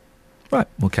 Right,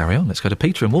 we'll carry on. Let's go to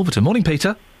Peter in Wolverton. Morning,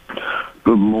 Peter.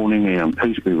 Good morning, Ian.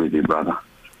 Peace be with you, brother.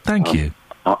 Thank you.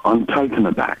 I'm taken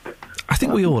aback. I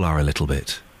think we all are a little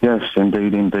bit. Yes,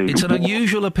 indeed. It's an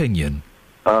unusual opinion.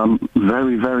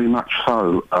 Very, very much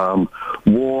so.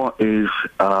 War is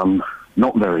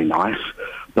not very nice,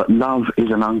 but love is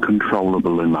an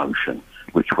uncontrollable emotion,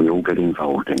 which we all get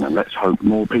involved in, and let's hope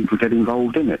more people get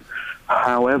involved in it.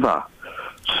 However,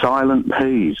 silent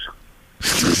P's,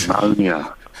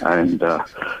 pneumonia, and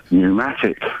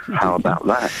pneumatic, how about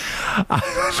that?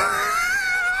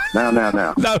 Now.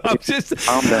 No,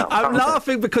 I'm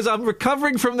laughing because I'm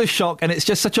recovering from the shock, and it's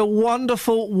just such a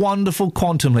wonderful, wonderful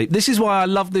quantum leap. This is why I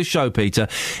love this show, Peter,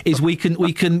 is we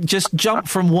can just jump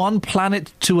from one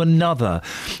planet to another,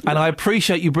 and I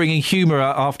appreciate you bringing humour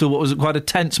after what was quite a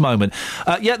tense moment.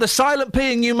 The silent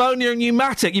P and pneumonia and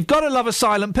pneumatic, you've got to love a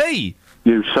silent P.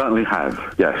 You certainly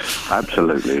have, yes,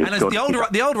 absolutely. And as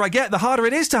the older I get, the harder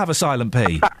it is to have a silent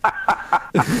P.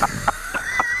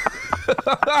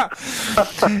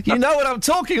 You know what I'm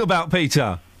talking about,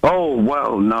 Peter? Oh,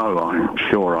 well, no, I'm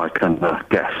sure I can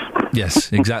guess.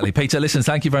 Yes, exactly. Peter, listen,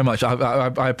 thank you very much.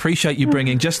 I appreciate you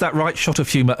bringing just that right shot of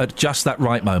humour at just that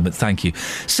right moment. Thank you.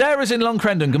 Sarah's in Long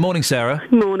Crendon. Good morning, Sarah.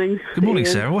 Morning. Good morning,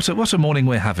 Ian. Sarah. What a morning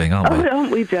we're having, aren't we?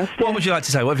 Aren't we just? What would you like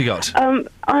to say? What have you got? I'm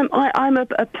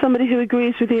somebody who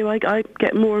agrees with you. I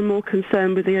get more and more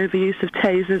concerned with the overuse of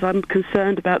tasers. I'm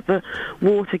concerned about the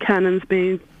water cannons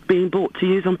being bought to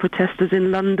use on protesters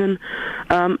in London.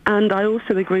 And I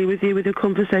also agree with you with your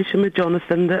conversation with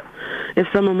Jonathan that if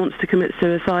someone wants to commit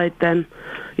suicide, then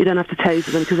you don't have to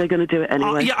taser them because they're going to do it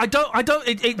anyway. Yeah, I don't.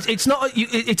 It's not.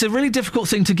 It's a really difficult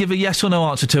thing to give a yes or no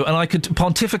answer to, and I could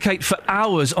pontificate for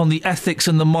hours on the ethics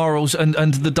and the morals and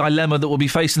the dilemma that will be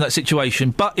faced in that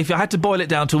situation. But if I had to boil it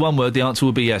down to one word, the answer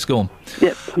would be yes. Go on.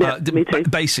 Yep, me too.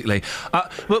 Basically,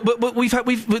 but we've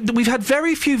had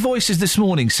very few voices this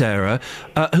morning, Sarah,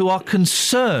 who are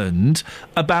concerned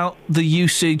about the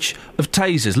usage of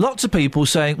tasers. Lots of people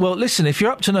saying, "Well, listen, if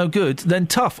you're up to no good, then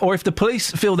tough," or if the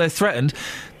police feel they're threatened,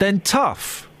 then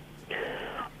tough.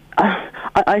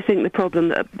 I think the problem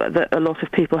that a lot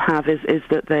of people have is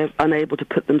that they're unable to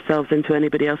put themselves into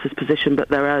anybody else's position but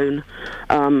their own.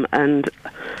 And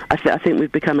I think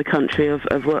we've become a country of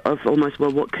almost,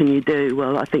 well, what can you do?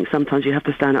 Well, I think sometimes you have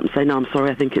to stand up and say, no, I'm sorry,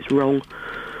 I think it's wrong.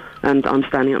 And I'm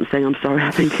standing up and saying, I'm sorry,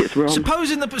 I think it's wrong.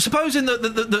 Supposing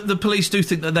the police do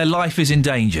think that their life is in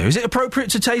danger, is it appropriate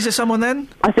to taser someone then?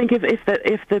 I think if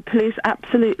the police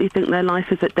absolutely think their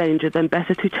life is at danger, then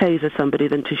better to taser somebody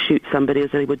than to shoot somebody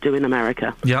as they would do in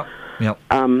America. Yep.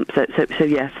 So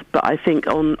yes, but I think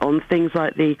on things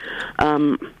like the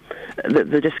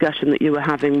discussion that you were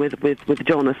having with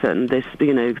Jonathan, this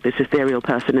ethereal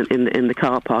person in the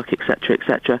car park,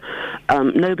 etc.,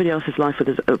 nobody else's life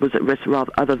was at risk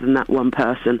other than that one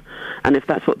person, and if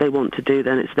that's what they want to do,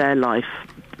 then it's their life.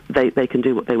 They can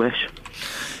do what they wish.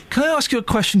 Can I ask you a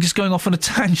question, just going off on a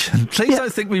tangent? Please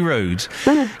don't think me rude.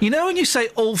 No. You know when you say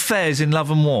all fair's in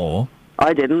love and war?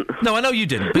 I didn't. No, I know you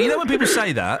didn't. But you know when people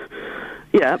say that?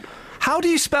 Yep. How do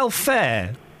you spell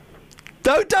fair?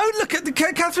 Don't look at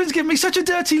Catherine's giving me such a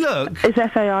dirty look. It's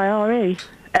F-A-I-R-E.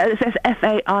 It says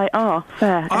F-A-I-R,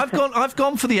 fair. I've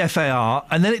gone for the F-A-R,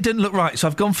 and then it didn't look right, so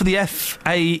I've gone for the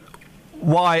F-A-Y-R-E.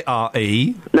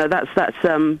 No, that's like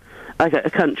a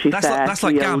country fair. That's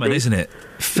like gammon, isn't it?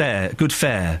 Fair, good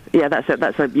fare. Yeah,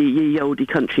 that's a ye olde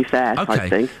country fair type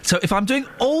thing. So if I'm doing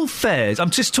all fairs, I'm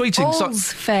just tweeting...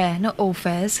 All's fair, not all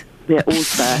fairs. Yeah, all's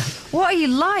fair. What are you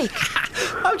like?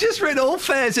 I've just written all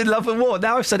fairs in love and war.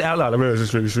 Now I've said it out loud. I realise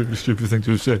it's a really stupid thing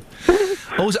to have said.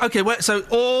 Okay, so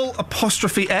all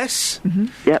apostrophe S. Mm-hmm.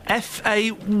 Yep.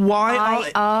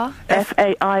 F-A-Y-R...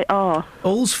 F-A-I-R.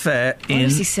 All's fair in... What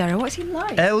is he, Sarah? What's he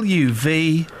like?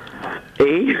 L-U-V...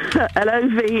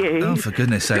 L-O-V-E. Oh, for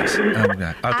goodness sakes. Oh,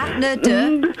 okay.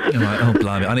 Right, oh,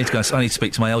 blimey. I need to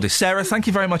speak to my eldest. Sarah, thank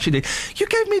you very much indeed. You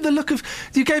gave me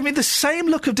the same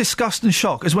look of disgust and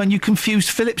shock as when you confused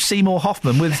Philip Seymour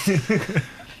Hoffman with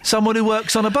someone who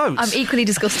works on a boat. I'm equally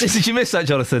disgusted. Did you miss that,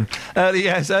 Jonathan?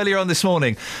 Earlier on this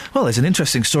morning. Well, there's an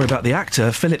interesting story about the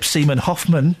actor, Philip Seymour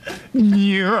Hoffman.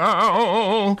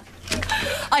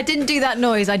 I didn't do that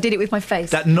noise. I did it with my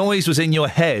face. That noise was in your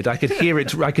head. I could hear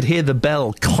it. I could hear the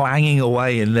bell clanging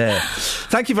away in there.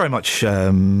 Thank you very much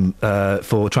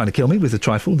for trying to kill me with the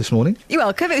trifle this morning. You're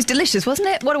welcome. It was delicious, wasn't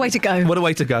it? What a way to go. What a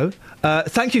way to go.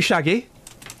 Thank you, Shaggy.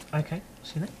 OK,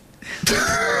 see you then.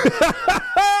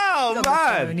 Oh,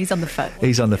 man! He's on the phone.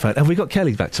 He's on the phone. Have we got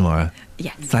Kelly back tomorrow?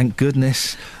 Yes. Thank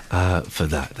goodness for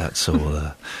that. That's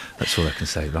all. That's all I can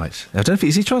say. Right. I don't know if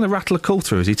is he trying to rattle a call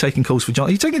through? Is he taking calls for John?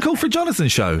 Are you taking a call for a Jonathan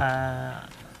show?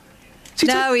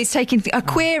 No, he's taking a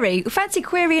query. Fancy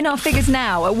querying our figures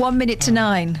now at 1 minute to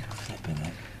 9.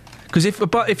 Because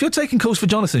if you're taking calls for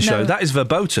Jonathan's show, that is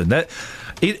verboten.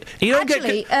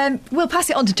 We'll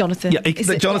pass it on to Jonathan. Yeah,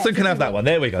 Jonathan can have that one.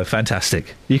 There we go.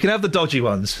 Fantastic. You can have the dodgy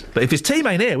ones. But if his team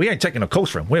ain't here, we ain't taking no calls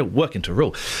from him. We're working to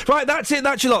rule. Right, that's it.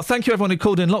 That's your lot. Thank you, everyone who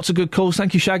called in. Lots of good calls.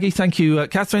 Thank you, Shaggy. Thank you,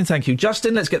 Catherine. Thank you,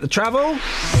 Justin. Let's get the travel.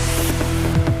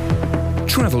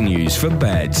 Travel news for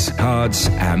beds, cards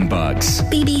and bugs.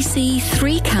 BBC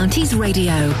Three Counties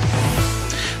Radio.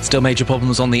 Still major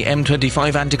problems on the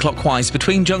M25 anti-clockwise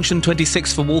between junction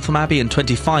 26 for Waltham Abbey and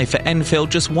 25 for Enfield.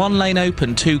 Just one lane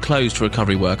open, two closed for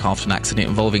recovery work after an accident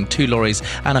involving two lorries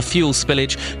and a fuel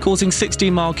spillage, causing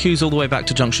 16-mile queues all the way back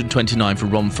to junction 29 for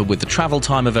Romford with the travel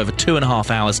time of over 2.5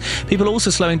 hours. People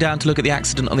also slowing down to look at the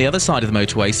accident on the other side of the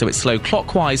motorway, so it's slow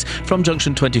clockwise from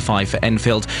junction 25 for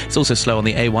Enfield. It's also slow on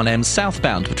the A1M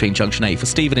southbound between junction 8 for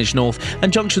Stevenage North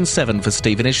and junction 7 for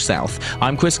Stevenage South.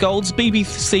 I'm Chris Golds,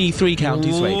 BBC Three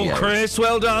Counties Radio. radios. Chris,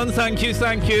 well done. Thank you.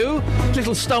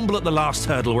 Little stumble at the last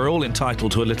hurdle. We're all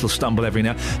entitled to a little stumble every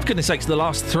now. For goodness sakes, the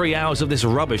last 3 hours of this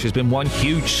rubbish has been one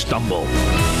huge stumble.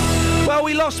 Well,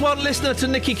 we lost one listener to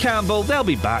Nicky Campbell. They'll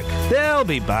be back.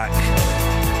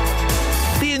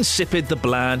 The insipid, the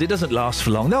bland, it doesn't last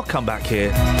for long. They'll come back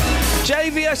here.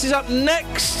 JVS is up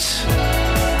next.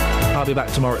 I'll be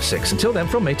back tomorrow at 6. Until then,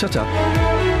 from me, ta-ta.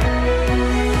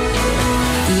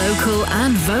 Local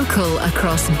and vocal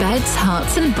across Beds,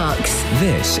 Herts and Bucks.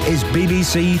 This is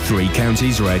BBC Three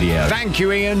Counties Radio. Thank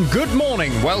you, Ian. Good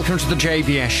morning. Welcome to the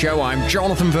JVS show. I'm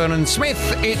Jonathan Vernon Smith.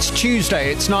 It's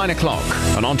Tuesday. It's 9 o'clock.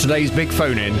 And on today's Big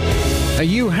Phone In, are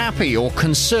you happy or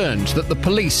concerned that the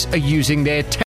police are using their